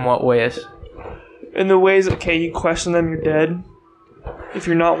 Like in what ways? In the ways, okay, you question them, you're dead. If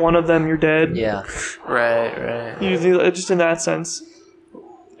you're not one of them, you're dead. Yeah. Right. Just in that sense.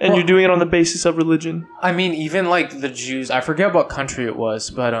 And you're doing it on the basis of religion. I mean, even like the Jews, I forget what country it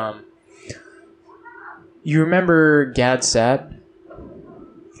was, but you remember Gad Saad?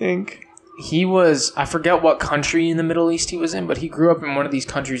 I think. He was, I forget what country in the Middle East he was in, but he grew up in one of these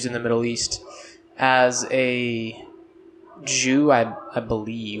countries in the Middle East as a Jew, I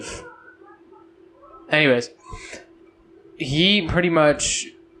believe. Anyways, he pretty much,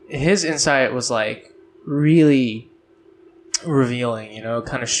 his insight was like really revealing,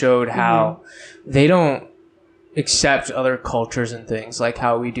 kind of showed how they don't accept other cultures and things like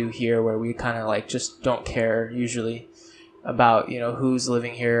how we do here, where we kind of like just don't care usually about who's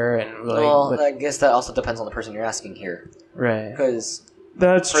living here and like, Well, I guess that also depends on the person you're asking here. right. Because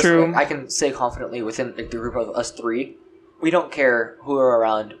That's true. I can say confidently within like, the group of us three, we don't care who we're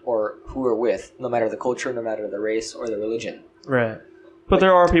around or who we're with, no matter the culture, no matter the race or the religion. Right. But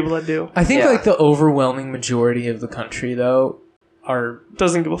there are people that do. I think Yeah. like the overwhelming majority of the country though are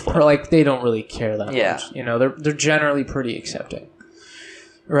Doesn't give a fuck. like they don't really care that Yeah. much. They're generally pretty accepting.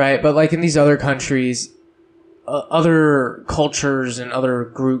 Right, but like in these other countries, other cultures and other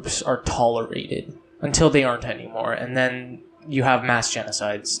groups are tolerated until they aren't anymore, and then you have mass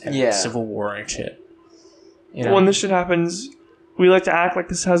genocides and Yeah. civil war and shit. When this shit happens, we like to act like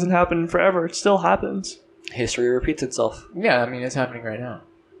this hasn't happened forever. It still happens. History repeats itself. Yeah, I mean it's happening right now.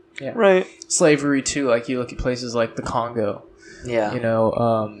 Right. Slavery too, like you look at places like the Congo, Yeah.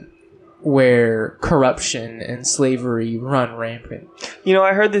 where corruption and slavery run rampant.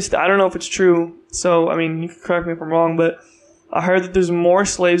 I heard this. I don't know if it's true. So, I mean, you can correct me if I'm wrong, but I heard that there's more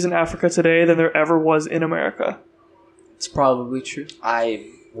slaves in Africa today than there ever was in America. It's probably true. I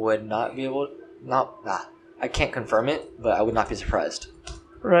would not be able I can't confirm it, but I would not be surprised.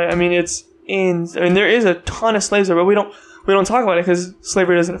 Right? I mean, there is a ton of slaves there, but we don't talk about it because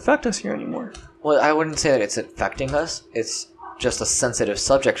slavery doesn't affect us here anymore. Well, I wouldn't say that it's affecting us. It's just a sensitive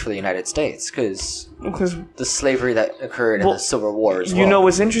subject for the United States because the slavery that occurred in the Civil War as well. You know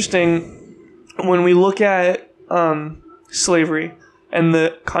what's interesting? When we look at slavery and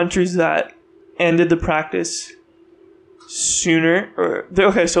the countries that ended the practice sooner,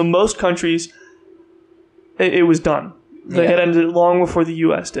 so most countries, it was done. They had ended it long before the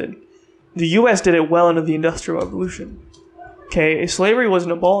U.S. did. The U.S. did it well into the Industrial Revolution. Okay, slavery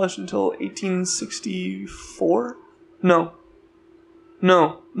wasn't abolished until 1864? No,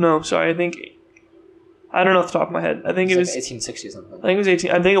 sorry, I don't know off the top of my head. I think it was 1860 something. I think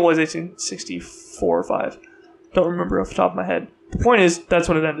it was 1864 or 5. Don't remember off the top of my head. The point is, that's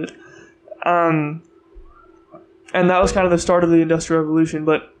when it ended. And that was kind of the start of the Industrial Revolution,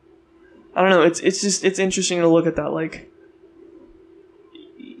 but I don't know, it's interesting to look at that, like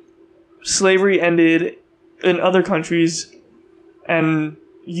slavery ended in other countries and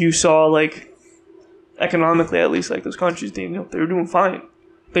you saw like economically at least like those countries they were doing fine.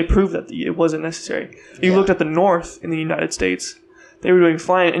 They proved that it wasn't necessary. You Yeah. looked at the North in the United States, they were doing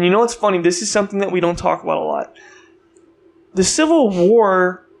fine. And you know what's funny? This is something that we don't talk about a lot. The Civil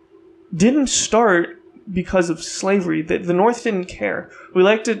War didn't start because of slavery. The North didn't care. We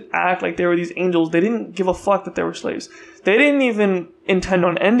like to act like they were these angels. They didn't give a fuck that they were slaves. They didn't even intend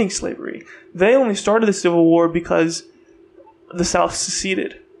on ending slavery. They only started the Civil War because the South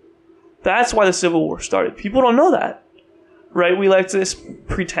seceded. That's why the Civil War started. People don't know that, right? We like to just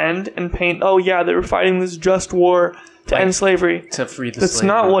pretend and paint, oh yeah, they were fighting this just war to end slavery. To free the That's slave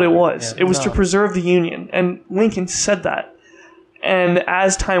not what it market. was. Yeah. It was to No. preserve the Union. And Lincoln said that. And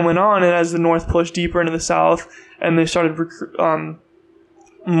as time went on, and as the North pushed deeper into the South, and they started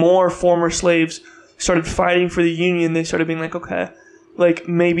more former slaves started fighting for the Union, they started being like, okay, like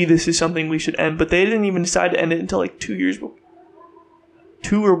maybe this is something we should end. But they didn't even decide to end it until like 2 years,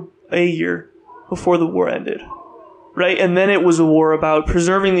 2 or a year before the war ended, right? And then it was a war about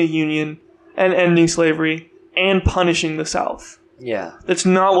preserving the Union and ending slavery and punishing the South. Yeah. That's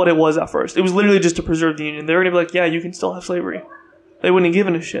not what it was at first. It was literally just to preserve the Union. They were going to be like, yeah, you can still have slavery. They wouldn't have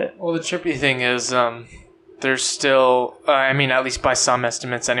given a shit. Well, the trippy thing is, there's still, I mean, at least by some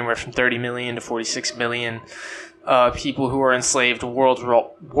estimates, anywhere from 30 million to 46 million people who are enslaved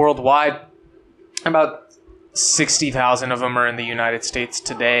worldwide. About 60,000 of them are in the United States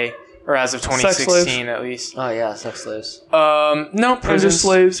today, or as of Sex 2016 at least. Oh yeah, sex slaves. No, They're prisons. just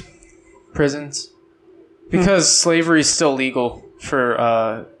slaves. Prisons. Because slavery is still legal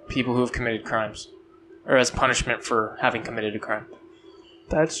for people who have committed crimes, or as punishment for having committed a crime.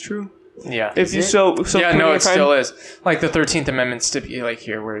 That's true. Yeah. If you so Yeah, committing no, a it crime- still is. Like the 13th Amendment stipulates, like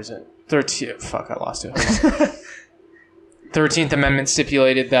here, where is it? 13, fuck, I lost it. 13th Amendment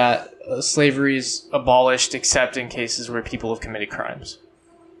stipulated that slavery is abolished except in cases where people have committed crimes.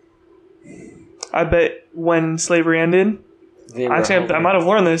 I bet when slavery ended, They were actually, I might have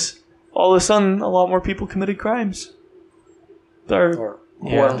learned this. All of a sudden, a lot more people committed crimes. Or, Or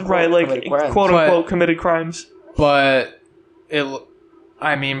Yeah. quote-unquote right, like committed crimes. quote unquote But- committed crimes. But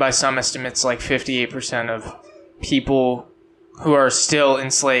I mean, by some estimates, like 58% of people who are still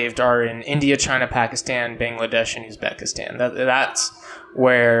enslaved are in India, China, Pakistan, Bangladesh, and Uzbekistan. That's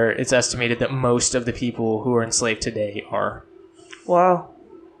where it's estimated that most of the people who are enslaved today are. Wow.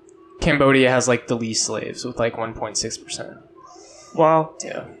 Cambodia has like the least slaves with like 1.6%. Wow.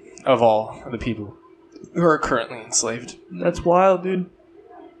 Yeah, of all the people who are currently enslaved. That's wild, dude.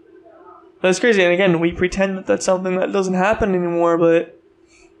 That's crazy. And again, we pretend that that's something that doesn't happen anymore, but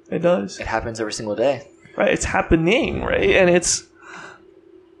it does. It happens every single day. Right? It's happening, right? And it's...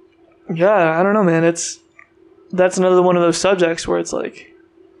 Yeah, I don't know, man. That's another one of those subjects where it's like...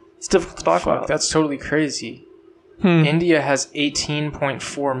 It's difficult to talk Fuck, about. that's totally crazy. India has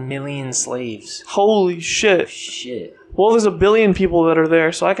 18.4 million slaves. Holy shit. Shit. Well, there's 1 billion people that are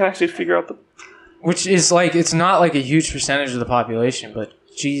there, so I can actually figure out Which is like, it's not like a huge percentage of the population, but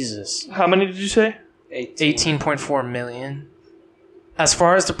Jesus. How many did you say? 18.4 million. As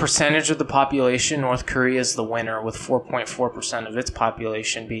far as the percentage of the population, North Korea is the winner with 4.4% of its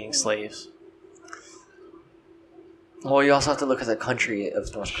population being slaves. Well, you also have to look at the country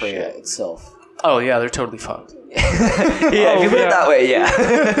of North Korea itself. Oh, yeah, they're totally fucked. Yeah, if you put yeah. it that way,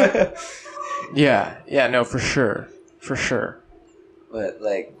 yeah. Yeah, no, for sure. For sure. But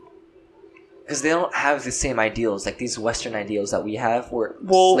like, because they don't have the same ideals, like these Western ideals that we have, where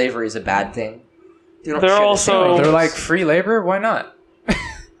Well- slavery is a bad thing. They don't They're share the also- same ideals. They're like, free labor? Why not?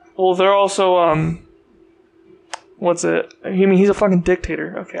 Well, they're also, what's it? I mean, he's a fucking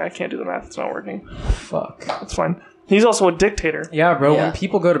dictator. Okay, I can't do the math. It's not working. Fuck. That's fine. He's also a dictator. Yeah, bro, Yeah. when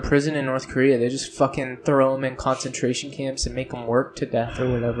people go to prison in North Korea, they just fucking throw them in concentration camps and make them work to death or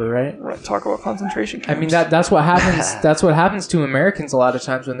whatever, right? We're gonna talk about concentration camps. I mean, that's what happens. That's what happens to Americans a lot of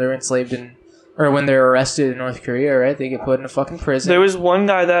times when they're enslaved or when they're arrested in North Korea, right? They get put in a fucking prison. There was one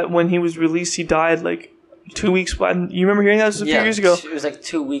guy that when he was released, he died like 2 weeks. You remember hearing that? This was a few years ago. It was like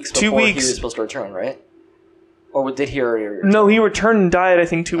 2 weeks 2 before he weeks. was supposed to return, right? Or did he already? No, he returned and died. I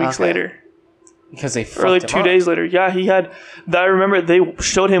think 2 weeks Okay. later, because they fucked or like him 2 up. days later. Yeah, he had. I remember they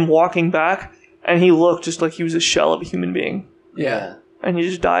showed him walking back, and he looked just like he was a shell of a human being, Yeah. and he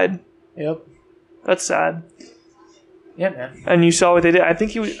just died. Yep. That's sad. Yeah, man. And you saw what they did. I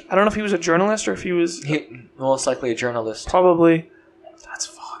think he was. I don't know if he was a journalist or if he was He most likely a journalist. probably. That's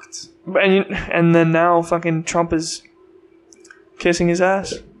fucked. And then now fucking Trump is kissing his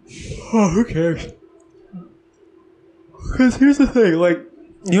ass. Oh, who cares? Because here's the thing, like,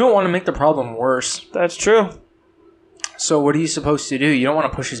 you don't want to make the problem worse. That's true. So what are you supposed to do? You don't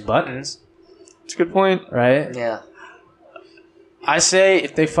want to push his buttons, It's a good point. right? Yeah. I say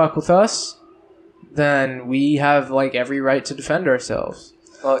if they fuck with us, then we have like every right to defend ourselves.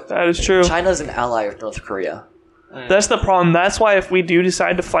 Well, That is true. China's an ally of North Korea. That's the problem. That's why if we do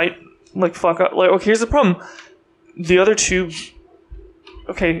decide to fight, like fuck up, like okay, here's the problem. The other two,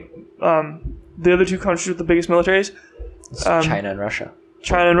 the other two countries with the biggest militaries, China and Russia.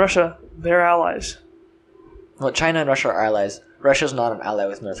 China and Russia, they're allies. Well, China and Russia are allies. Russia's not an ally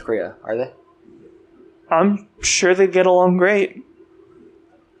with North Korea, are they? I'm sure they get along great.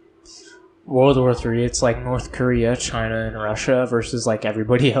 World War III, it's like North Korea, China, and Russia versus like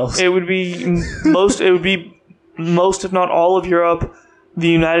everybody else. It would be most, if not all of Europe, the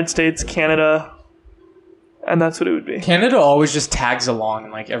United States, Canada, and that's what it would be. Canada always just tags along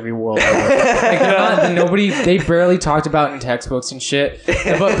in like every world war. Like they barely talked about in textbooks and shit.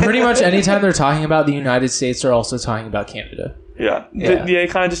 But pretty much anytime they're talking about the United States, they're also talking about Canada. Yeah. Yeah. They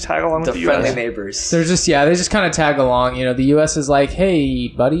kind of just tag along with The the friendly US. neighbors. They just kind of tag along. You know, the U.S. is like, hey,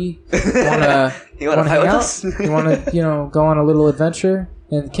 buddy, wanna You wanna fight hang with out? us? You wanna, go on a little adventure?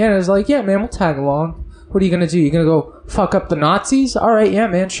 And Canada's like, yeah, man, we'll tag along. What are you gonna do? You gonna go fuck up the Nazis? All right, yeah,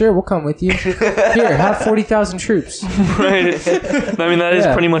 man, sure, we'll come with you. Here, have 40,000 troops. Right. I mean, that is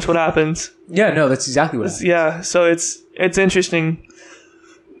Yeah. pretty much what happens. Yeah, no, that's exactly what. Happened. Yeah, so it's interesting.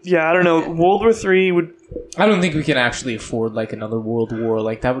 Yeah, I don't know. World War III would... I don't think we can actually afford like another world war.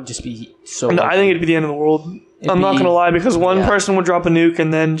 Like that would just be so. No, I think it'd be the end of the world. I'm not going to lie, because one person would drop a nuke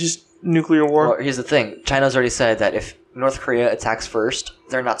and then just nuclear war. Well, here's the thing. China's already said that if North Korea attacks first,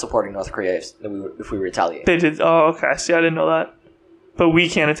 they're not supporting North Korea if we retaliate. They did. Oh, okay. See, I didn't know that. But we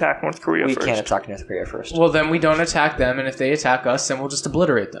can't attack North Korea We first. can't attack North Korea first. Well, then we don't attack them, and if they attack us, then we'll just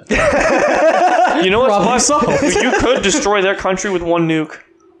obliterate them. You know what's Problem solved. You could destroy their country with one nuke.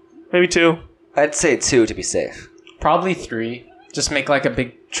 Maybe two. I'd say 2 to be safe. Probably 3. Just make like a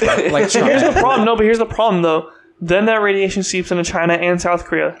big like. Here's the problem. No, but here's the problem, though. Then that radiation seeps into China and South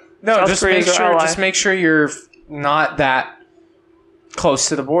Korea. No, South just Korea's make our sure. ally. Just make sure you're not that close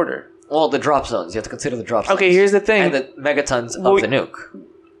to the border. Well, the drop zones. You have to consider the drop zones. Okay, here's the thing. And the megatons Well, of the nuke.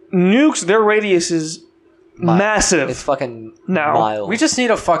 Nukes, their radius is massive. It's fucking No. miles. We just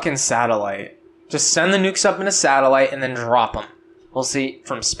need a fucking satellite. Just send the nukes up in a satellite and then drop them We'll see.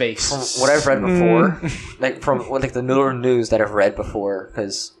 from space. From what I've read before, like from like the newer news that I've read before,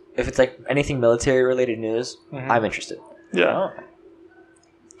 because if it's like anything military related news, I'm interested. Yeah.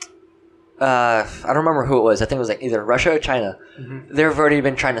 I don't remember who it was. I think it was like either Russia or China. They've already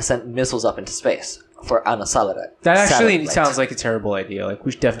been trying to send missiles up into space on a satellite. That actually satellite. sounds like a terrible idea. Like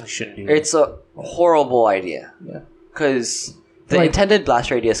we definitely shouldn't do that. It's a horrible idea. Yeah. Because the Like- intended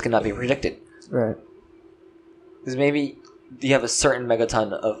blast radius cannot be predicted. Right. Because maybe you have a certain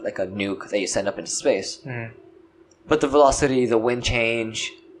megaton of like a nuke that you send up into space, but the velocity, the wind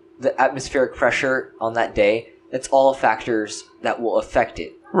change, the atmospheric pressure on that day, it's all factors that will affect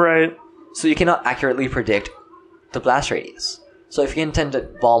it. Right. So you cannot accurately predict the blast radius. So if you intend to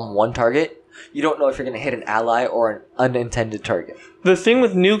bomb one target, you don't know if you're going to hit an ally or an unintended target. The thing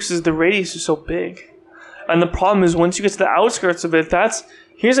with nukes is the radius is so big. And the problem is once you get to the outskirts of it,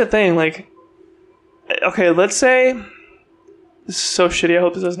 here's the thing, like, okay, let's say, this is so shitty, I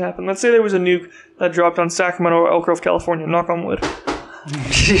hope this doesn't happen. Let's say there was a nuke that dropped on Sacramento or Elk Grove, California, knock on wood.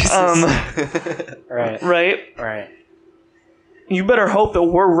 Jesus. Right. Right? You better hope that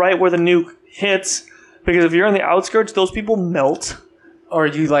we're right where the nuke hits, because if you're on the outskirts, those people melt. Or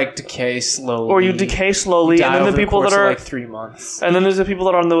you like decay slowly. Or you decay slowly, Die and then over the people course that of, are... like 3 months. And then there's the people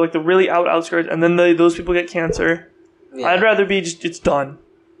that are on the really outskirts, and then those people get cancer. Yeah. I'd rather be just, it's done.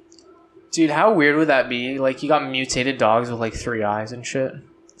 Dude, how weird would that be? Like, you got mutated dogs with, like, 3 eyes and shit.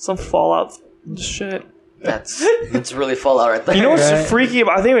 Some Fallout shit. That's really Fallout right there. You know what's Right. freaky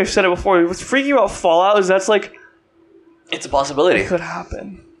about... I think we've said it before. What's freaky about Fallout is that's like... It's a possibility. It could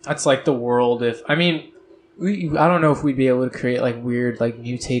happen. That's, like, the world if... I mean, I don't know if we'd be able to create, like, weird, like,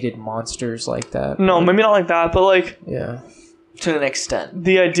 mutated monsters like that. No, maybe not like that, but like Yeah. To an extent.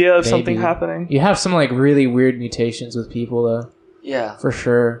 the idea of something Maybe. happening. You have some, like, really weird mutations with people, though. Yeah. For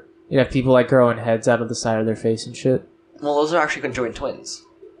sure. You have people, like, growing heads out of the side of their face and shit. Well, those are actually conjoined twins.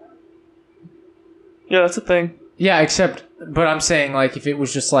 Yeah, that's a thing. Yeah, but I'm saying, like, if it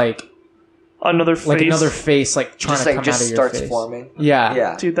was just, like Another face. another face, like, trying Just to like come just out of your starts face. forming. Yeah.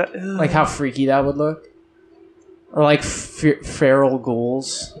 Yeah. Dude, that... Like, how freaky that would look. Or, like, feral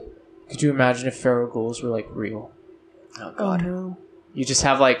ghouls. Could you imagine if feral ghouls were, like, real? Oh Oh, god. no. You just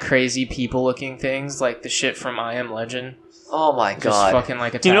have, like, crazy people-looking things, like the shit from I Am Legend. Oh my Just god. fucking,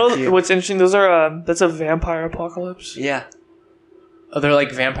 like, attack You know you. what's interesting? Those are... that's a vampire apocalypse. Yeah, Oh, they're,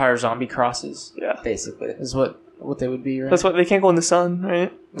 like, vampire-zombie crosses, Yeah. basically. is what they would be, right? That's why they can't go in the sun,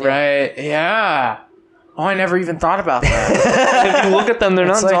 right? Right, yeah. Oh, I never even thought about that. If you look at them, they're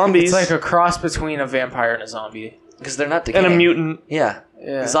not It's like, zombies. It's like a cross between a vampire and a zombie. Because they're not decaying. And a mutant. Yeah.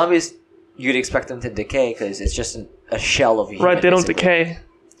 Yeah. Zombies, you'd expect them to decay because it's just a shell of a human. Right, they don't basically. decay.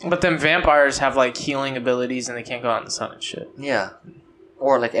 But then vampires have like healing abilities and they can't go out in the sun and shit. Yeah.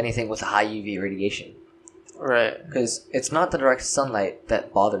 Or like anything with high UV radiation. Right. Because it's not the direct sunlight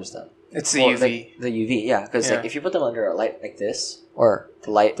that bothers them. It's the Or, UV. like, the UV, yeah. Because Yeah. like, if you put them under a light like this, or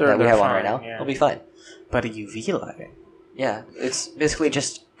the light They're- that we they're have on right fine, now, yeah. it'll be fine. But a UV light. Yeah. It's basically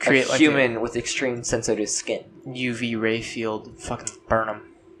just Create a like human with extreme sensitive skin. UV ray field. Fucking burn them.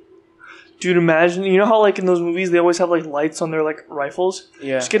 Dude, imagine, you know how like in those movies they always have like lights on their like rifles?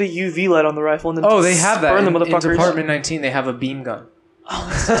 Yeah. Just get a UV light on the rifle and then Oh, they have that. burn the In motherfuckers. Department 19, they have a beam gun.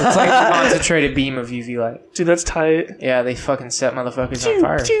 It's like a concentrated beam of UV light. Dude, that's tight. Yeah, they fucking set motherfuckers on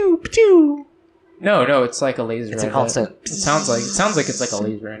fire. Pew, pew. No, it's like a laser. It's a I bet. constant. It sounds like it's like a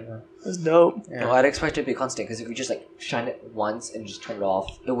laser anyway. That's dope. Yeah. No, I'd expect it to be constant because if you just like shine it once and just turn it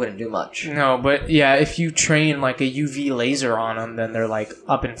off, it wouldn't do much. No, but yeah, if you train like a UV laser on them, then they're like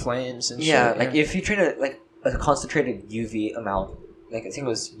up in flames and Yeah, shit. like if you train a concentrated UV amount, like I think it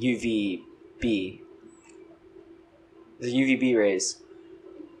was UVB, the UVB rays.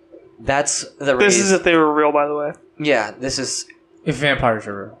 That's the rays. This is if they were real, by the way. Yeah, this is if vampires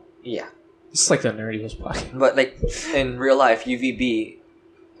are real, yeah. it's like the nerdiest podcast. But like in real life, UVB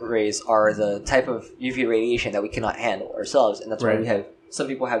rays are the type of UV radiation that we cannot handle ourselves, and that's why Right. we have some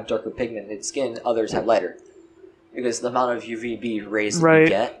people have darker pigmented skin, others have lighter, because the amount of UVB rays that Right. you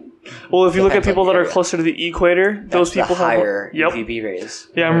get. Well, if you look at Depends on people the that are area. closer to the equator, those That's people the higher have. Yep. UVB rays.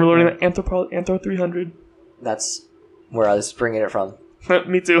 Yeah, I'm learning that Anthro 300. That's where I was bringing it from.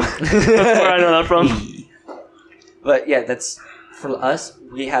 Me too. That's where I know that from. But yeah, that's for us.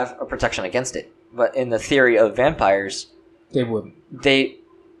 We have a protection against it. But in the theory of vampires, They wouldn't. they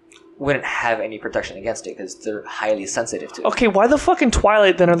wouldn't have any protection against it because they're highly sensitive to it. Okay, why the fucking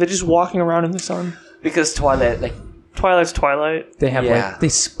Twilight then? Are they just walking around in the sun? Because Twilight, like Twilight's Twilight. They have Yeah. like they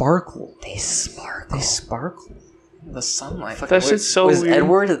sparkle. they sparkle. They sparkle. The sunlight. That shit's so was weird.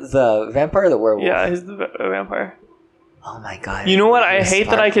 Edward the vampire or the werewolf? Yeah, he's the vampire. Oh my god. You know what? I He's hate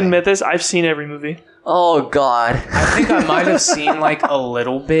that I can sparkling. admit this. I've seen every movie. Oh god. I think I might have seen like a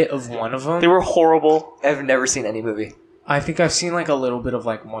little bit of one of them. They were horrible. I've never seen any movie. I think I've seen like a little bit of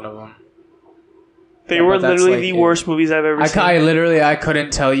like one of them. They Yeah, were but that's, literally like, the it. worst movies I've ever seen. I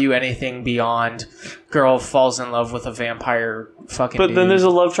couldn't tell you anything beyond girl falls in love with a vampire fucking But dude. then there's a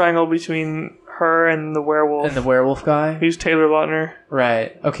love triangle between her and the werewolf. and the werewolf guy. Who's Taylor Lautner.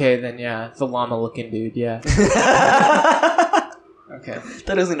 Right. Okay, then yeah, the llama looking dude, yeah. Okay.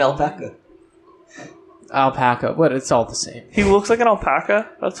 That is an alpaca. Alpaca. What? It's all the same. He looks like an alpaca?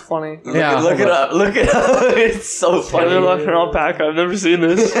 That's funny. Yeah, Look it hold up. Look it up. It's so funny. Taylor Lautner alpaca. I've never seen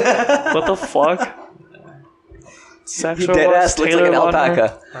this. What the fuck? He Sexual dead ass looks like an Taylor Lautner?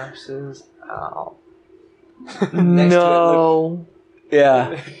 alpaca. Versus No.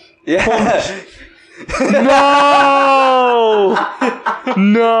 Yeah. Yeah. No!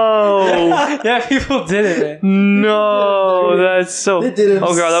 No! Yeah, people did it, man. No! That's so. They did him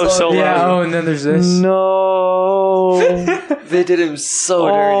Oh god, that was so Yeah, loud. oh, and then there's this. No! They did him so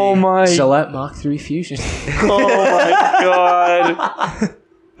dirty. Oh my! Gillette Mach 3 Fusion. Oh my god!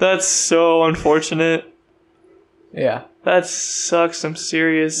 That's so unfortunate. Yeah. That sucks. Some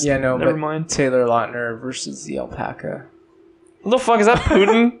serious. Yeah, no, Never but mind. Taylor Lautner versus the alpaca. What the fuck is that,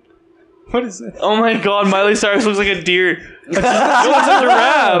 Putin? What is it? Oh my god, Miley Cyrus looks like a deer. It looks like a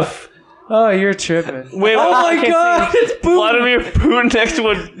giraffe. Oh, you're tripping. Wait, oh I my can't god, see. it's Putin. Vladimir Putin next to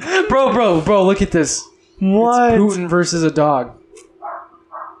a. Bro, look at this. What? It's Putin versus a dog.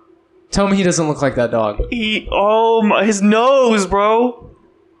 Tell me he doesn't look like that dog. Oh my, his nose, bro.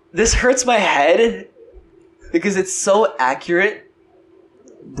 This hurts my head because it's so accurate.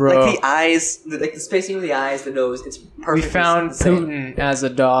 Bro, Like the eyes, like the spacing of the eyes, the nose, it's we perfect. found Putin as a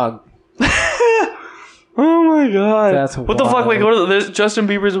dog. Oh my god. That's what the fuck? wild. Wait, go to there's Justin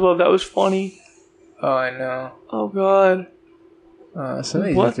Bieber's above. That was funny. Oh, I know. Oh god. Some of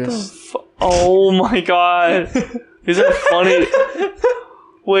these What are the just... fuck? Oh my god. Is that funny?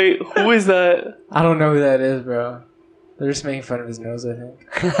 Wait, who is that? I don't know who that is, bro. They're just making fun of his nose, I think.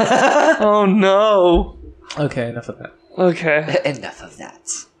 Oh no. Okay, enough of that. Okay. Enough of that.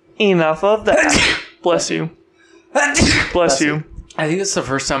 Enough of that. Bless you. Bless you. I think it's the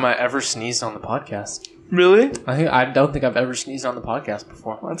first time I ever sneezed on the podcast. Really? I don't think I've ever sneezed on the podcast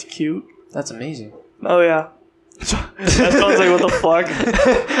before. That's cute. That's amazing. Oh yeah. That sounds like what the fuck.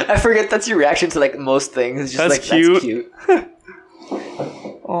 I forget that's your reaction to like most things. It's just That's like cute. that's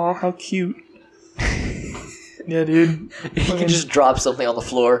cute. Oh, how cute. Yeah, dude. You can just drop something on the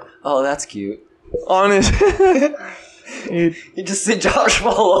floor. Oh, that's cute. Honest. Dude, You just see Josh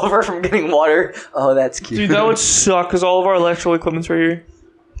fall over from getting water. Oh, that's cute. dude, that would suck because all of our electrical equipment's right here.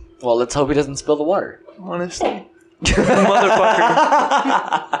 Well, let's hope he doesn't spill the water. Honestly.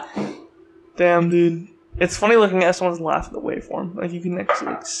 Motherfucker. Damn, dude. It's funny looking at someone's laugh at the waveform. Like, you can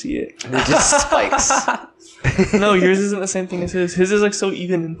actually see it. And it just spikes. No, yours isn't the same thing as his. His is, like, so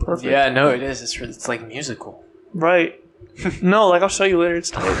even and perfect. Yeah, no, it is. It's like musical. Right. No, like, I'll show you later. It's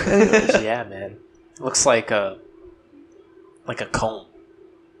tight. Anyways. Yeah, man. Looks like a comb.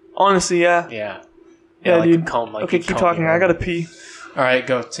 Honestly, yeah. Yeah. Yeah, like dude. a comb. Like Okay, you keep comb talking. your I hair. gotta pee. All right,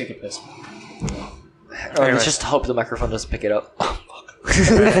 go take a piss. Or Anyway. let's just hope the microphone doesn't pick it up.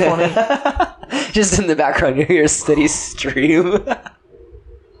 Funny. Just in the background, you hear a steady stream.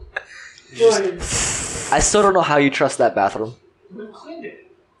 I still don't know how you trust that bathroom. We cleaned it.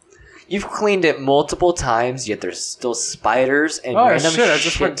 You've cleaned it multiple times, yet there's still spiders and Oh random shit! I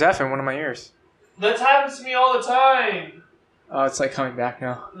just shit. went deaf in one of my ears. That happens to me all the time. Oh, it's like coming back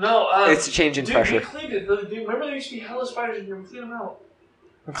now. No, It's a change in dude, pressure. we cleaned it. Dude, remember there used to be hella spiders in here. We cleaned them out.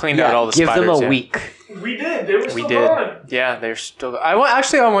 I cleaned out all the give spiders. them a yeah. week. We did. They were We still did. gone. Yeah, they're still. I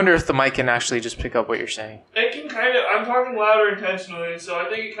wonder if the mic can actually just pick up what you're saying. It can kind of. I'm talking louder intentionally, so I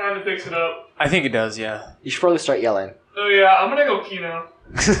think it kind of picks it up. I think it does. Yeah. You should probably start yelling. Oh yeah, I'm gonna go pee now.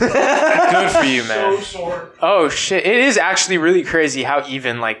 Good for you, So man. sore. Oh shit! It is actually really crazy how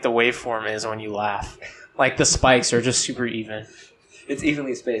even like the waveform is when you laugh. Like the spikes are just super even. It's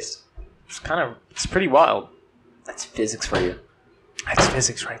evenly spaced. It's pretty wild. That's physics for you. That's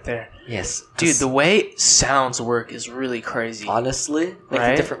physics right there. Yes. Dude, the way sounds work is really crazy. Honestly, like Right?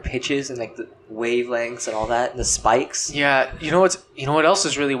 the different pitches and like the wavelengths and all that, and the spikes. Yeah, you know what else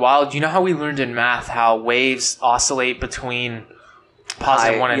is really wild? You know how we learned in math how waves oscillate between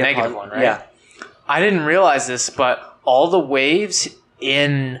positive one and Yeah, negative one, right? Yeah. I didn't realize this, but all the waves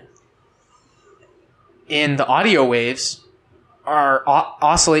in the audio waves are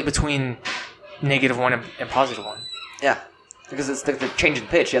oscillate between negative one and positive one. Yeah. Because it's the change in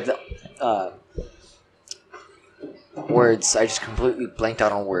pitch. You have the words. I just completely blanked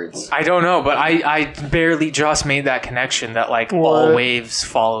out on words. I don't know, but I barely just made that connection that like all What? waves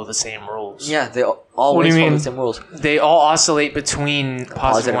follow the same rules. Yeah, they What do always you follow mean? the same rules. They all oscillate between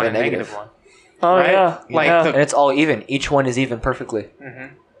positive one and negative one. Oh Right? yeah, Like yeah. the- And it's all even. Each one is even perfectly.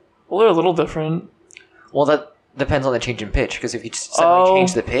 Well, they're a little different. Well, that depends on the change in pitch. Because if you just suddenly Oh.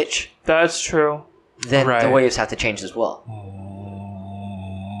 change the pitch, That's true. then the Right. waves have to change as well.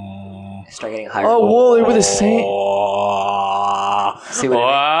 Start getting higher. Oh, whoa, they were the same. See what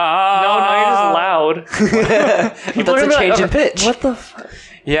No, you're just loud. But that's a change in pitch. What the? Fuck?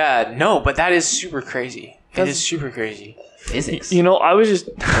 Yeah, no, but that is super crazy. It is super crazy. Physics. You know, I was just.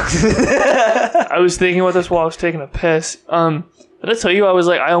 I was thinking about this while I was taking a piss. Did I tell you I was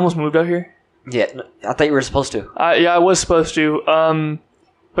like I almost moved out here? Yeah, no, I thought you were supposed to. Yeah, I was supposed to.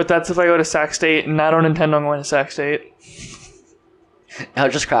 But that's if I go to Sac State, and I don't intend on going to Sac State. I'll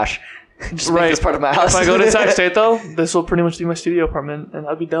just crash. Just Right. make this part of my house. If I go to Sac State though, this will pretty much be my studio apartment, and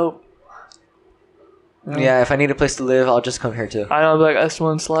that'd be dope. Yeah, if I need a place to live, I'll just come here too. I know, I'll be like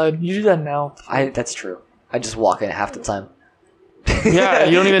S1 slide. You do that now. That's true. I just walk in half the time. Yeah,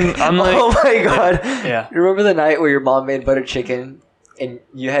 you don't even. I'm like. Oh my god. Yeah. Remember the night where your mom made butter chicken and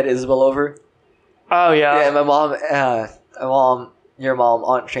you had Isabel over? Oh Yeah, yeah. my mom, your mom,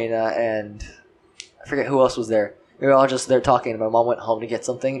 Aunt Trina, and I forget who else was there. We were all just there talking, and my mom went home to get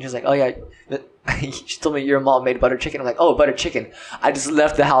something, and she's like, oh yeah, she told me your mom made butter chicken. I'm like, oh, butter chicken. I just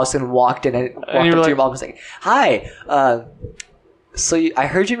left the house and walked in and walked you up were to your like- mom and was like, hi, so I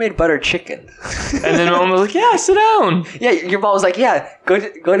heard you made butter chicken. And then mom was like, "Yeah, sit down." Yeah, your mom was like, yeah, go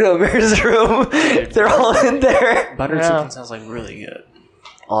to Amir's room. They're all in there. Butter Yeah. chicken sounds like really good.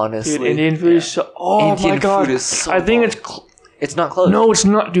 Honestly. Dude, Indian food is so. Oh Indian my god. food is so I think bomb. it's. It's not closed. No, it's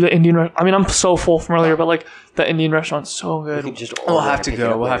not. Dude, the Indian. I mean, I'm so full from earlier, but like the Indian restaurant's so You good. can just We'll order have and to pick it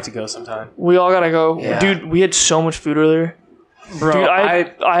go. up We'll have later. to go sometime. We all gotta go, Yeah. dude. We had so much food earlier. Bro, Dude,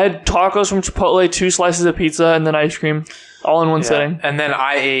 I had tacos from Chipotle, 2 slices of pizza, and then ice cream, all in one sitting. And then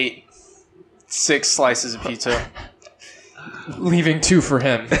I ate 6 slices of pizza, leaving 2 for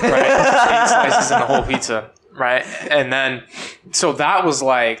him. Right, 8 slices in the whole pizza. Right, and then so that was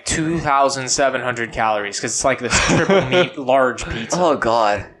like 2,700 calories because it's like this triple meat large pizza. Oh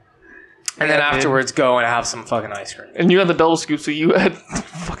god. And then Yeah, dude. afterwards, go and have some fucking ice cream. And you had the double scoop, so you had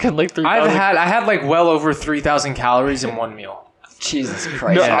fucking like 3,000. I had like well over 3,000 calories in one meal. Jesus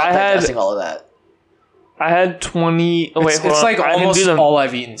Christ. No, I'm not I had- digesting all of that. I had 20. Oh wait, It's hold on. like I didn't almost do them. all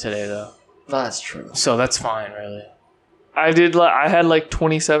I've eaten today, though. No, that's true. So that's fine, really. I did. I had like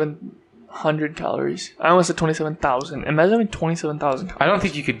 27 2,700 calories. I almost said 27,000. Imagine having 27,000 calories. I don't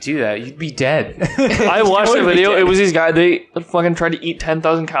think you could do that. You'd be dead. I watched a video. It was these guys. They fucking tried to eat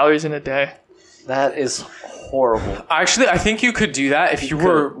 10,000 calories in a day. That is horrible. Actually, I think you could do that if you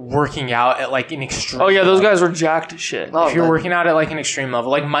were working out at like an extreme. Oh yeah, those level. guys were jacked as shit. Oh, If you're man. working out at like an extreme level,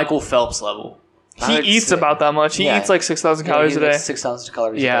 like Michael Phelps level. He I'd eats say- about that much. He Yeah. eats like 6,000 Yeah, calories he a day. eats 6,000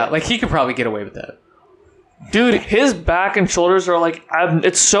 calories. Yeah, a day. like he could probably get away with that. Dude, his back and shoulders are like,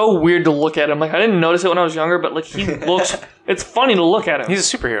 it's so weird to look at him. Like, I didn't notice it when I was younger, but like, he looks, it's funny to look at him.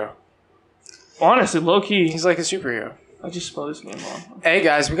 He's a superhero. Honestly, low key. He's like a superhero. I just spelled his name wrong. Hey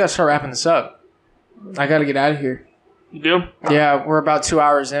guys, we gotta start wrapping this up. I gotta get out of here. You do? Yeah, we're about 2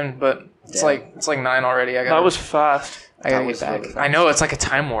 hours in, but it's Damn. like 9 already. I gotta. That was fast. I gotta that get was back. really I know it's like a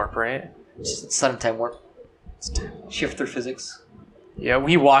time warp, right? It's sun and time warp. Shifter physics. Yeah,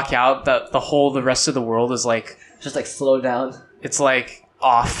 we walk out. The rest of the world is like Just like slow down. it's like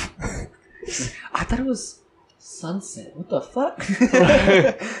off. I thought it was sunset. What the fuck?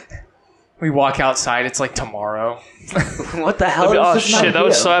 We walk outside. It's like tomorrow. What the hell? Oh It's just shit, not that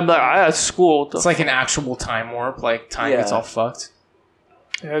was real. so. I'm like, I had school. What the It's like an actual time warp. Like time Yeah. gets all fucked.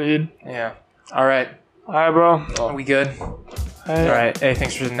 yeah, dude. Yeah. All right. All right, bro. Are we good? Hey. All right. Hey,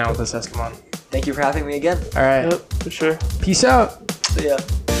 thanks for sitting down with us, Esteban. Thank you for having me again. All right. Yep, for sure. Peace out. So yeah.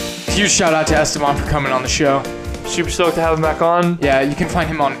 Huge shout out to Esteban for coming on the show. Super stoked to have him back on. Yeah, you can find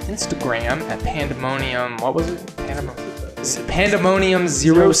him on Instagram at Pandemonium. What was it? Pandemonium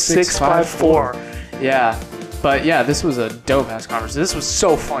 0654. Yeah. But yeah, this was a dope ass conversation. This was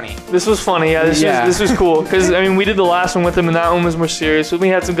so funny. This was funny. Yeah, this was cool. Because, I mean, we did the last one with him, and that one was more serious. We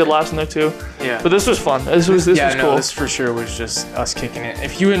had some good laughs in there, too. Yeah. But this was fun. This was cool. This for sure was just us kicking it.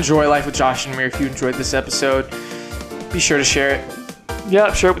 If you enjoy Life with Josh and Amir, if you enjoyed this episode, be sure to share it.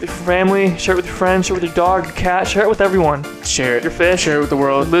 Yeah, share it with your family, share it with your friends, share it with your dog, your cat, share it with everyone. Share it. Your fish. Share it with the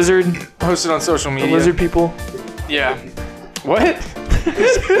world. Lizard, Post it on social the media. lizard people. Yeah. What?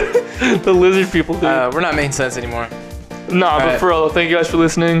 The lizard people, dude. We're not making sense anymore. Nah, but alright. for real, thank you guys for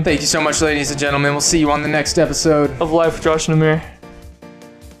listening. Thank you so much, ladies and gentlemen. We'll see you on the next episode. Of Life with Josh and Amir.